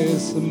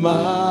es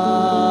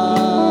más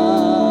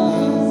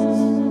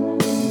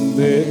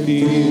de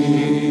ti.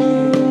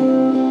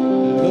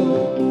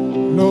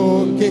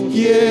 Lo que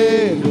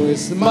quiero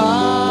es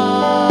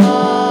más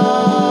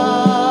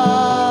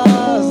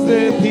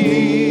de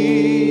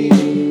ti.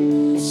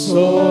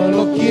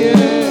 Solo quiero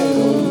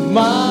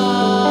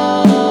más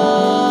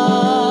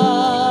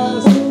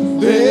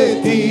de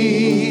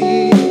ti.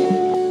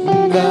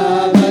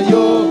 Nada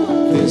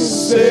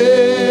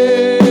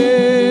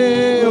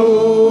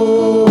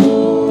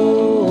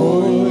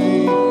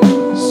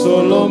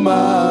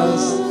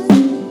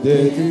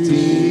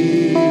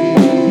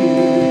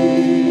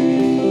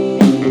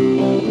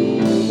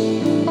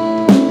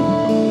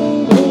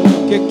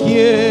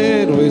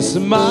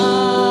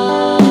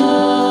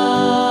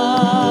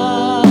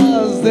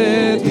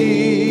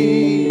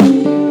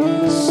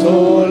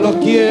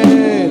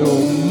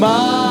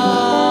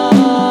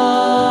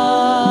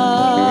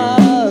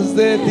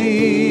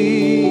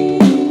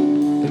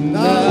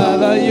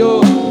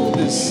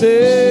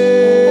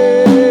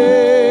deseo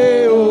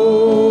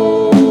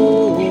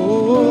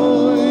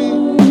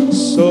hoy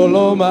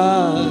solo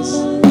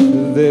más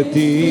de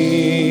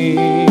ti.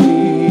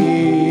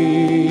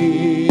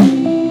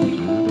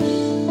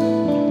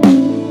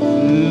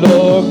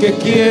 Lo que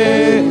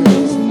quiero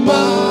es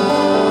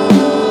más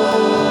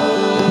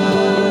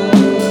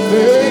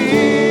de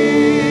ti.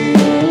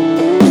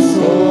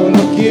 Solo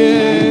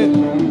quiero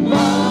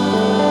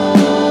más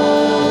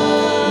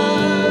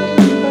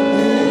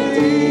de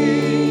ti.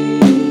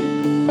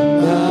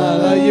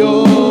 Nada yo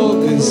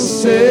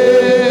deseo,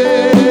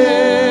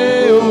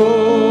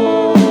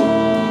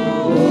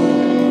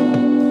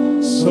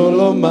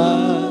 solo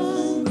más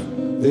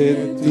de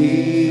ti.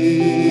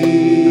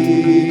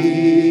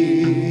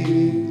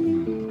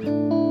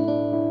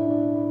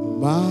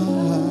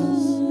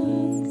 Más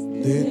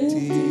de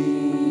ti.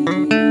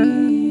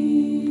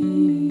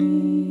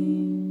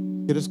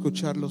 Quiero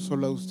escucharlo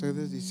solo a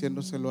ustedes,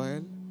 diciéndoselo a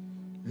Él.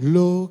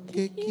 Lo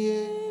que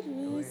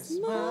quiero es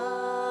Más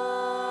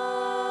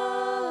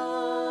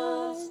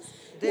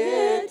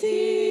de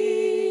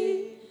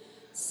ti,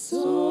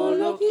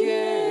 solo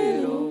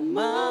quiero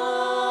más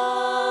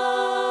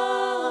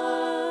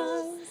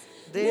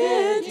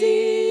de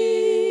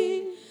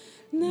ti,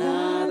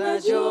 nada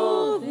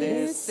yo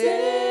deseo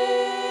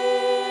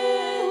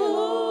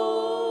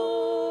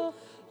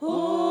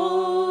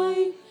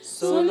hoy,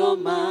 solo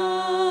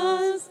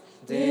más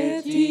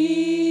de ti.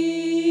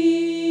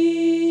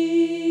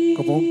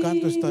 Como un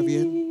canto está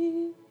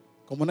bien,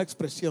 como una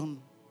expresión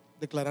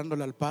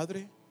declarándole al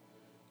Padre,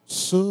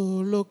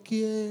 solo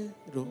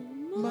quiero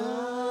más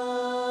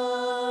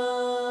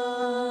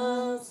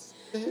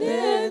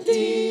De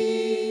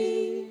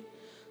ti,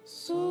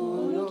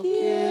 solo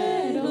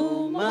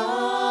quiero más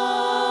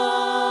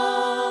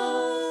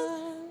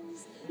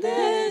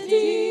de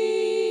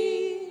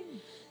ti,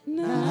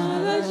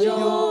 nada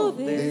yo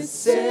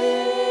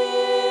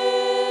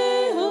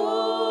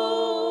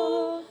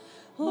deseo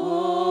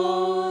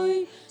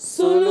hoy,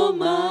 solo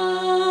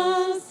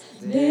más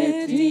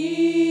de ti.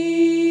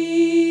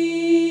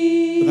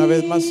 Una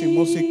vez más sin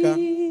música,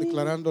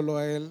 declarándolo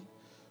a Él.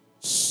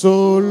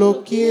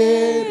 Solo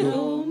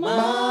quiero más.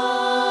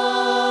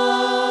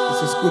 Que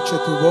se escuche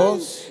tu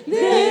voz.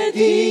 De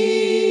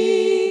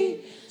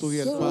ti, Tú y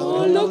el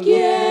Padre. solo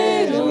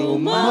quiero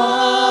más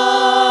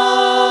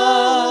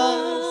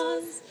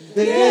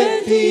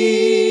de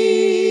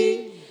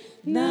ti,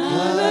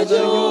 nada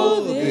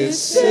yo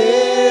deseo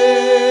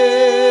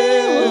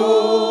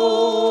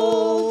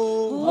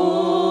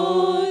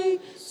hoy,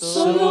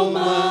 solo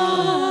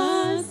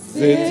más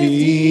De ti.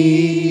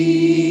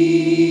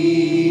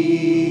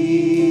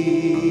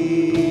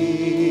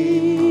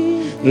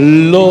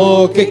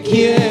 Lo que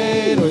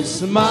quiero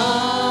es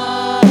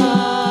más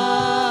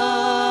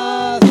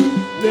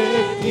de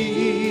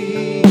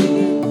ti.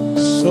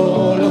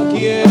 Solo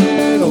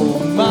quiero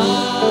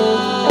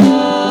más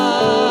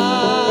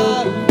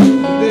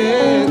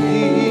de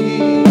ti.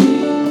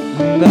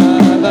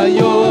 Nada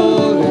yo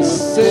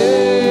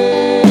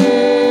deseo,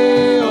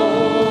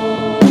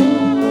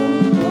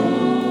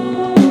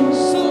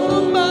 solo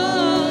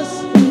más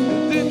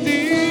de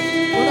ti.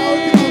 Una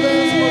última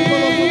vez con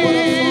todo tu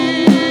corazón.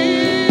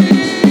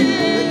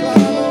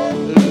 Decláralo.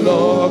 Lo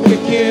que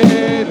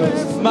quiero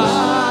es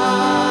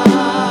más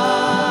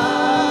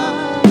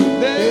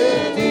de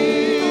ti.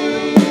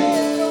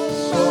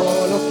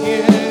 Solo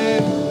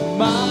quiero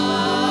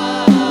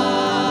más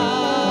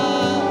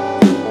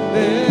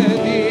de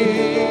ti.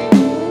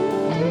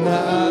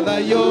 Nada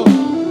yo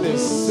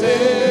deseo,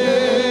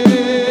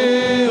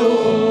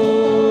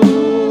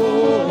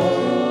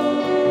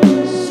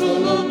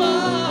 solo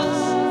más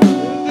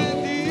de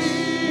ti.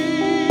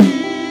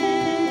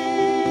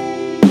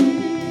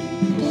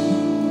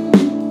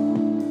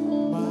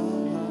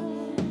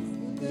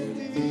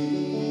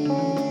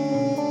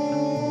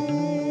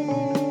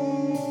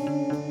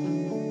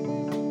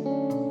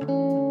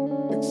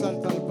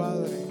 Exalta al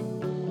Padre,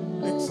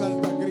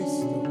 exalta a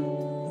Cristo,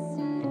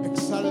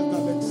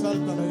 exáltale,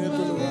 exáltale en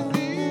tu lugar,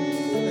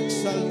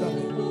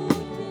 exáltale,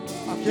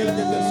 aquel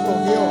que te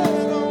escogió,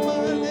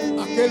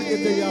 aquel que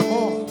te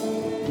llamó,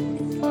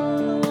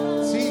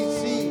 sí,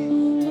 sí,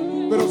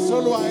 pero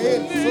solo a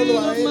Él,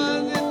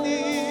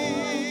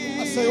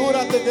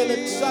 asegúrate que le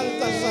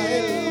exaltas a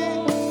Él,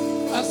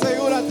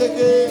 asegúrate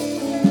que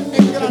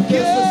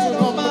engrandeces su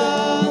nombre,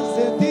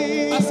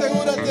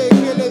 asegúrate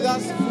que le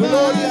das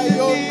gloria y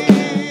honra,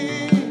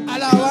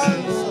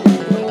 alabanza,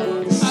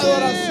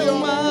 adoración.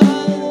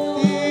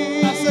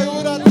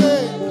 Asegúrate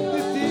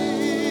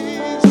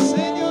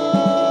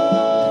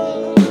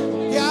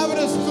que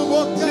abres tu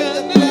boca y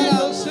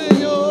declaras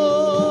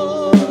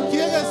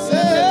quién es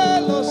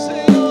Él,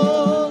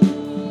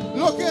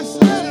 lo que es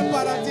Él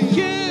para ti.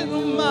 Quiero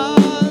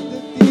más de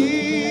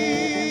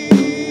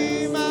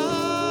ti,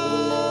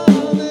 más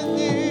de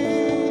ti.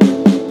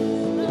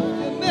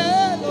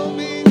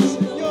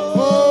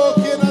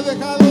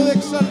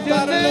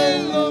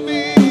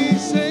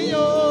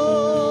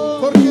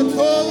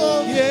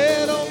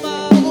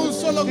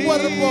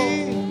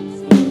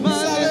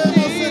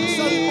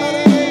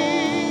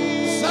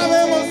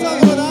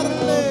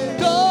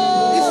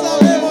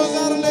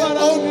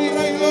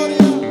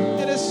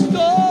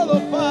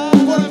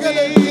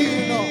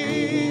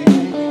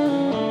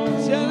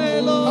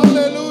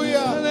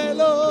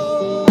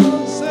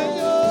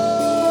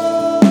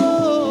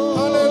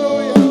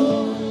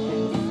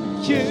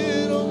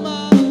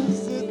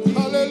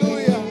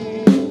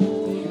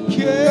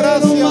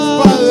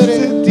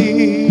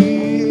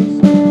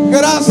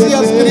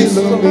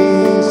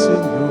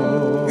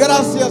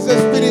 más,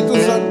 Espíritu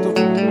Santo.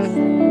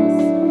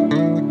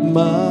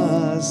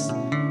 Más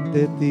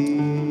de ti.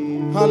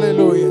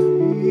 Aleluya.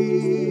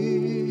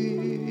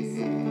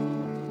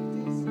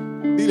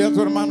 Dile a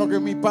tu hermano que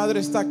mi Padre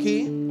está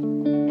aquí.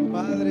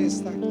 Padre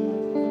está aquí.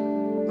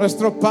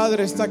 Nuestro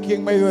Padre está aquí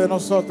en medio de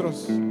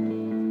nosotros.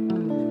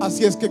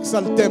 Así es que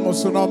exaltemos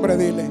su nombre,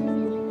 dile.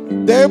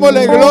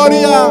 Démosle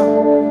gloria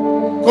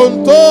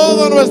con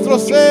todo nuestro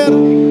ser,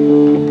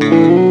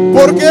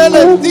 porque Él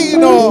es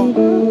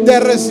digno de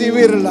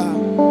recibirla.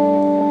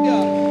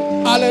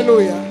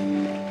 Aleluya.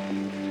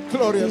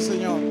 Gloria al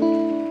Señor.